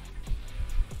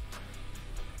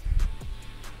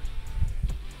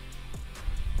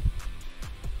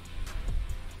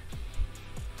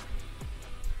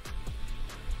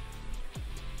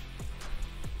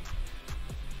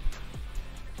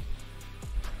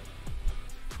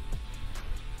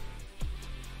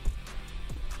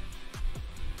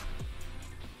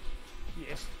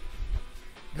 Yes,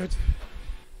 but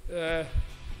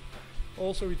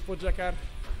Also with Podjakar.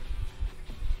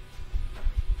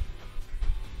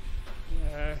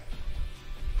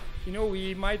 You know,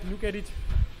 we might look at it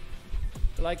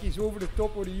like he's over the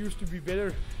top or he used to be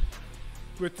better,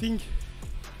 but think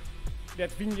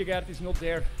that Vingegaard is not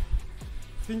there.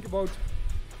 Think about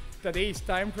today's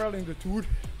time trial in the Tour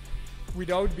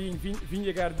without being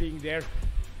Vingegaard being there.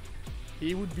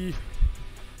 He would be,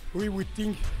 we would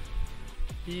think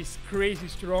he's crazy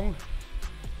strong,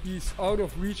 he's out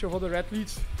of reach of other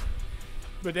athletes,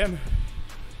 but then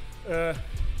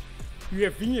you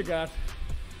have Vingegaard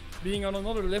being on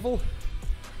another level,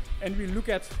 and we look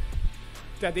at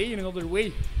Tadej in another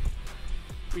way.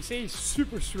 We say he's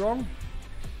super strong,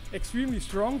 extremely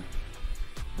strong,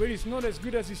 but he's not as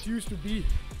good as he used to be,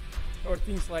 or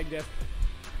things like that.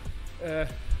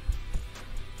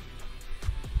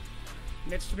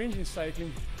 That's strange in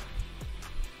cycling.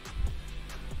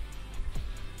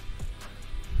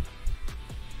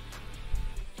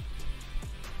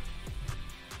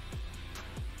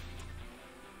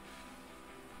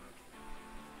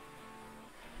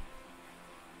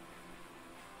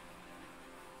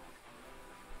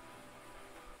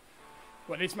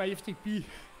 What is my FTP?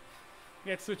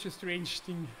 That's such a strange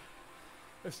thing,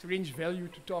 a strange value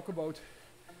to talk about.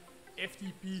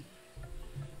 FTP.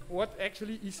 What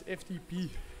actually is FTP?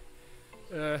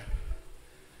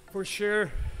 For sure,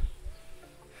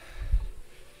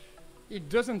 it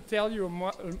doesn't tell you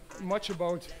much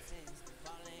about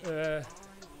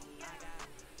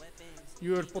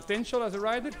your potential as a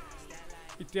rider.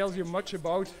 It tells you much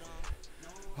about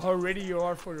how ready you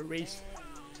are for a race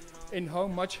and how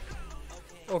much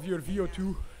of your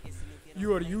VO2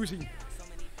 you are using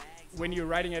when you're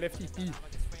riding at FTP.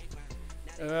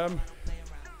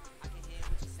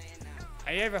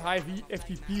 I have a high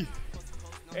FTP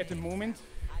at the moment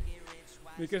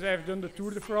because I've done the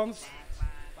Tour de France,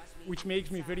 which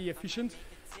makes me very efficient,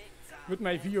 but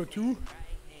my VO2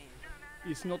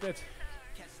 is not that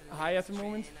high at the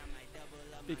moment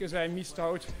because I missed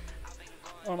out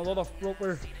on a lot of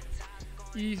proper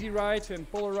easy rides and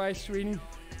polarized training.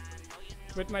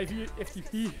 But my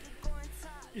FTP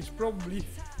is probably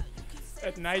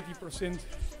at 90%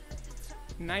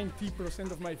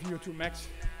 of my VO2 max.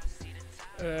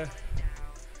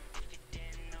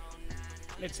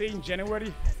 Let's say in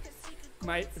January,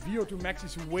 my VO2 max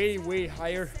is way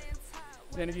higher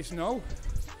than it is now.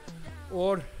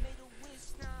 Or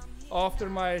after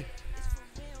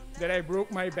that I broke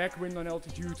my back wind on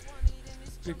altitude,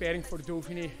 preparing for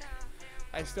Dauphiné.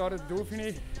 I started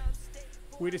Dauphiné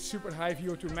with a super high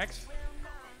VO2 max,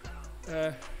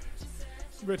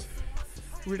 but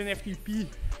with an FTP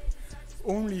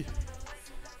only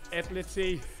at, let's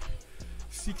say,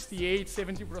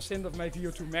 68-70% of my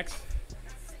VO2 max.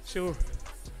 So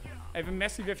I have a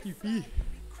massive FTP,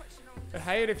 a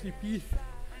higher FTP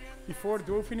before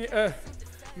Dauphiné,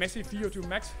 massive VO2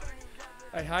 max,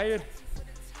 a higher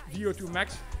VO2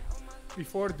 max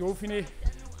before Dauphiné,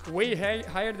 way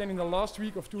higher than in the last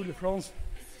week of Tour de France.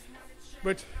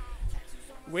 But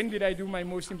when did I do my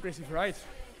most impressive ride?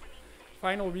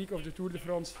 Final week of the Tour de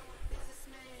France.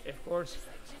 Of course,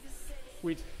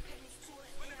 with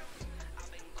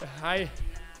a high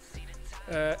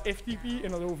FTP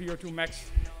and a low VO2 max.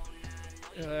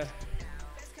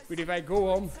 But if I go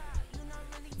on,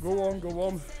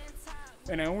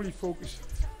 and I only focus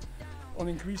on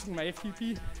increasing my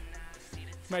FTP,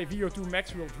 my VO2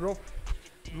 max will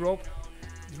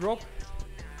drop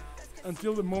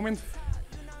until the moment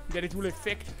that it will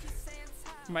affect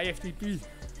my FTP.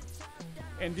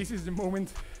 And this is the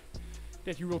moment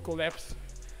that you will collapse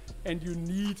and you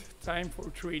need time for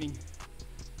training.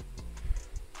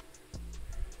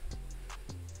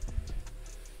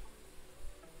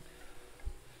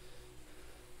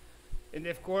 And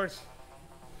of course,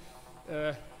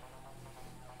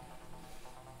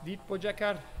 did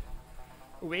Podjakar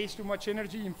waste too much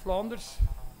energy in Flanders?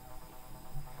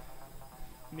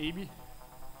 Maybe.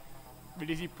 But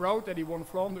is he proud that he won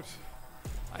Flanders?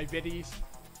 I bet he is.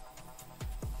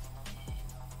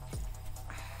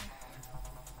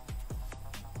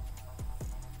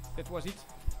 That was it.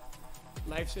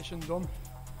 Live session done.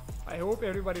 I hope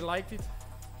everybody liked it.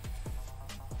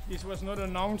 This was not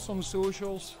announced on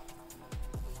socials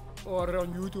or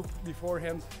on YouTube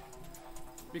beforehand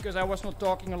because I was not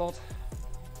talking a lot.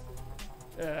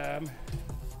 I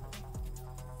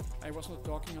was not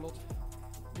talking a lot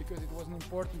because it was an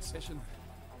important session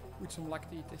with some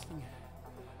lactate testing.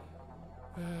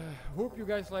 Hope you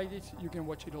guys liked it. You can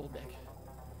watch it all back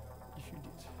if you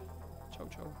did. Ciao,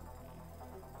 ciao.